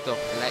dropped off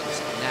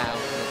Alexi now.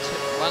 It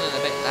took 1 and a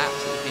bit laps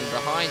that he's been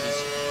behind,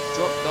 he's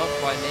dropped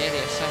off by nearly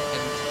a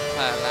second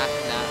per lap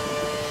now.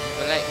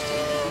 Alexi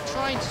will be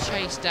trying to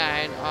chase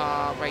down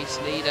our race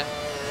leader,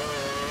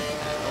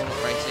 or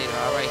not race leader,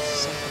 our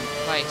race second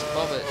place,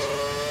 Bobbert,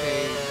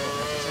 who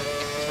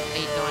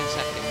 8-9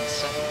 seconds,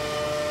 so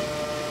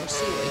we'll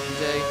see what he can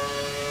do.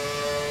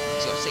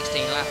 He's got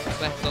 16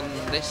 laps left on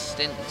this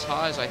stint of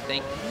tyres, I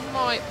think. He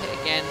might pit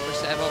again for a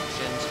set of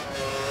options,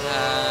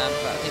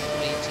 but I think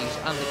he needs to use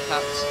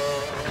undercuts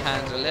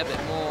and a little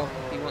bit more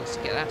if he wants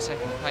to get that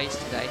second place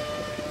today.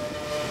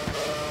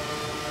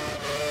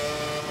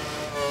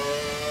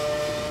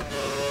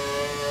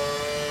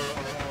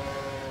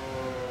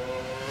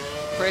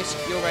 Chris,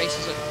 your race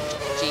is at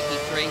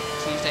GP3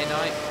 Tuesday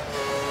night.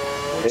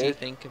 What do you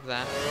think of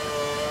that?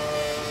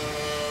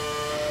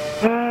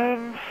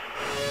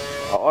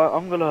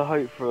 I'm going to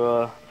hope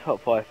for a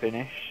top 5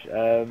 finish.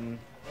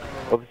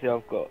 Obviously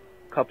I've got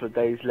a couple of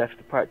days left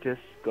to practice,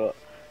 got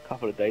a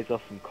couple of days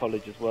off from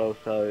college as well,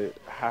 so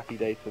happy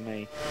days for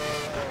me.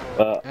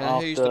 But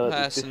and who's the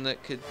person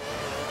that could...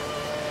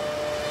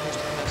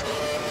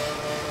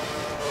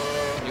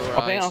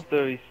 I think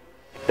after his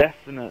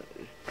definite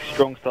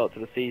strong start to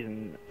the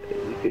season,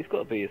 it's got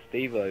to be a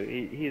Stevo.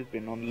 He has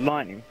been on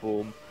lightning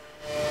form.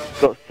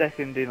 Got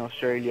second in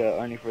Australia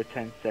only for a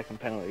 10-second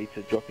penalty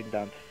to dropping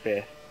down to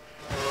 5th.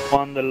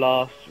 Won the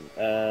last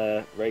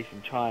race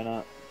in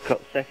China.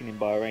 Got second in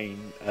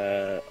Bahrain,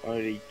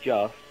 only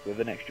just with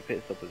an extra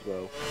pit stop as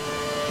well.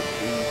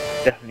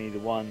 He's definitely the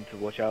one to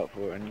watch out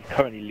for, and he's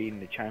currently leading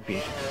the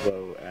championship as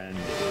well, and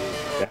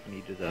it's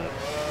definitely deserved.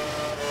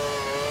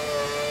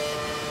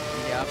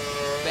 Yeah,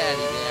 I've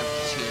barely been able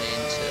to tune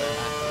into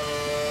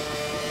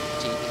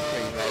GP3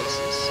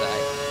 races, so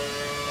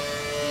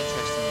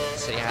interesting to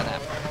see how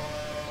that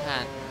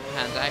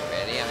pans out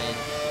really. I mean,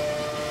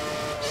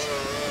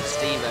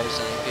 Stevo's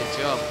done a good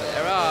job, but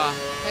there are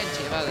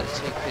plenty of others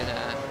who could,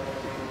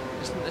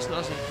 it's not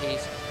as if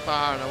he's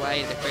far and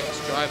away the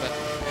quickest driver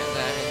in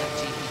that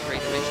GP3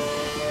 division.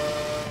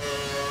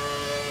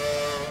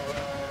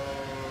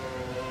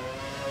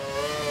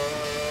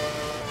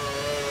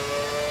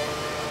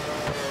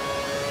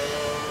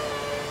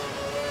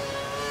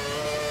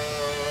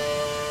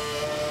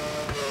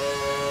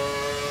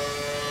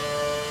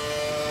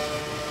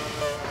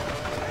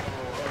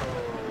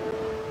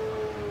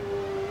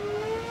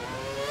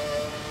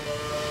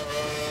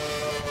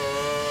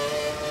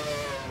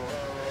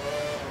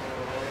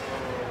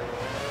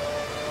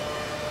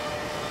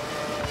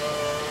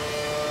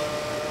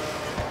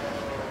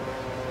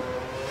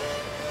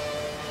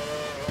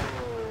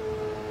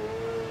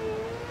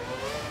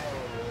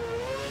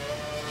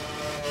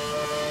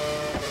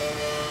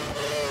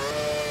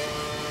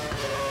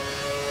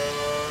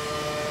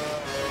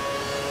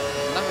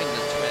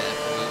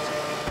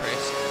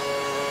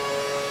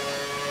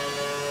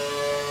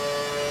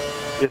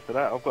 Just for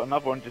that, I've got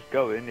another one just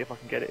going if I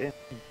can get it in.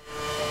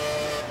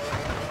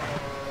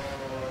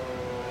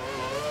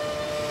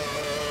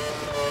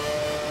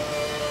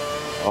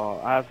 Oh,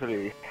 I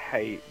absolutely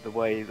hate the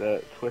way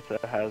that Twitter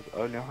has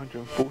only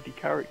 140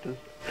 characters.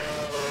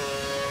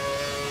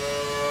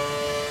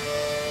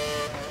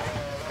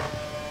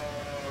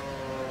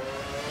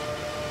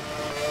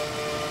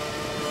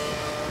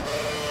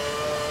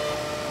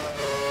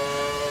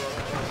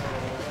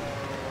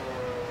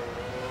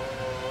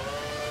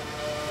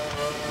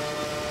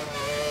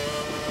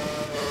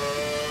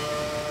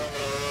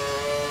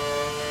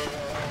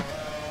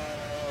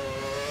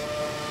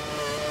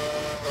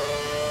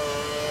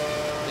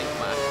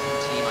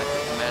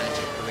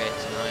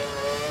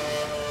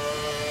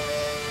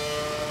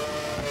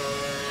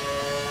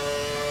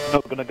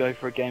 Not gonna go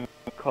for a game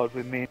of cards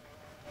with me.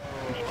 I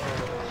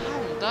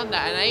haven't done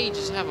that in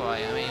ages, have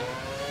I? I mean,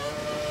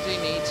 do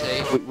need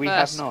to. We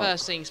have not.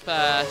 First things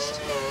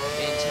first,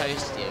 being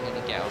toasted, you're going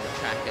to get on the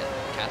track at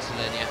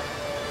Catalonia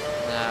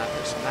and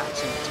put some laps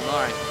in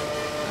tomorrow.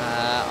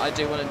 I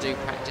do want to do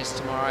practice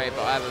tomorrow,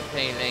 but I have a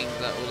feeling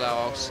that although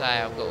I'll say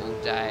I've got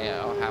all day,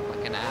 I'll have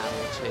like an hour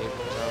or two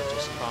because I'll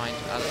just find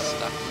other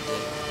stuff to do.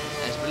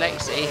 There's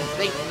Alexi, I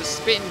think the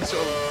spin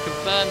sort of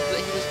confirmed that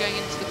he was going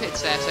into the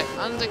pits there, so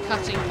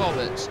undercutting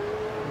Bobbitt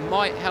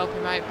might help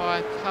him out by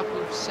a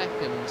couple of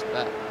seconds,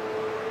 but I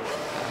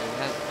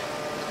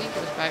think it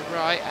was about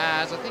right,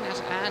 as I think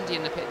that's Andy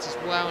in the pits as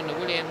well, and the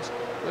Williams.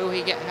 Will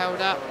he get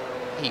held up?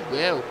 He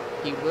will.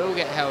 He will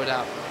get held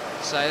up.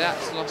 So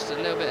that's lost a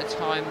little bit of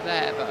time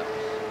there, but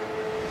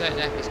I don't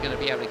know if he's going to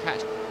be able to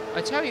catch.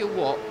 I tell you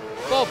what,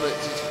 Bobbitt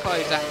has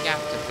closed that gap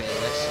to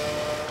Fearless.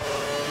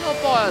 Not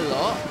by a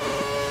lot,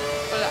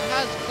 but it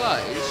has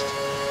closed.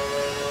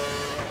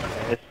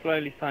 It's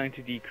slowly starting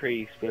to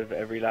decrease with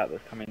every lap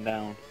that's coming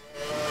down.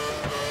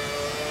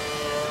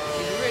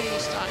 He's really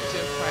starting to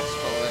impress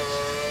Bobbitt.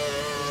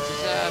 He's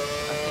deserved,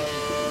 I think,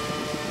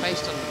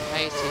 based on the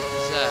pace he's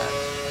deserved,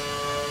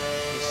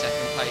 his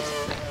second place, I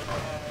think.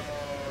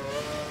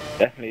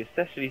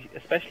 Definitely,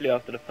 especially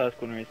after the first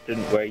corner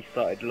incident where he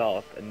started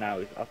last and now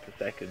he's up to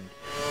second.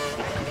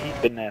 He's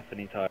been there for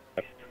the entire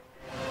race.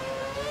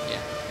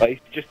 Yeah. But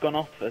he's just gone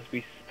off as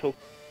we talk.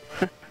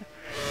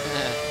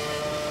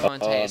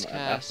 Commentator's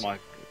curse.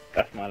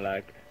 That's my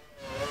lag.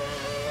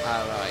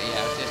 Oh right, yeah,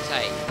 I was just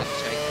saying, let's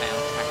show you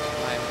on track at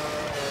the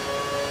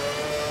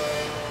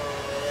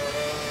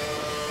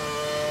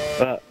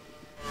moment.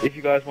 But if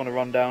you guys want to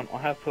run down, I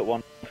have put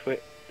one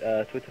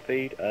Twitter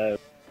feed. Yeah,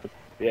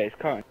 it's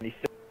currently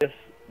Sis,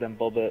 then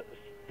Bobbitt,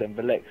 then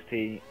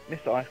Velexity,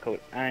 Mr. Ice Cold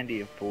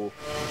Andy in 4th,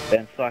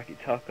 then Psychic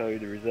Taco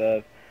the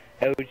reserve,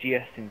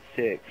 LGS in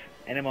 6th,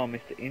 NMR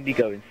Mr.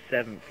 Indigo in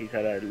 7th. He's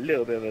had a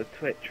little bit of a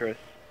treacherous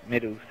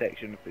middle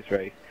section of this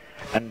race,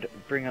 and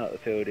bringing up the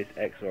field is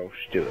XRL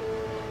Stewart.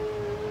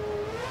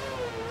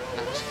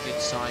 That's a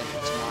good sign for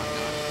tomorrow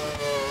night.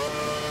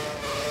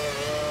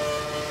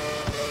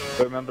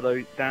 But remember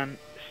though, Dan,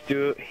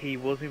 Stewart, he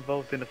was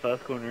involved in the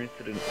first corner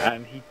incident,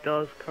 and he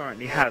does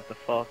currently have the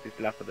fastest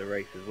lap of the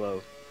race as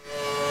well.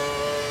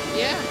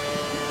 Yeah.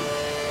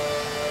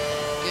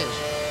 Good.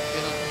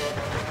 Good on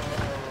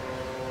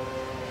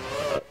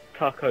him.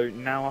 Taco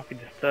now up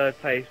into 3rd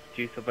place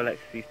due to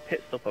Valexi's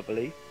pit stop, I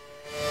believe.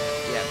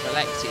 Yeah,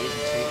 Velexity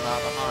isn't too far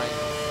behind.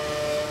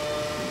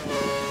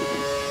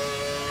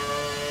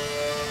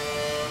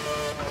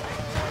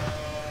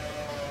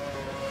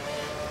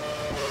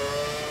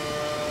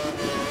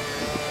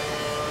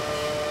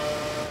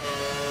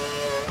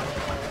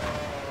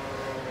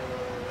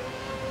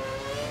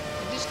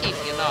 I'm just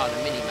keeping an eye on the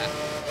mini-map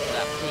for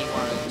that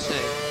P1 and 2.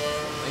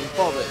 I mean,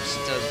 Bobbitt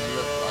does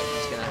look like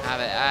he's going to have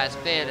it as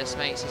Fearless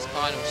makes his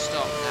final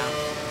stop now.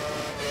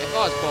 If I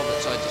was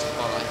Bobbitt, I'd just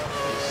follow.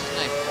 There's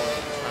no point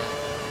in trying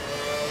to...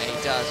 And he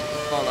does, he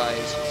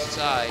follows,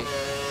 so...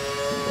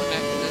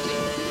 No, does he?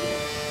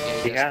 Yeah,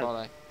 he does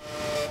follow.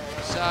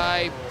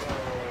 So...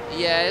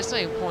 Yeah, there's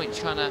no point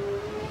trying to...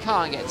 You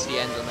can't get to the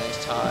end on those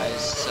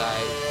tyres, so...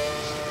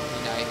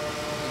 You know, you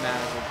might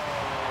as well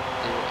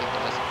do what he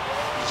does.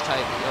 Just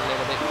hope that you're a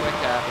little bit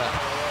quicker, but...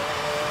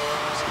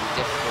 It's going to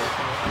be difficult.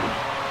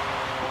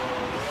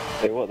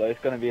 So what though, it's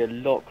going to be a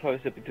lot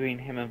closer between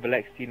him and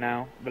Velexity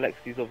now.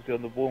 Valexity's obviously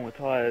on the warmer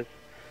tyres,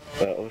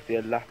 but obviously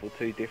a lap or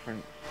two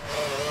difference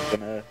is going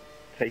to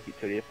take it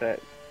to the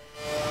effect.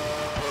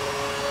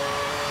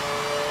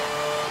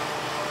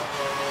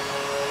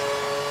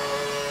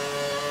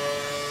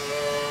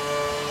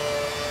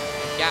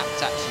 The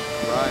gap's actually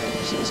grown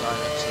since I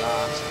looked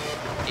last.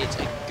 It's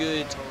a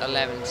good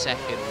 11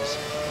 seconds.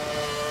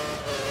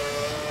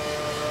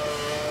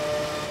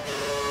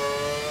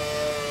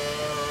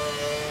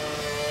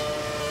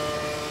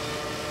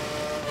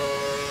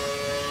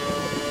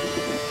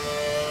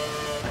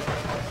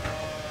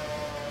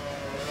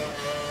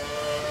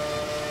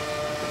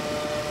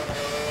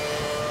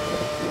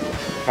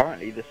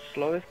 Currently, the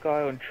slowest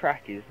guy on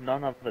track is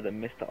none other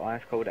than Mr.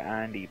 Ice Cold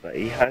Andy, but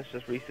he has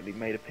just recently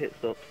made a pit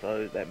stop,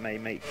 so that may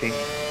make things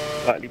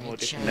slightly more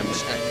different than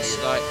with Andy.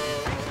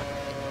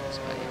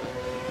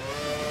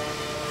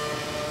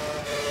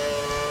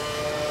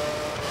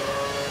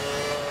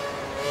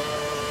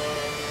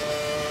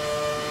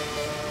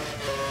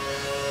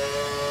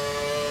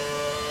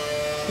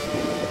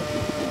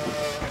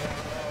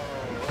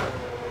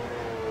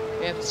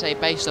 say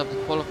based off the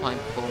qualifying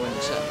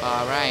performance at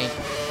Bahrain,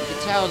 you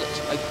could tell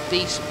that a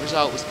decent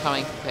result was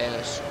coming for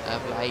Peerless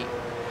of late.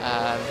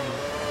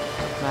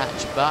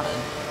 Match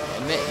Button,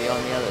 admittedly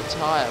on the other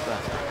tyre,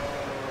 but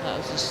that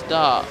was the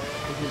start,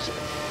 because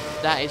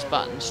that is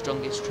Button's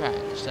strongest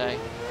track, so...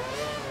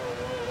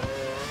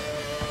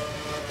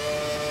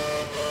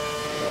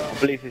 I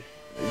believe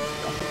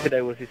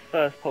today was his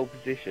first pole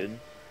position,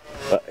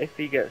 but if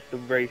he gets the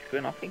race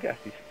win, I think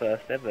that's his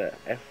first ever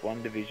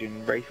F1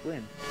 division race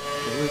win.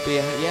 It would be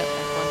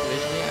F1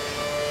 division, yeah.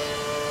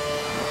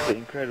 It's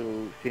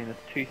incredible, seeing as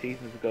 2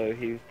 seasons ago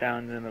he was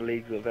down in the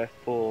leagues of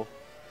F4,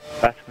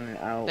 battling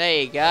it out.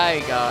 There you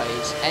go,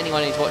 guys.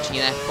 Anyone who's watching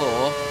in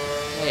F4,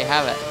 there you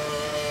have it.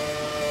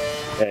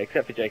 Yeah,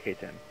 except for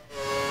JK10.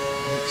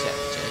 Except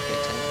for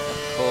JK10,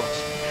 of course.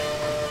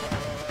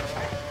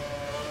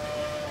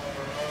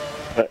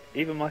 But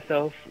even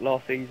myself,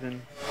 last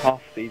season,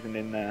 half season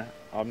in there,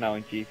 I'm now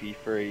in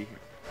GP3.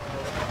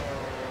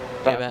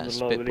 Starting from the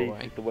lower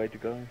leagues is the way to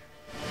go.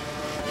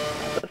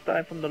 But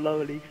starting from the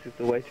lower leagues is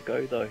the way to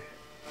go, though.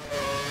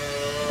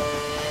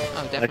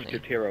 Oh, definitely. Extra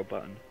TRL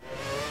Button.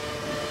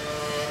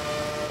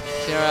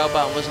 XRL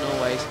Button wasn't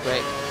always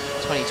quick.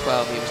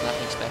 2012 he was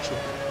nothing special.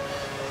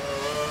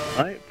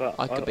 Right, but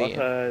I've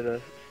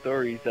heard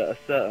stories that a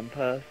certain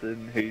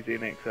person who's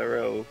in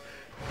XRL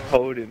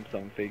told him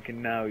something,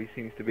 and now he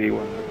seems to be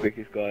one of the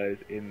quickest guys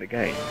in the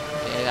game.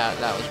 Yeah,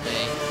 that was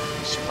me.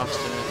 Just trust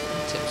him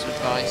with tips of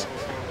advice.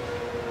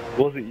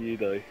 Was it you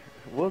though?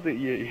 Was it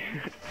you?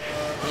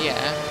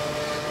 Yeah,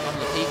 I'm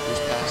the people's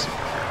person.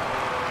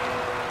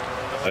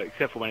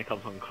 Except for when it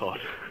comes on COD.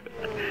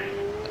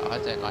 I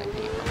don't like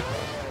people.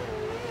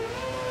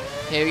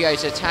 Here we go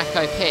to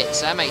Taco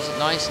Pits. That makes it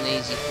nice and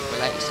easy for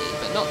Alexi,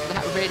 but not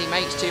that really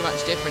makes too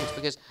much difference,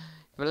 because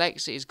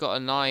Alexi's got a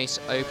nice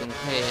open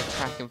clear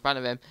track in front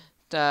of him.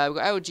 We've got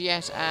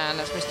LGS, and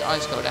that's Mr.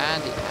 Ice Cold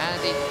Andy.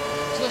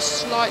 He's got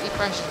slightly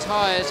fresher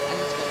tyres, and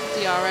he's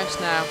got DRS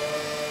now.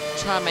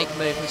 Try and make a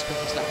move as quick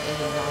as that in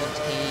the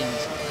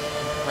 19s.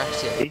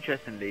 Impressive.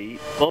 Interestingly,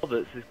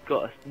 Roberts has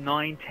got a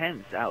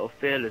 9/10 out of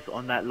Fearless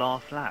on that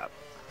last lap.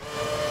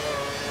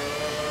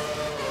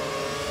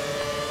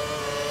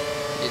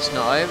 It's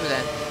not over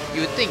then.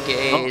 You would think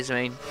it is. I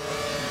mean,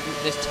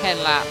 there's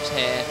 10 laps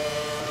here.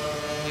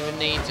 You would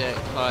need to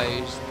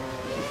close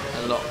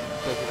a lot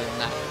quicker than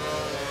that.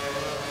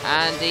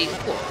 Andy,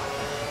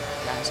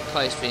 that's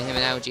close between him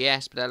and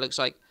LGS, but that looks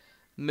like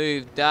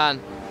move done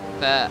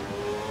for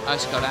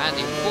Ice Cold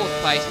Andy in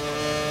 4th place.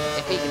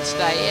 If he can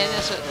stay in,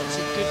 that's a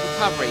good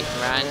recovery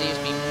for Andy. He's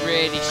been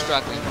really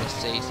struggling this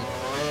season.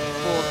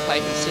 4th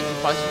place and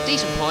signifies some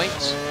decent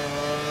points.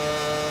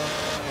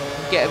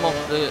 Get him off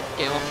the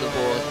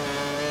board.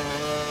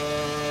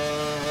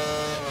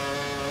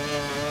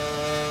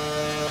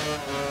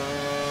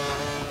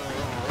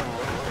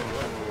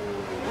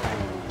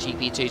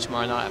 GP2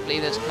 tomorrow night. I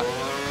believe there's a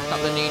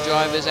couple of new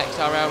drivers.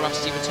 XRL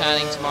Rusty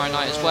returning tomorrow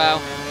night as well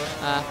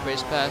for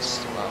his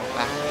first,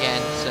 back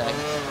again. So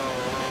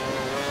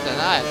don't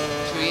know.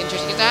 It's really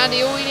interesting. It's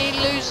Andy. All he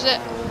loses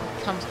it.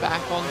 Comes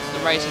back onto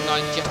the racing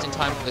line just in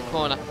time for the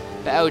corner.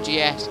 But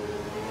LGS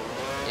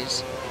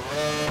is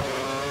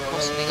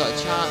possibly got a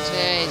chance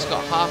here. He's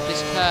got half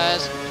his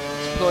curves.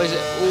 Deploys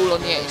it all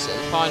on the exit of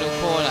the final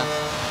corner.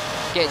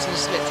 Gets in the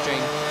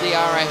slipstream.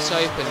 DRS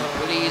open.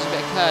 Will he use a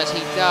bit of curves?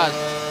 He does.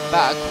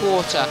 About a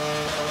quarter.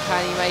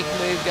 Can he make a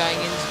move going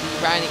into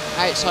the rounding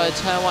outside of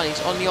turn 1?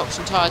 He's on the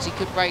option tyres. He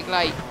could brake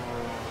late.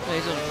 No,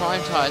 he's on the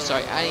prime tyres,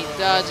 sorry. And he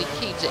does. He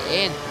keeps it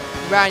in.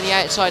 Round the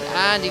outside.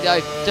 Andy,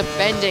 though,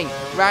 defending.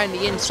 Round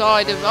the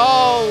inside of...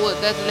 Oh,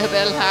 there's a little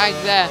bit of lag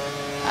there.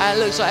 And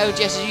it looks like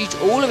LGS has used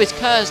all of his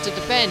curves to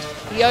defend.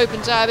 He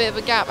opens out a bit of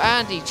a gap.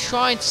 Andy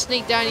trying to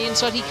sneak down the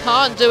inside. He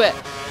can't do it.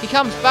 He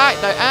comes back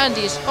though.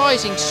 Andy is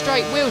fighting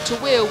straight wheel to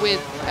wheel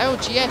with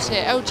LGS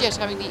here. LGS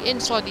having the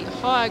inside, the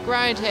higher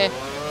ground here.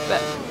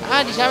 But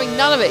Andy's having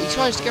none of it. He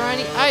tries to go around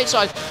the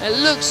outside. And it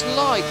looks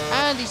like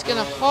Andy's going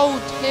to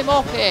hold him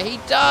off here. He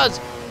does.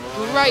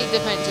 Great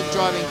defensive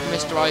driving from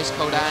Mr. Ice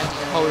Cold Andy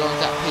to hold on to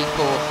that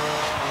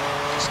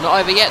P4. It's not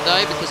over yet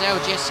though, because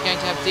LGS is going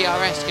to have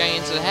DRS going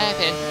into the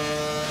hairpin.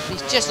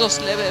 He's just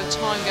lost a little bit of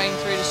time going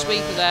through the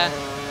sweeper there,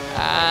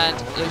 and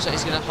it looks like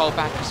he's going to hold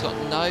back. He's got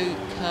no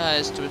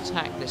curves to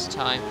attack this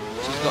time,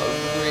 so he's got to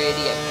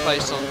really get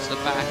close onto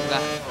the back of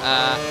that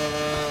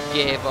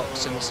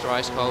gearbox of Mr.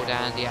 Ice Cold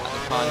Andy out of the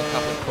final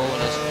couple of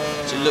corners.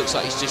 So it looks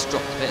like he's just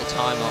dropped a bit of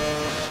time off.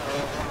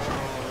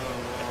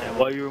 Yeah,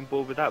 while you're on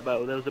board with that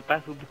battle, there was a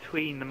battle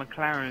between the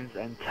McLarens,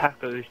 and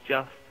Taco has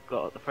just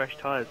got the fresh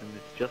tyres and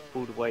has just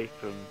pulled away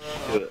from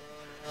Stewart.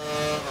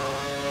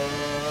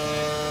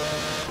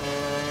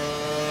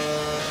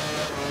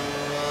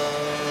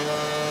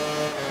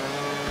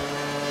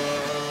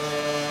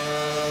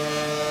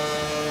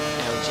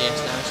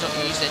 Now he's not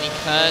used any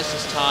curves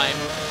this time.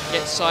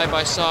 Gets side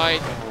by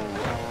side.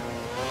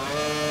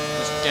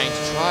 He's going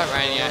to try it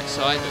around the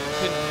outside, but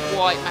couldn't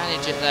quite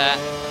manage it there.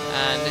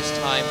 And this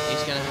time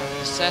he's going to have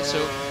to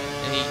settle,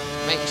 and he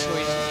makes sure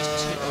he doesn't use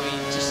too. Or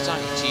he's just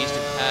starting to use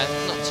the curve,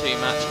 not too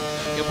much.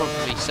 He He'll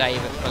probably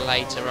save it for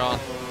later on.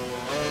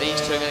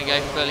 These two are going to go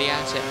fully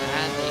at it.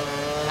 Andy,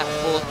 that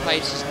fourth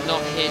place is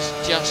not his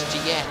just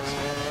yet.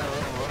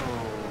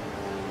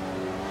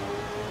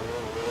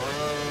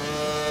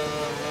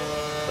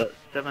 But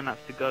 7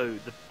 laps to go.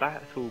 The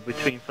battle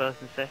between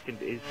first and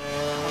second is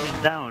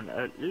coming down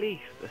at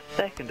least a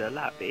second a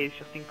lap. It is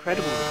just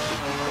incredible.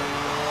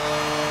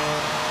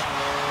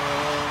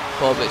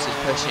 Borbitz is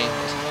pushing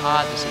as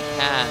hard as he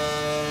can.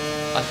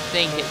 I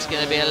think it's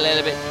going to be a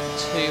little bit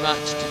too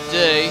much to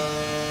do.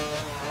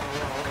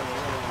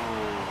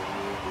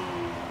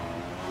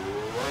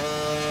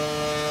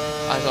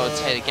 I thought I'd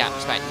say the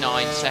gap's about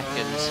 9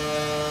 seconds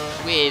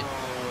with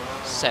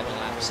 7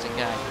 laps to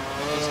go.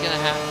 He's going to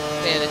have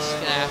Fearless is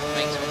going to have to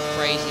make some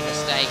crazy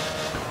mistake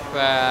for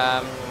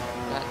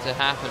that to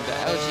happen. But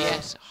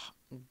LGS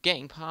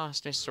getting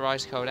past Mr.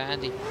 Ice Cold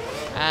Andy.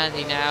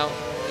 Andy now,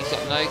 he's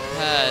got no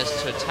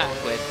curves to attack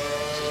with.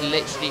 So it's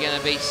literally going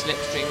to be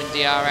Slipstream and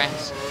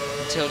DRS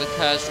until the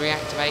curves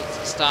reactivate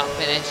at start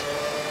finish.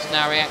 It's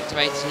now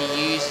reactivated and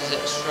he uses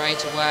it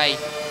straight away.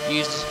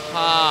 Uses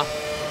half.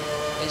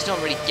 He's not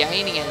really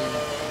gaining any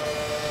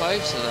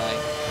closer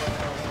though.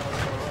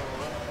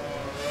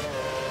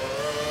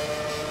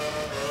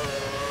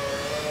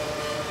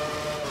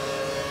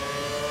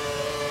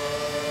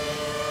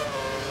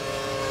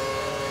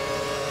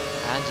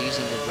 And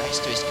using the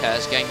rest of his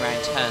curves, going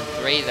around turn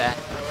 3 there.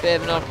 Bit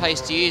of an odd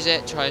place to use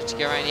it. Tries to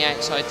go around the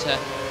outside to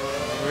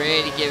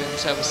really give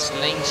himself a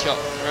slingshot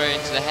through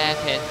into the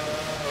hairpin.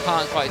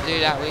 Can't quite do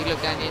that. We look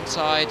down the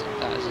inside.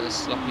 That was a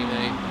sloppy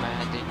move from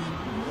Andy.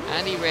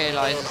 And he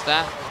realises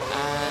that,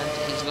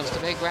 and he's lost a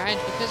big round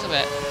because of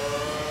it.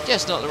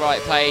 Just not the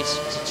right place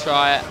to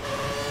try it.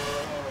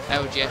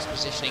 LGS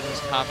positioning his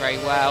car very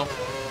well,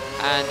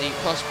 and he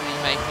possibly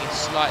making a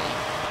slightly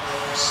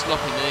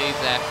sloppy move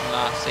there from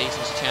last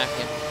season's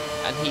champion.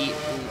 And he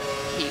will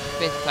keep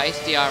 5th place,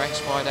 DRS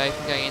wide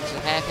open going into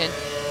the hairpin.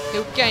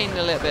 He'll gain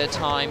a little bit of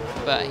time,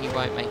 but he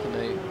won't make a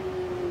move.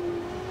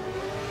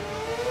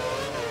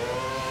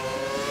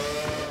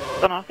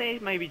 I think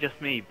it may be just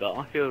me, but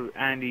I feel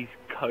Andy's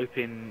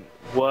coping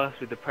worse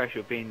with the pressure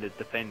of being the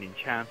defending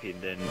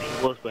champion than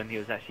he was when he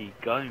was actually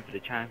going for the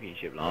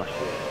championship last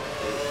year.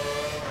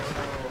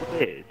 It's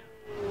weird.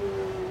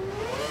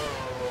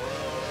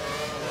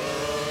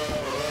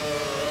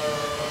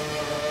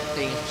 I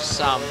think for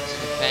some to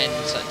defend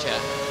it's such a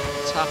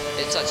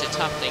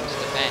tough thing to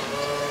defend.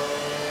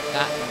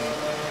 That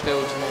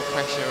builds more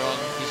pressure on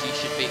because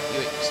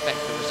you expect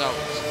the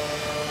results.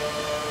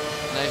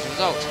 And those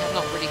results have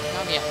not really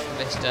come yet from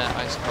Mr.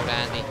 Ice Cold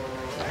Andy.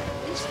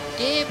 This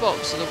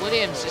gearbox of the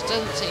Williams just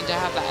doesn't seem to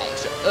have that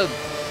extra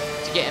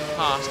to get him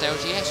past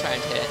LGS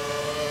round here.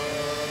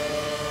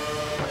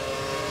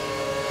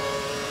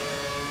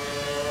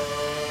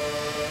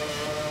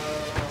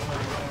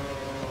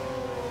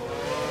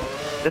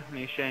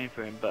 Definitely a shame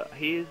for him, but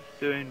he is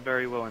doing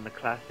very well in the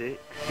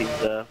Classics. He's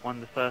won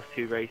the first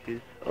 2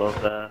 races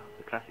of the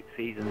Classic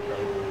season, so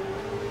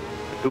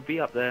he'll be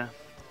up there.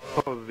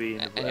 Probably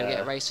in and he'll get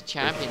a race of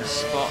champions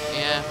spot,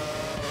 yeah.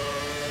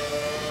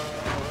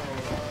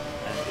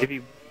 And if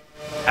he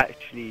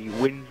actually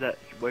wins that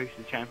race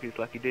of champions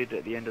like he did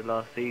at the end of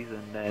last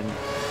season, then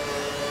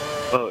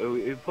well,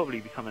 it'll probably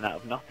be coming out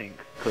of nothing,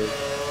 because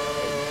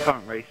his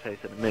current race pace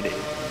at the minute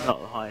is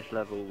not the highest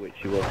level which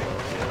he was.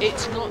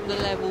 It's not the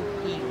level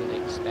he would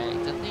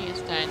expect. I think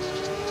it's down to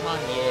just the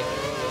time of year.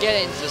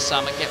 Get into the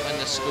summer, get when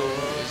the school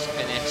is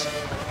finished.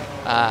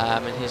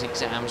 And his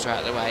exams are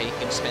out of the way, he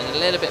can spend a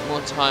little bit more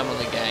time on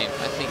the game.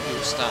 I think he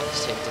will start to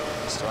see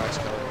Mr. Ice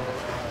Cold.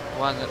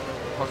 One that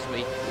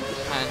possibly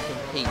can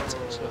compete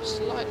to a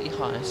slightly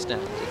higher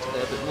standard, a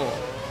little bit more.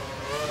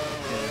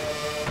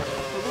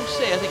 But we'll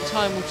see, I think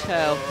time will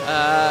tell.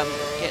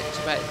 Get to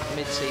about the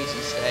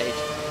mid-season stage,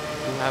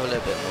 we'll have a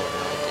little bit more of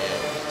an idea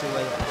as to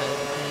whether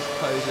these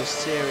pose a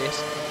serious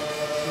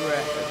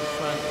threat at the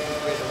front of the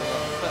grid or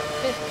not. But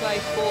 5th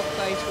place, 4th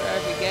place,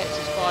 wherever he gets,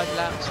 is 5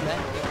 laps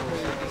left,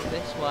 including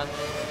this one.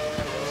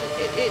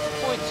 It's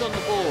points on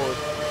the board.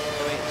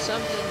 I mean, it's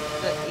something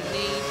that he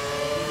needs.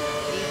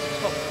 He needs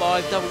a top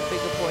 5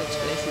 double-figure points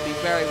finish would be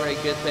very, very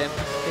good for him.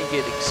 I think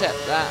he'd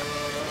accept that.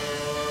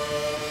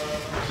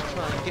 Just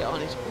try and get on.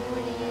 He's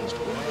already used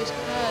all of his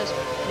cars,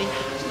 and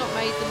he's not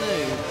made the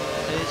move,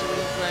 and he's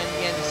already thrown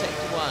the end of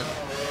sector 1.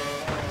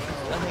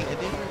 I think a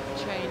different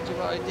change of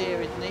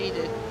idea is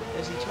needed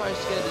as he tries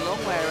to go the long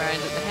way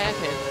around at the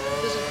hairpin.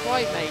 Doesn't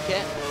quite make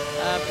it.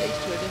 But these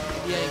two are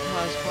definitely the only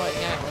cars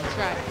fighting out on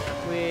track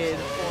with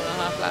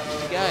 4.5 laps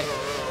to go.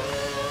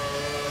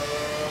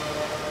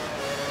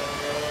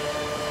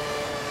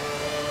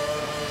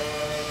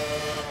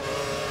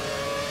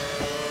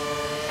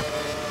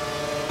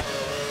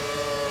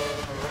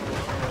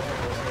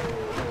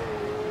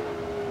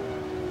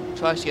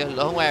 Tries to go a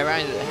long way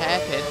around at the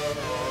hairpin.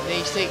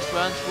 Knee 6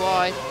 runs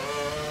wide.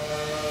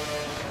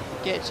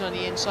 Gets on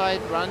the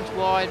inside, runs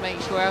wide,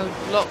 makes sure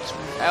blocks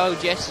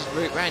LGS's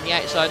route round the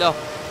outside off.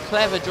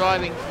 Clever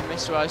driving from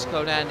Mr. Ice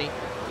Cold Andy.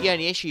 The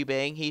only issue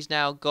being he's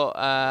now got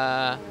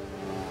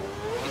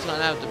not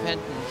now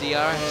dependent on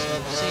DRS.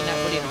 And we've seen that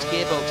Williams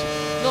gearbox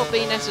not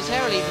be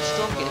necessarily the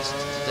strongest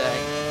today,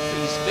 but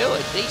he's built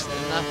a decent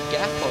enough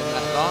gap on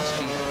that last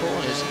few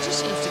corners. He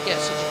just seems to get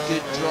such a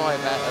good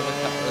drive out of a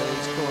couple of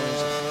these corners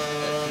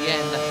at the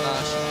end, that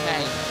last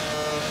chicane.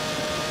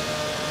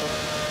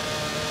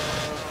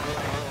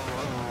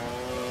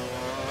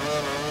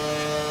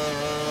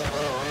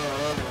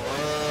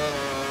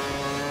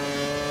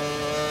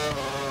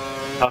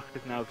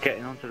 Tucker's now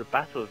getting onto the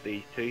battle of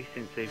these two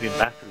since they've been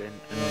battling,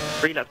 and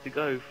 3 laps to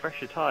go,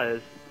 fresher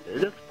tyres. It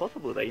looks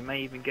possible that he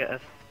may even get a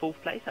 4th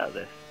place out of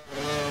this.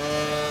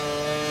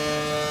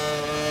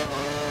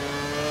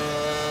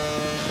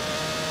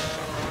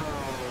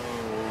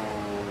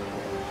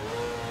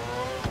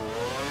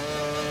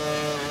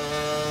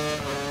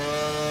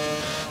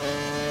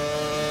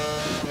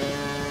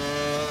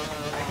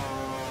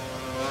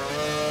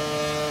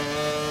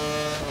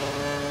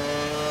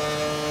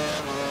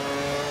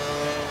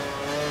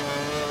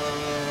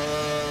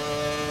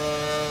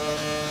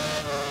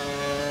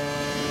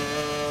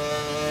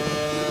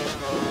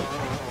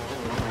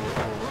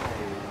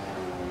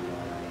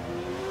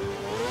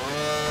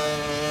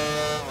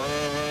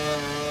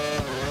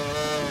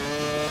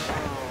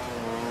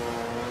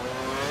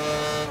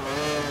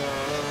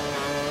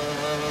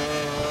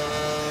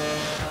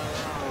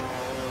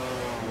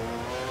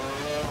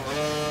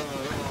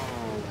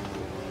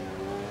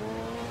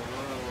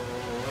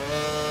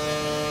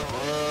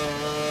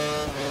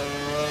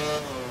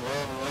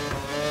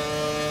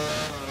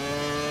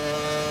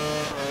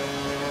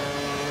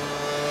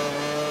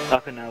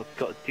 Tucker now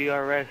got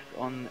DRS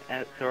on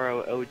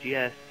XRL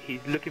LGS.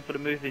 He's looking for the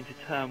move into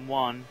turn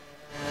 1,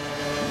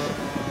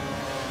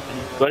 and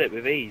he's got it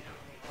with ease.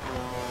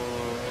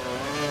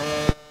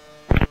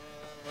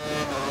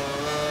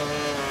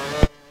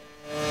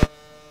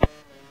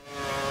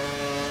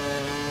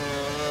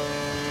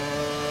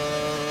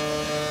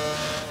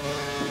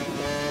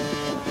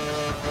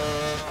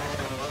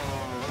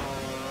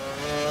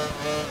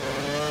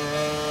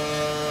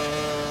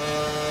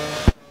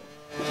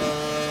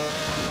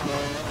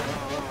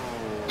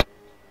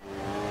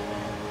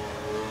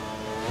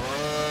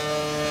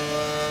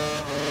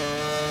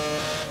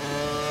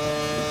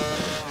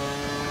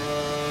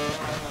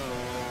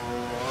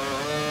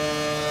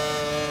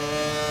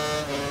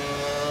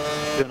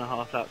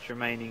 Laps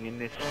remaining in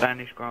this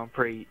Spanish Grand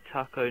Prix.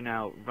 Taco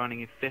now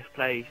running in 5th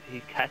place.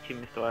 He's catching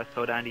Mr. Ice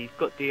Cold Andy. He's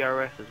got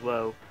DRS as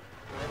well.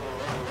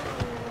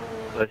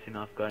 Close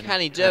enough going.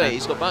 Can he do it?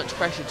 He's got bunch of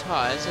pressure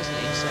tyres, hasn't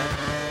he? So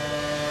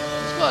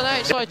he's got an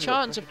outside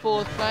chance of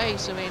 4th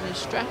place. I mean, his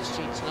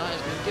strategy tonight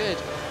has been good.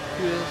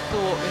 Who would have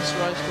thought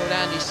Mr. Ice Cold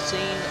Andy's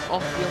seen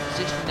off the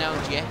opposition now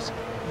yet,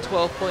 and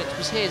 12 points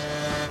was his.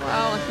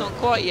 Well, not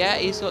quite yet.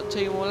 He's got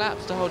 2 more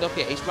laps to hold up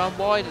yet. He's run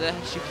wide of the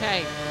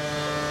chicane.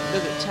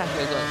 Look at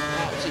Taco, got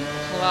absolute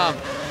plumb.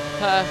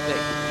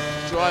 Perfect.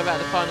 Drive out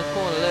the final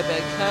corner, a little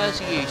bit of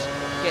curves use.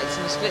 Gets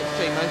in the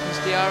slipstream,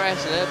 opens DRS,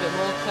 a little bit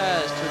more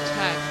curves to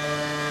attack.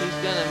 He's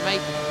going to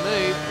make a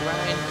move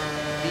around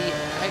the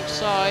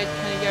outside.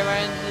 Can he go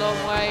around long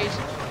ways?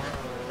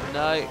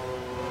 No,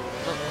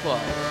 not quite.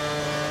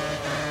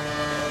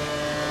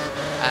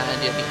 And I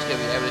think he's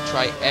going to be able to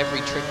try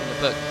every trick in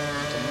the book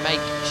to make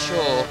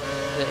sure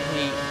that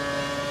he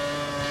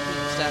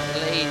keeps that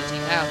lead as he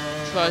now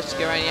tries to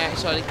go around the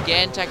outside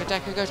again. Taco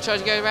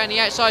tries to go around the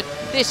outside.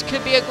 This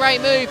could be a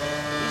great move.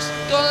 He's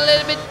gone a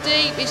little bit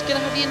deep. He's going to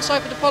have the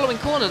inside for the following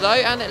corner though,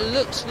 and it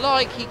looks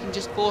like he can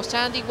just force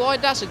Andy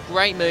wide. That's a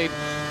great move.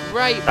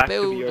 Great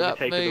build-up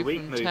move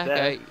from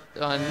Taco.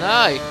 I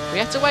know. We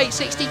had to wait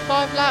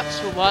 65 laps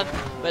for one,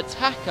 but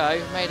Taco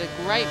made a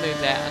great move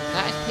there, and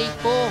that is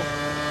P4.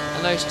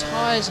 And those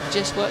tyres have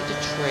just worked a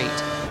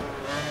treat.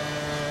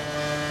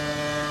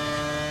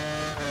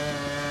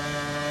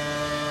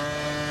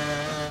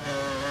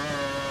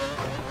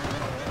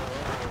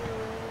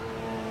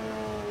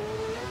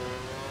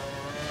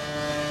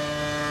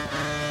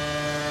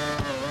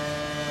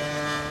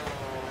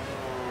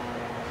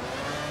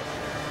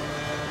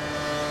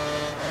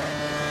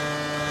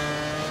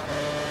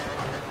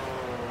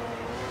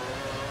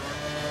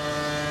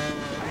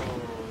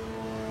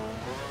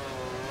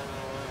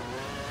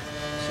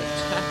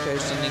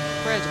 Taco's done an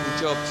incredible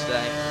job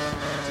today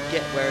to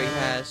get where he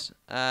has.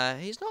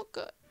 He's not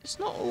got. It's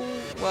not all.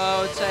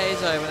 Well, I'd say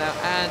it's over now.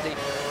 Andy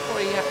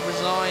probably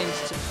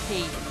resigns to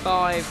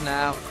P5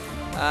 now.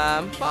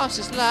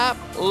 Fastest lap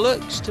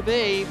looks to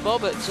be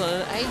Bobbitt's on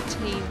an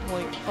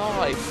 18.5.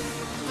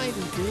 Can't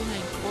even do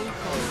main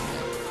qualifying.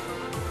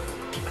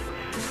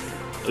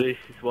 This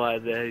is why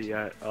they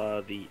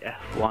are the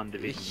F1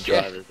 division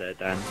drivers there,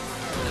 Dan.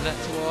 And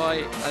that's why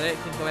I don't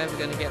think I'm ever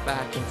going to get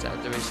back into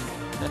that division.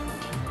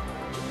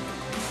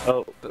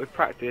 Oh, but with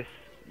practice,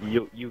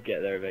 you'll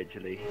get there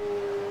eventually.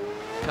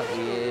 A couple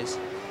of years,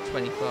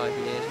 25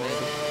 years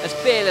maybe. As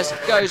Fearless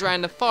goes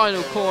around the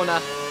final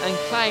corner and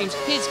claims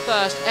his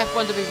first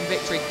F1 division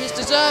victory. He's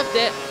deserved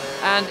it,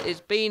 and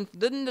it's been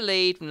in the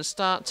lead from the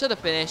start to the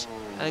finish,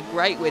 and a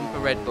great win for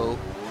Red Bull.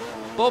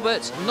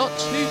 Bobbitt not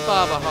too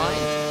far behind,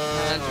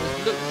 and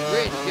has looked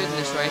really good in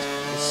this race.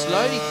 His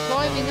slowly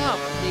climbing up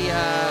the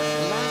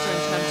ladder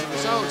in terms of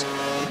results,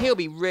 and he'll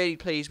be really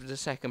pleased with the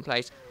second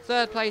place.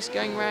 Third place,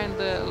 going around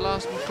the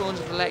last few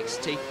corners of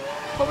Alexity,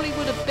 probably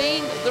would have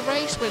been the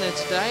race winner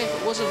today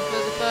if it wasn't for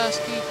the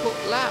first few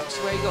laps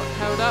where he got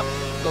held up,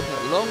 got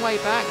a long way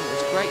back, and it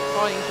was a great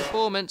fighting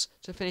performance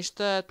to finish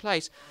third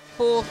place.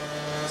 Fourth,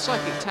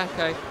 Psychic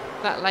Taco.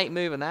 That late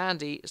move on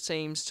Andy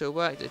seems to have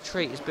worked a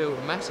treat. Has built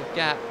a massive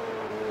gap.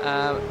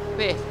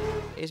 Fifth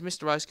is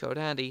Mr. Ice Cold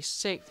Andy.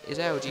 Sixth is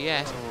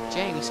LGS.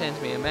 Jamie sends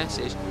me a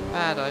message.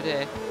 Bad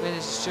idea. When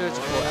is the stewards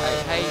report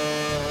out? Hey,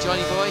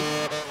 Johnny boy.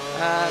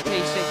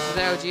 P6 is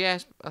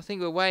LGS. I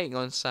think we're waiting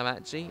on some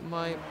actually.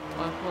 My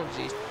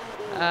apologies.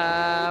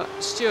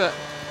 Stuart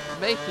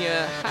making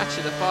a hatch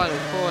in the final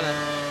corner,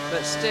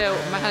 but still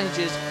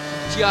manages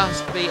to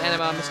just beat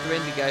NMR Mr.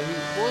 Indigo,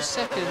 who was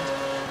second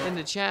in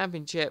the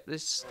championship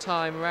this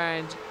time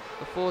around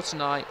before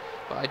tonight,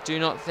 but I do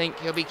not think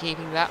he'll be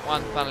keeping that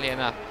one, funnily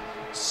enough.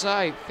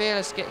 So,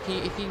 Fearless, if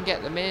you can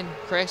get them in,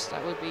 Chris,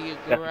 that would be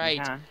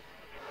great.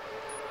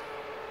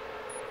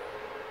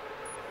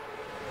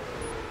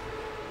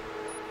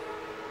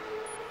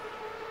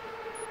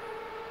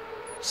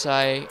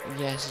 So,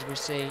 yes, as we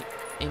see,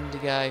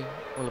 Indigo,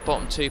 well, the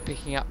bottom two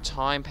picking up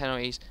time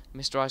penalties.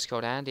 Mr. Ice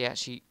Cold Andy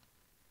actually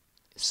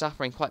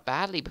suffering quite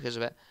badly because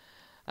of it.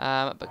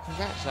 But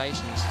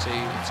congratulations to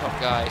the top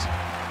guys.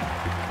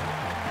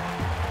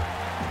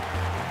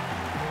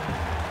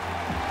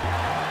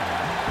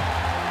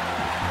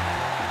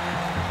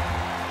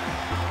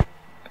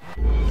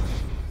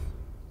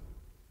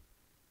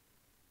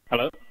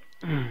 Hello?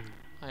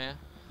 Hiya.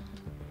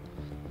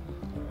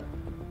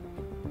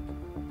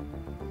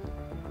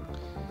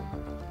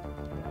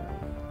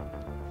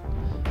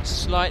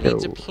 Slightly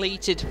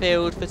depleted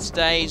field for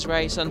today's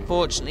race,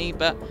 unfortunately,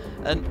 but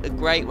a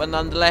great one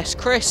nonetheless.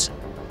 Chris,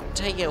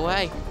 take it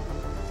away.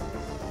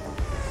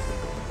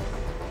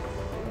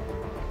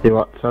 You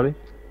what? Sorry,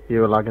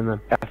 you were lagging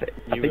then.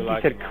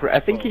 I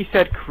think he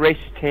said, "Chris,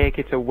 take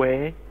it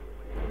away."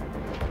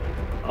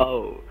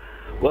 Oh,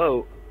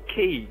 well,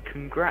 Key,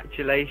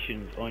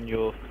 congratulations on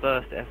your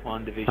first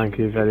F1 division. Thank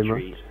you very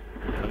victory. much.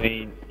 I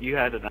mean, you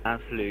had an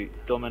absolute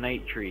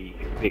dominatory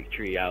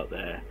victory out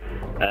there.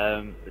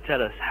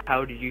 Tell us,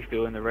 how did you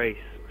feel in the race,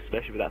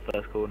 especially with that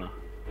first corner?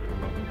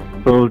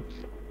 Well,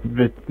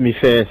 my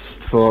first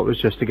thought was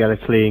just to get a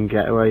clean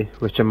getaway,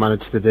 which I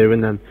managed to do,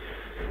 and then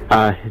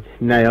I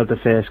nailed the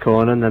first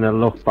corner, and then I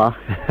looked back,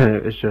 and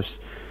it was just,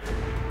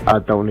 I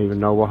don't even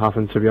know what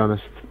happened, to be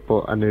honest,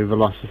 but I knew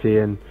velocity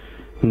and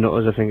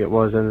nutters, I think it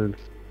was, and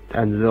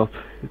ended up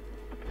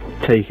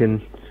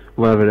taking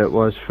whatever it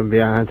was from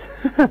behind.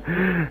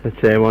 I'd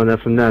say one,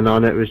 and from then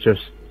on it was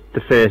just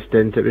the first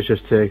stint, it was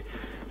just to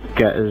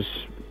get as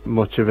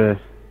much of a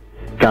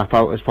gap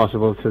out as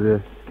possible to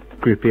the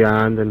group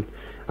behind, and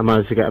I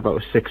managed to get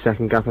about a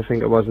 6-second gap, I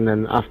think it was, and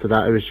then after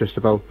that it was just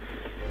about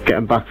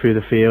getting back through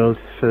the field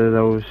for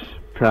those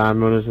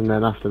prime runners, and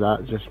then after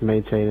that just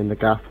maintaining the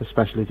gap,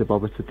 especially to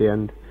Bobbert at the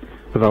end,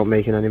 without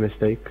making any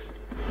mistakes.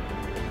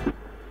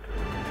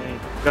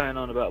 Going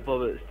on about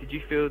Bobbert, did you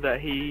feel that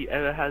he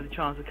ever had a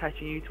chance of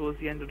catching you towards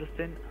the end of the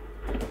stint?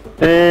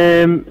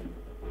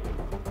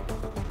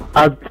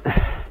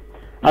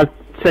 I'd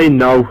say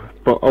no,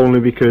 but only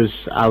because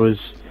I was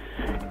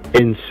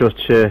in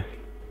such a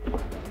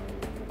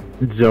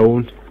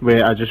zone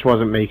where I just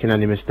wasn't making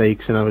any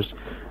mistakes, and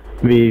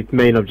my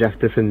main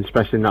objective, and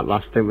especially in that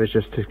last stint, was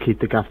just to keep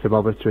the gap to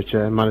Bobbert, which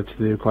I managed to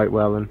do quite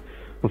well, and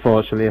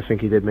unfortunately I think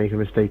he did make a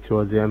mistake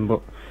towards the end,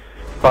 but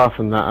apart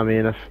from that, I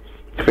mean, I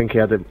think he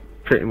had it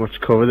pretty much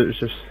covered. It was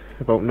just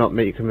about not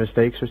making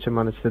mistakes, which I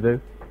managed to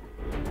do.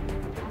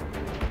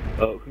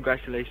 Well,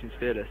 congratulations,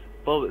 Fearless.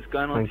 Bobbert's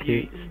going on to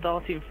you,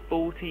 starting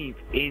 14th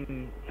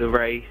in the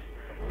race,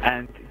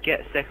 and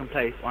get second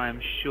place. I am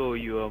sure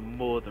you are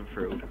more than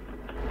thrilled.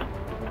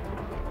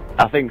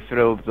 I think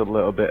thrilled's a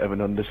little bit of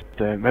an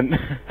understatement.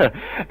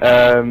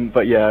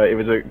 But yeah, it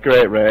was a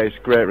great race,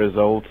 great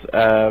result.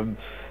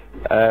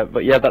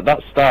 But yeah,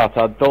 that start,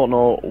 I don't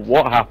know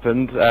what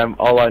happened.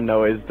 All I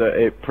know is that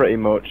it pretty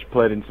much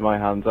played into my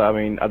hands. I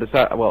mean, I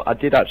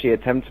did actually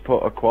attempt to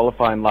put a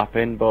qualifying lap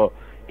in, but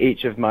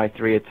each of my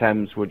 3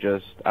 attempts were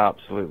just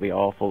absolutely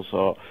awful.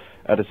 So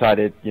I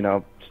decided, you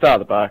know, start at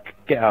the back,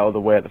 get out of the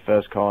way at the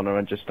first corner,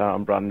 and just start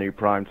on brand new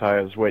prime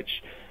tyres,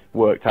 which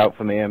worked out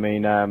for me. I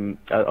mean,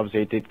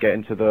 obviously I did get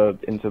into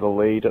the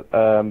lead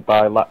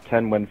by lap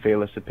 10 when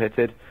Fearless had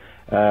pitted,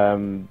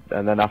 and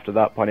then after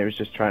that point it was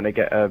just trying to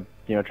get a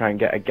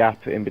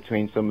gap in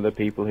between some of the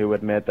people who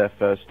had made their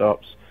first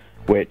stops,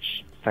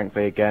 which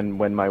thankfully again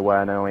when my way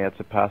I only had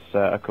to pass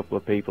a couple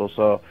of people,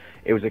 so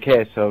it was a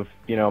case of,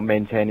 you know,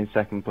 maintaining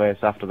second place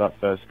after that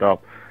first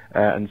stop,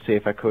 and see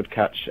if I could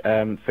catch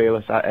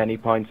Fearless at any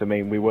point. I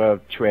mean, we were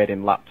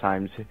trading lap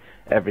times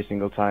every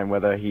single time,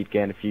 whether he'd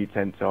gain a few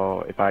tenths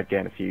or if I'd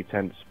gain a few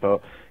tenths.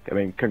 But I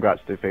mean,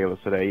 congrats to Fearless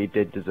today. He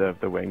did deserve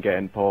the win,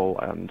 getting pole,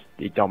 and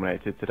he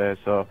dominated today.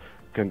 So,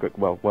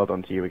 well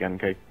done to you again,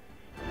 Keith.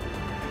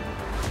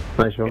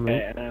 Nice one,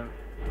 mate. And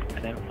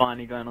then then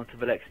finally going on to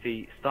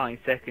Velexity, starting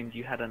second.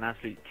 You had an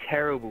absolute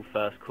terrible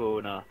first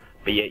corner,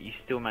 but yet you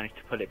still managed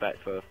to pull it back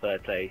for a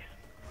third place.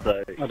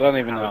 So I don't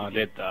even know how I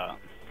did that.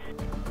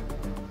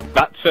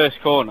 That first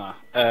corner,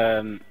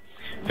 I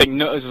think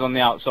Nutters was on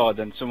the outside,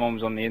 then someone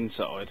was on the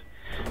inside.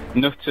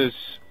 Nutters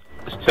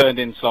has turned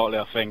in slightly,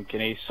 I think,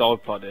 and he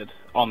side-podded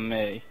on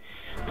me,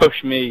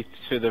 pushed me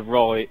to the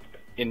right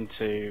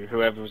into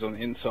whoever was on the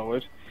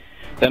inside.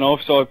 Then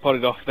I've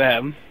side-podded off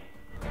them,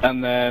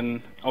 and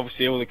then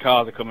obviously all the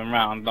cars are coming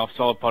round, and I've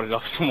side-podded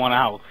off someone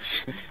else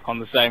on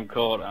the same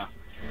corner.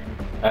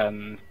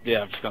 And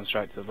yeah, I've just gone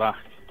straight to the back.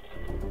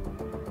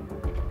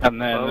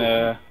 And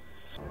then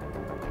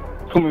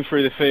coming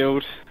through the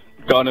field,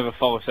 got another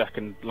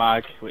 4-second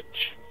lag,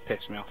 which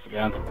pissed me off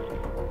again.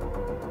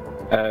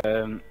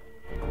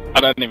 I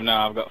don't even know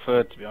how I've got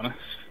third, to be honest.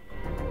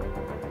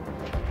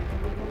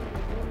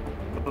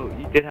 Well,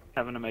 you did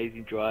have an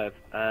amazing drive.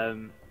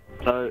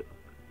 So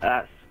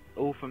that's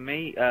all from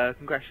me.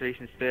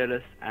 Congratulations,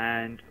 Fearless,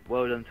 and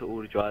well done to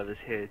all the drivers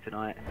here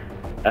tonight.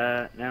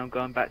 Now I'm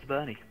going back to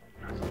Bernie.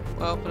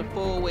 Well, for the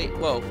 4 week,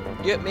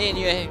 me and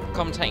you are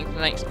commentating for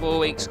the next 4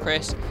 weeks,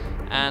 Chris,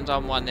 and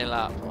I'm 1-0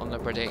 up on the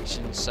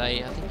predictions. So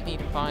I think you need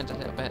to find a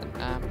little bit.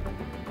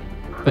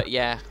 But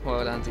yeah,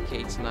 well done to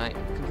Key tonight.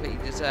 Completely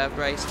deserved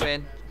race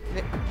win.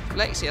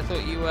 Lexi, I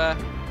thought you were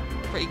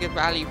pretty good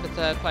value for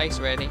third place,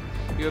 really.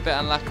 You were a bit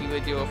unlucky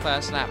with your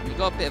first lap. You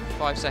got a bit of a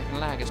 5-second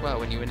lag as well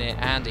when you were near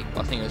Andy.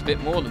 I think it was a bit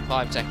more than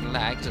 5-second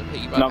lag to put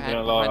you right behind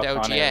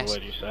LGS. Not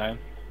what you say.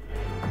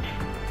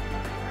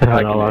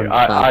 I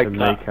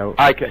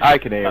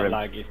can hear that him.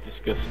 lag is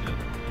disgusting.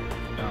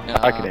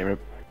 I can hear him.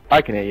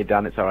 I can hear you,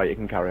 Dan. It's alright. You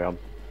can carry on.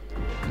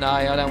 No,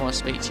 I don't want to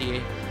speak to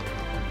you.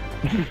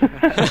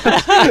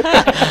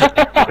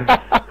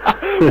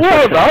 What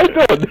have I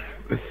done?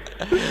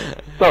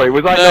 Sorry,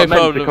 was I not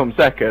meant to come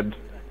second?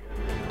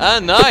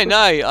 No,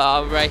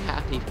 I'm very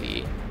happy for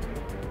you.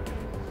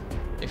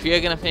 If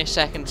you're going to finish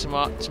second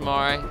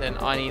tomorrow, then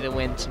I need a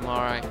win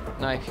tomorrow.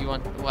 No, if you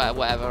want,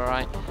 whatever,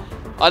 right?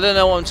 I don't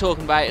know what I'm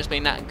talking about. It's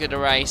been that good a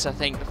race. I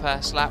think the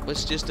first lap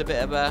was just a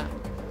bit of a...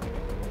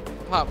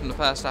 Apart from the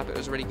first lap, it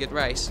was a really good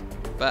race.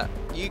 But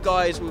you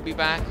guys will be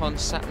back on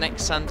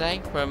next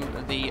Sunday from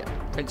the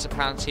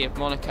Principality of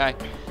Monaco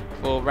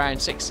for round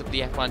 6 of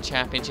the F1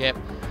 Championship.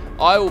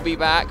 I will be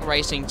back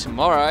racing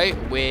tomorrow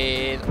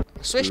with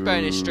Swish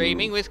Bonus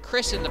streaming with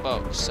Chris in the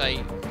box.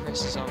 So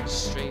Chris is on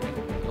streaming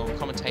or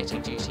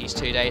commentating duties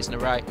 2 days in a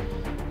row.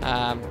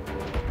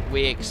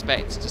 We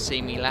expect to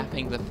see me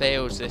lapping the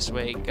fields this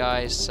week,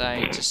 guys,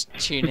 so just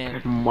tune in.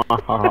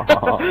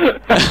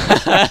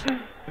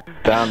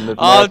 Dan,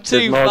 I'm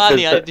too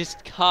funny, I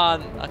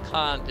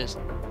can't just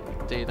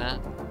do that.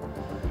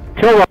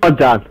 Come on,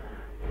 Dan.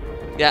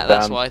 Yeah,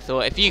 that's what I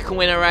thought. If you can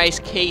win a race,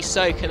 Key,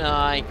 so can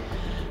I.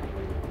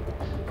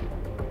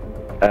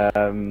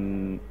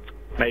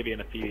 Maybe in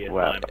a few years'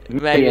 time.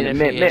 Maybe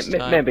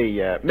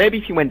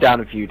if you went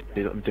down a few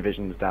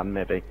divisions, Dan,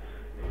 maybe.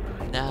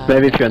 No,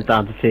 maybe if you went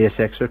down to tier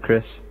 6 with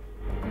Chris.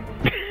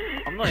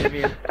 I'm not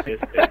even in tier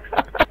 6.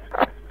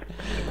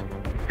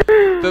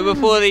 But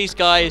before these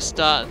guys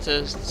start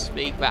to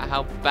speak about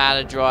how bad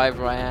a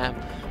driver I am,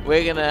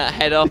 we're going to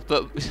head off,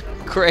 but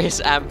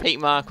Chris and Pete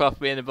Markroft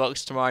will be in the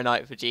box tomorrow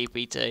night for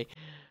GP2.